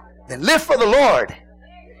 Then live for the Lord.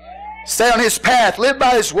 Stay on His path. Live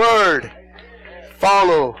by His Word.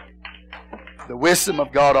 Follow the wisdom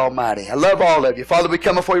of God Almighty. I love all of you. Father, we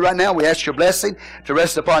come before you right now. We ask your blessing to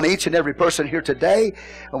rest upon each and every person here today.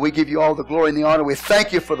 And we give you all the glory and the honor. We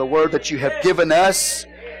thank you for the Word that you have given us.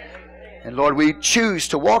 And Lord, we choose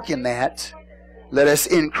to walk in that. Let us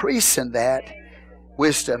increase in that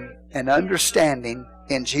wisdom and understanding.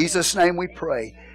 In Jesus' name we pray.